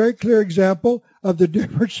is a very clear example of the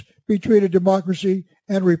difference between a democracy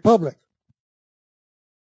and a republic.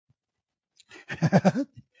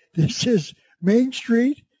 This is Main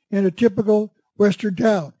Street in a typical Western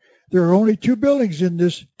town. There are only two buildings in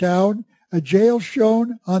this town, a jail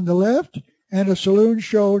shown on the left and a saloon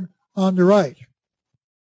shown on the right.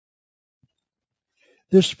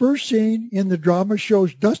 This first scene in the drama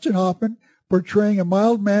shows Dustin Hoffman portraying a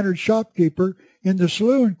mild-mannered shopkeeper in the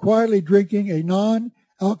saloon quietly drinking a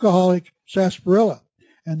non-alcoholic sarsaparilla,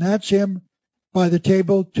 and that's him by the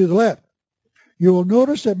table to the left. You will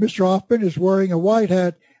notice that Mr. Hoffman is wearing a white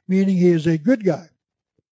hat, meaning he is a good guy.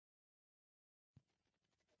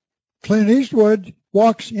 Clint Eastwood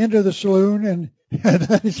walks into the saloon, and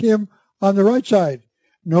that is him on the right side.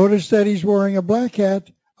 Notice that he's wearing a black hat,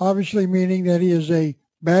 obviously meaning that he is a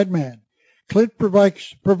bad man. Clint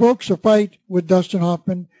provokes a fight with Dustin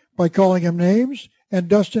Hoffman by calling him names and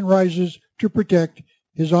Dustin rises to protect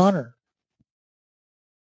his honor.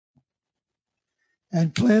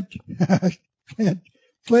 And Clint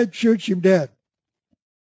shoots him dead.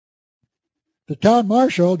 The town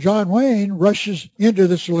marshal, John Wayne, rushes into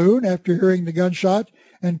the saloon after hearing the gunshot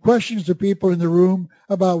and questions the people in the room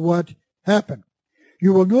about what happened.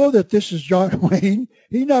 You will know that this is John Wayne.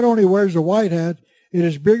 He not only wears a white hat, it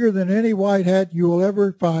is bigger than any white hat you will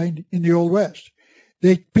ever find in the Old West.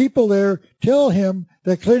 The people there tell him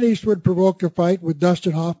that Clint Eastwood provoked a fight with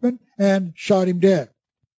Dustin Hoffman and shot him dead.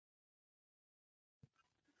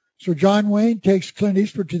 So John Wayne takes Clint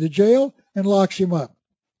Eastwood to the jail and locks him up.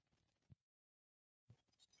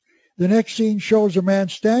 The next scene shows a man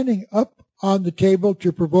standing up on the table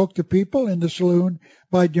to provoke the people in the saloon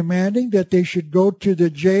by demanding that they should go to the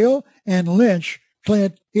jail and lynch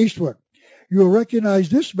Clint Eastwood. You will recognize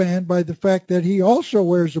this man by the fact that he also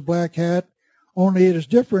wears a black hat, only it is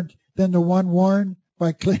different than the one worn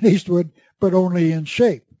by Clint Eastwood, but only in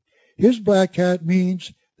shape. His black hat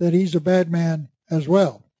means that he's a bad man as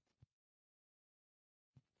well.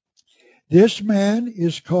 This man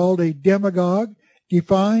is called a demagogue,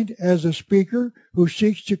 defined as a speaker who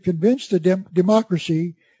seeks to convince the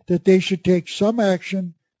democracy that they should take some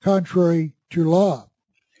action contrary to law.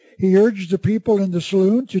 He urged the people in the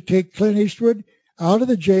saloon to take Clint Eastwood out of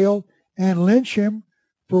the jail and lynch him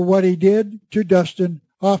for what he did to Dustin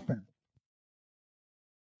Hoffman.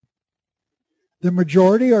 The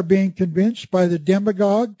majority are being convinced by the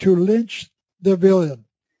demagogue to lynch the villain,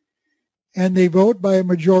 and they vote by a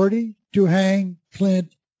majority to hang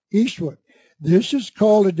Clint Eastwood. This is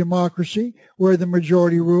called a democracy where the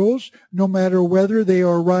majority rules, no matter whether they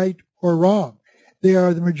are right or wrong. They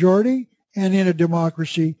are the majority, and in a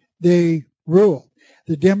democracy, they rule.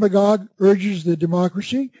 The demagogue urges the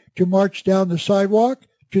democracy to march down the sidewalk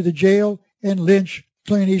to the jail and lynch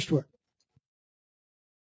Clint Eastwood.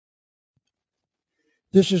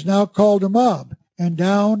 This is now called a mob, and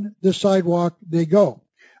down the sidewalk they go.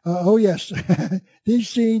 Oh yes, these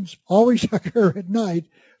scenes always occur at night,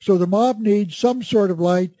 so the mob needs some sort of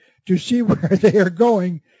light to see where they are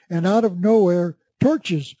going, and out of nowhere,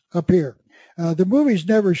 torches appear. The movies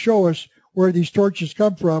never show us where these torches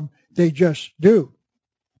come from, they just do.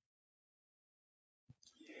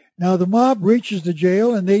 Now the mob reaches the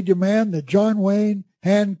jail, and they demand that John Wayne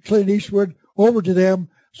hand Clint Eastwood over to them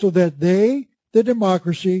so that they, the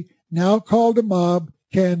democracy, now called a mob,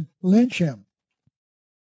 can lynch him.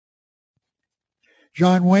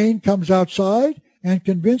 John Wayne comes outside and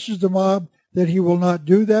convinces the mob that he will not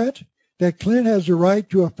do that Clint has a right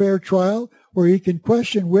to a fair trial where he can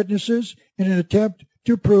question witnesses in an attempt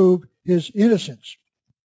to prove his innocence.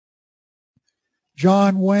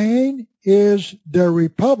 John Wayne is the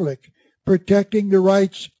Republic protecting the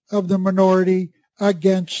rights of the minority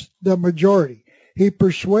against the majority. He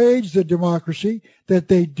persuades the democracy that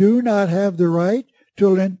they do not have the right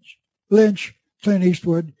to lynch Clint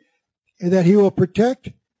Eastwood, and that he will protect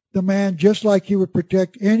the man just like he would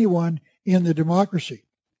protect anyone in the democracy.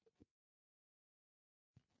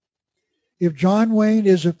 If John Wayne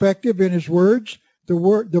is effective in his words,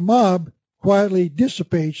 the mob quietly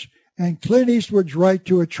dissipates, and Clint Eastwood's right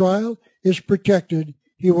to a trial is protected.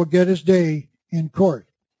 He will get his day in court.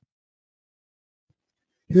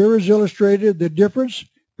 Here is illustrated the difference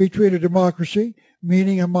between a democracy,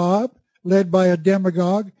 meaning a mob led by a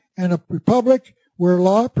demagogue, and a republic where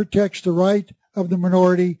law protects the right of the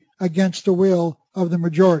minority against the will of the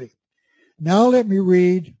majority. Now let me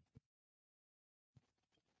read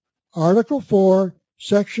Article 4,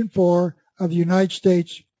 Section 4 of the United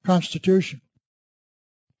States Constitution.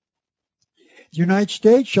 The United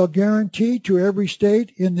States shall guarantee to every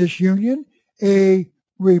state in this union a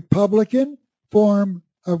Republican form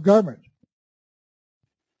of government.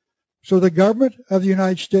 So the government of the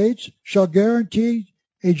United States shall guarantee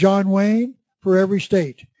a John Wayne for every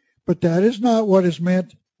state. But that is not what is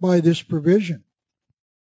meant by this provision.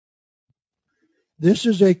 This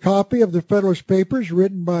is a copy of the Federalist Papers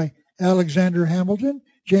written by Alexander Hamilton,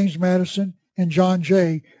 James Madison, and John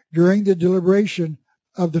Jay during the deliberation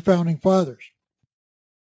of the Founding Fathers.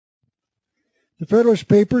 The Federalist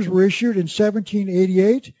Papers were issued in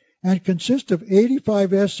 1788 and consist of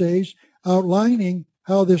 85 essays outlining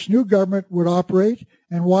how this new government would operate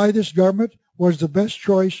and why this government was the best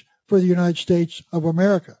choice for the United States of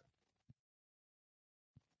America.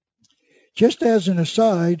 Just as an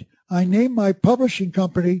aside, I named my publishing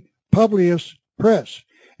company Publius Press,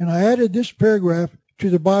 and I added this paragraph to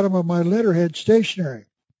the bottom of my letterhead stationery.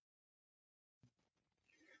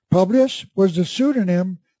 Publius was the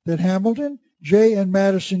pseudonym that Hamilton, Jay, and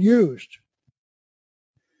Madison used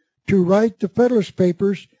to write the Federalist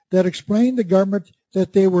Papers that explained the government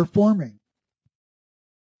that they were forming.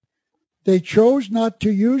 They chose not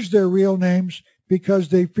to use their real names because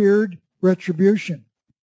they feared retribution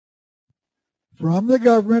from the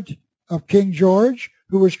government of King George,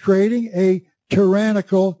 who was creating a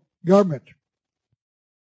tyrannical government.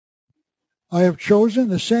 I have chosen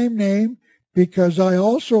the same name because I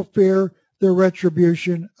also fear the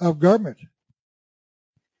retribution of government.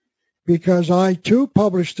 Because I too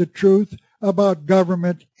publish the truth about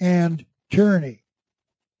government and tyranny.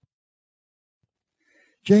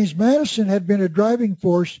 James Madison had been a driving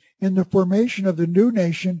force in the formation of the new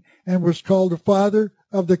nation and was called the father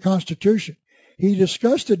of the Constitution. He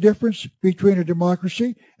discussed the difference between a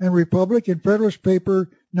democracy and republic in Federalist Paper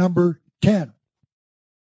number 10.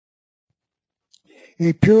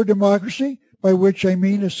 A pure democracy, by which I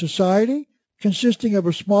mean a society consisting of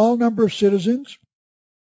a small number of citizens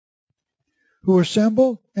who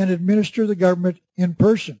assemble and administer the government in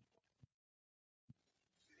person.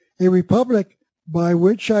 A republic, by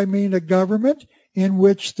which I mean a government in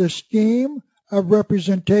which the scheme of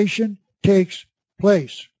representation takes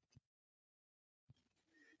place.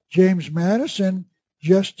 James Madison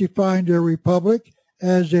just defined a republic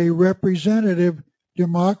as a representative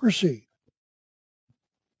democracy.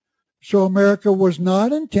 So America was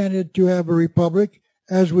not intended to have a republic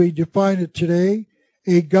as we define it today,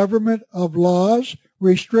 a government of laws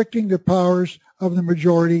restricting the powers of the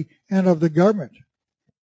majority and of the government.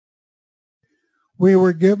 We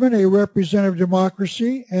were given a representative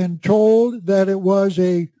democracy and told that it was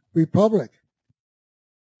a republic.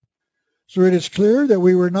 So it is clear that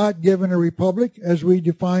we were not given a republic as we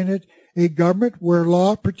define it, a government where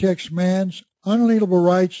law protects man's unalienable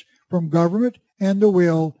rights from government and the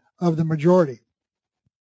will of the majority.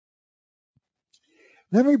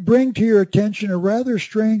 Let me bring to your attention a rather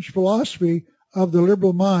strange philosophy of the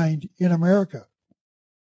liberal mind in America.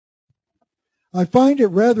 I find it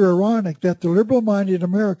rather ironic that the liberal mind in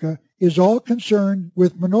America is all concerned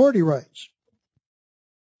with minority rights.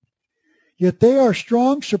 Yet they are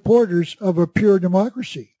strong supporters of a pure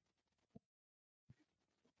democracy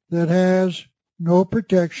that has no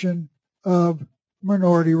protection of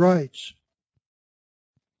minority rights.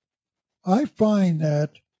 I find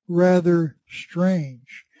that rather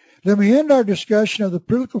strange. Let me end our discussion of the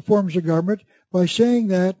political forms of government by saying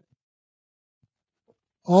that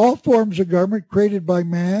all forms of government created by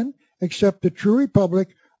man, except the true republic,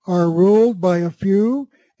 are ruled by a few,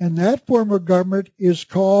 and that form of government is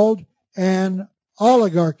called an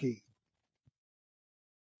oligarchy.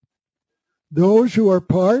 Those who are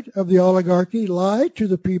part of the oligarchy lie to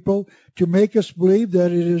the people to make us believe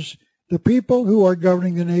that it is the people who are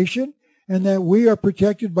governing the nation and that we are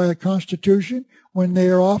protected by a constitution when they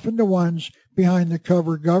are often the ones behind the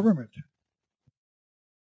cover government.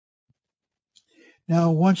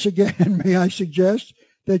 Now, once again, may I suggest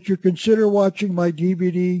that you consider watching my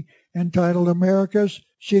DVD entitled America's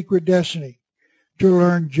Secret Destiny to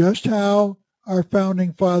learn just how our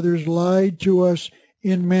founding fathers lied to us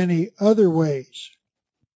in many other ways.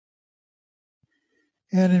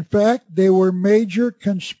 And in fact, they were major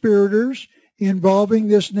conspirators involving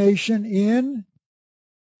this nation in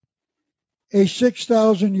a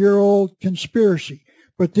 6,000-year-old conspiracy.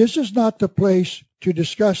 But this is not the place to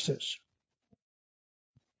discuss this.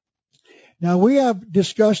 Now, we have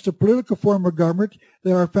discussed the political form of government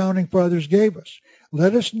that our founding fathers gave us.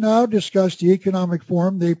 Let us now discuss the economic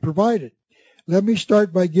form they provided. Let me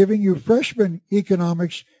start by giving you freshman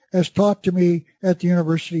economics as taught to me at the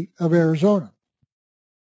University of Arizona.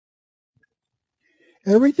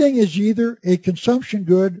 Everything is either a consumption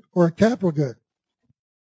good or a capital good.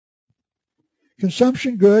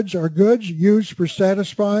 Consumption goods are goods used for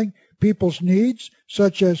satisfying people's needs,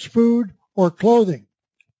 such as food or clothing.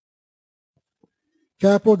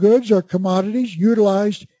 Capital goods are commodities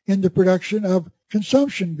utilized in the production of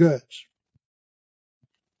consumption goods.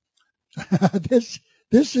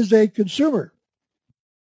 This is a consumer.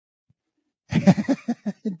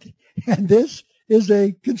 And this is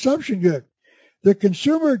a consumption good. The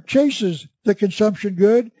consumer chases the consumption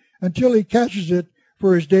good until he catches it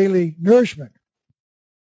for his daily nourishment.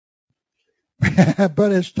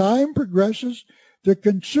 But as time progresses, the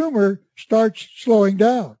consumer starts slowing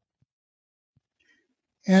down.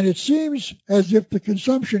 And it seems as if the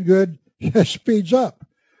consumption good speeds up.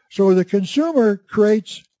 So the consumer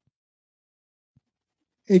creates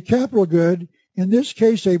a capital good, in this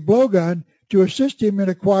case a blowgun, to assist him in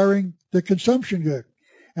acquiring the consumption good.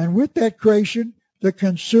 And with that creation, the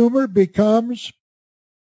consumer becomes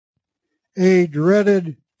a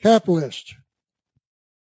dreaded capitalist.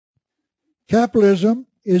 Capitalism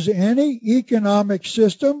is any economic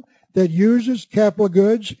system that uses capital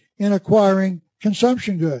goods in acquiring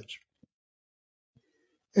consumption goods.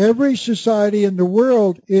 Every society in the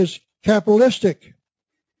world is capitalistic.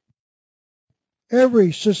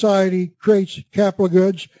 Every society creates capital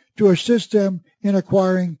goods to assist them in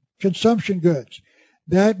acquiring consumption goods.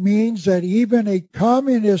 That means that even a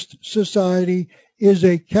communist society is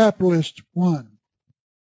a capitalist one.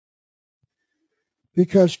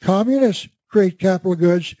 Because communists create capital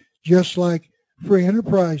goods just like free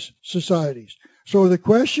enterprise societies. So the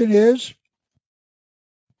question is,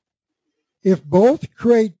 if both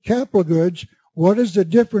create capital goods, what is the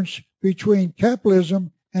difference between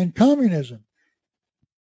capitalism and communism?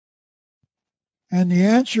 And the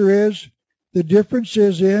answer is, the difference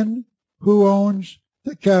is in who owns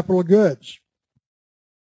the capital goods.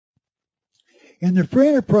 In the free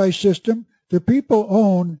enterprise system, the people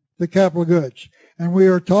own the capital goods. And we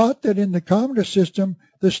are taught that in the communist system,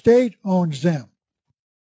 the state owns them.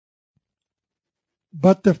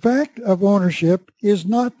 But the fact of ownership is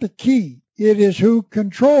not the key. It is who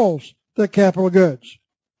controls the capital goods.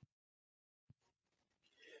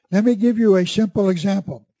 Let me give you a simple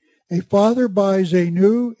example. A father buys a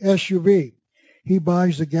new SUV. He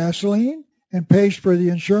buys the gasoline and pays for the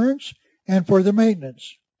insurance and for the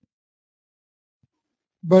maintenance.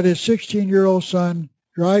 But his 16-year-old son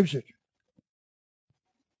drives it.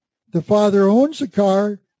 The father owns the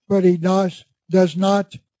car, but he does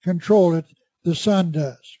not control it. The son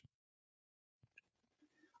does.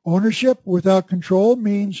 Ownership without control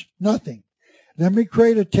means nothing. Let me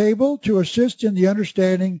create a table to assist in the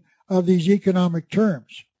understanding of these economic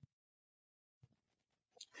terms.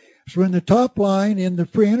 So in the top line, in the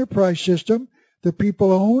free enterprise system, the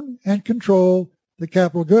people own and control the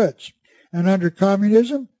capital goods. And under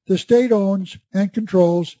communism, the state owns and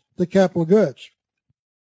controls the capital goods.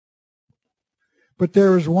 But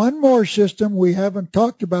there is one more system we haven't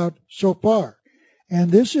talked about so far. And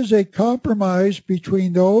this is a compromise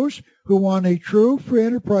between those who want a true free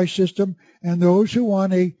enterprise system and those who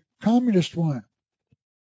want a communist one.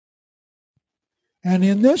 And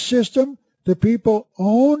in this system, the people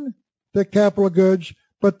own the capital goods,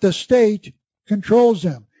 but the state controls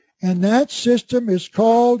them. And that system is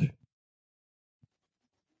called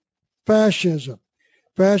fascism.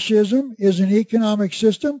 Fascism is an economic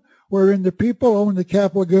system wherein the people own the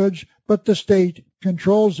capital goods, but the state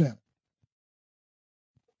controls them.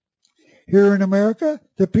 Here in America,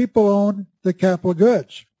 the people own the capital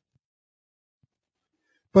goods.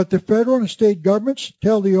 But the federal and state governments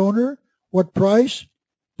tell the owner what price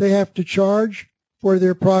they have to charge for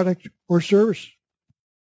their product or service.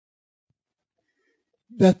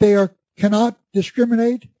 That they cannot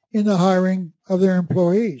discriminate in the hiring of their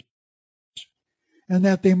employees. And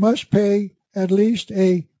that they must pay at least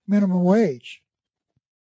a minimum wage.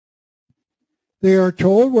 They are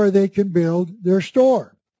told where they can build their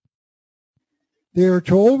store. They are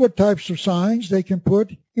told what types of signs they can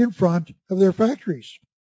put in front of their factories.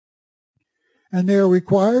 And they are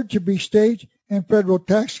required to be state and federal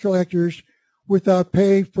tax collectors without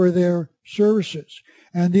pay for their services.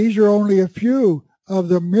 And these are only a few of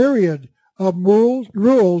the myriad of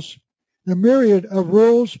rules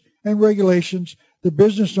and regulations the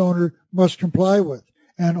business owner must comply with.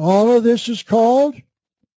 And all of this is called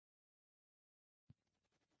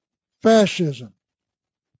fascism.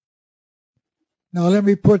 Now let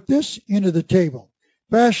me put this into the table.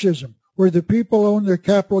 Fascism, where the people own their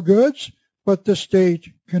capital goods, but the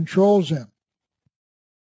state controls them.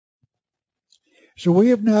 So we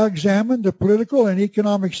have now examined the political and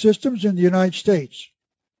economic systems in the United States.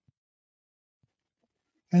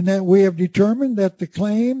 And that we have determined that the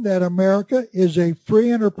claim that America is a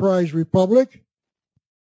free enterprise republic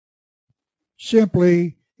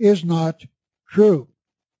simply is not true.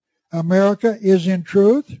 America is in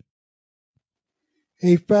truth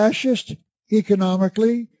a fascist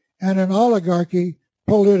economically and an oligarchy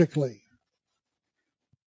politically.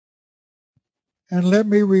 And let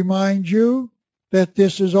me remind you that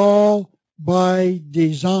this is all by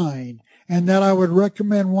design, and that I would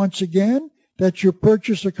recommend once again that you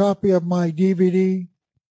purchase a copy of my DVD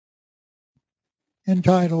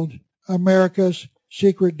entitled America's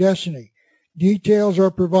Secret Destiny. Details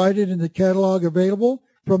are provided in the catalog available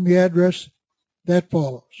from the address that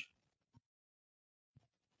follows.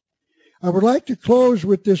 I would like to close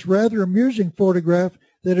with this rather amusing photograph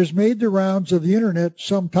that has made the rounds of the internet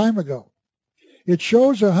some time ago. It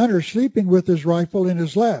shows a hunter sleeping with his rifle in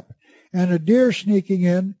his lap and a deer sneaking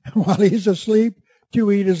in while he's asleep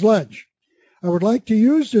to eat his lunch. I would like to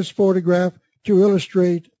use this photograph to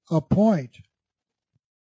illustrate a point.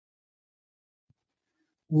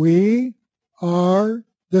 We are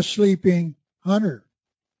the sleeping hunter.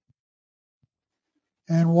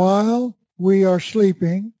 And while we are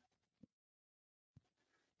sleeping,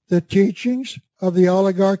 the teachings of the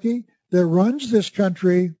oligarchy that runs this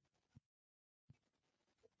country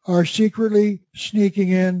are secretly sneaking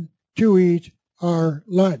in to eat our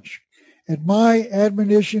lunch. And my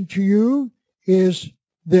admonition to you is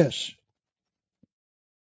this.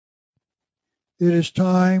 It is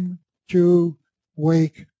time to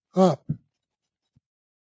wake up.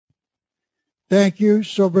 Thank you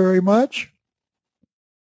so very much.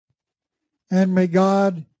 And may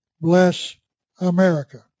God bless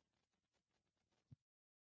America.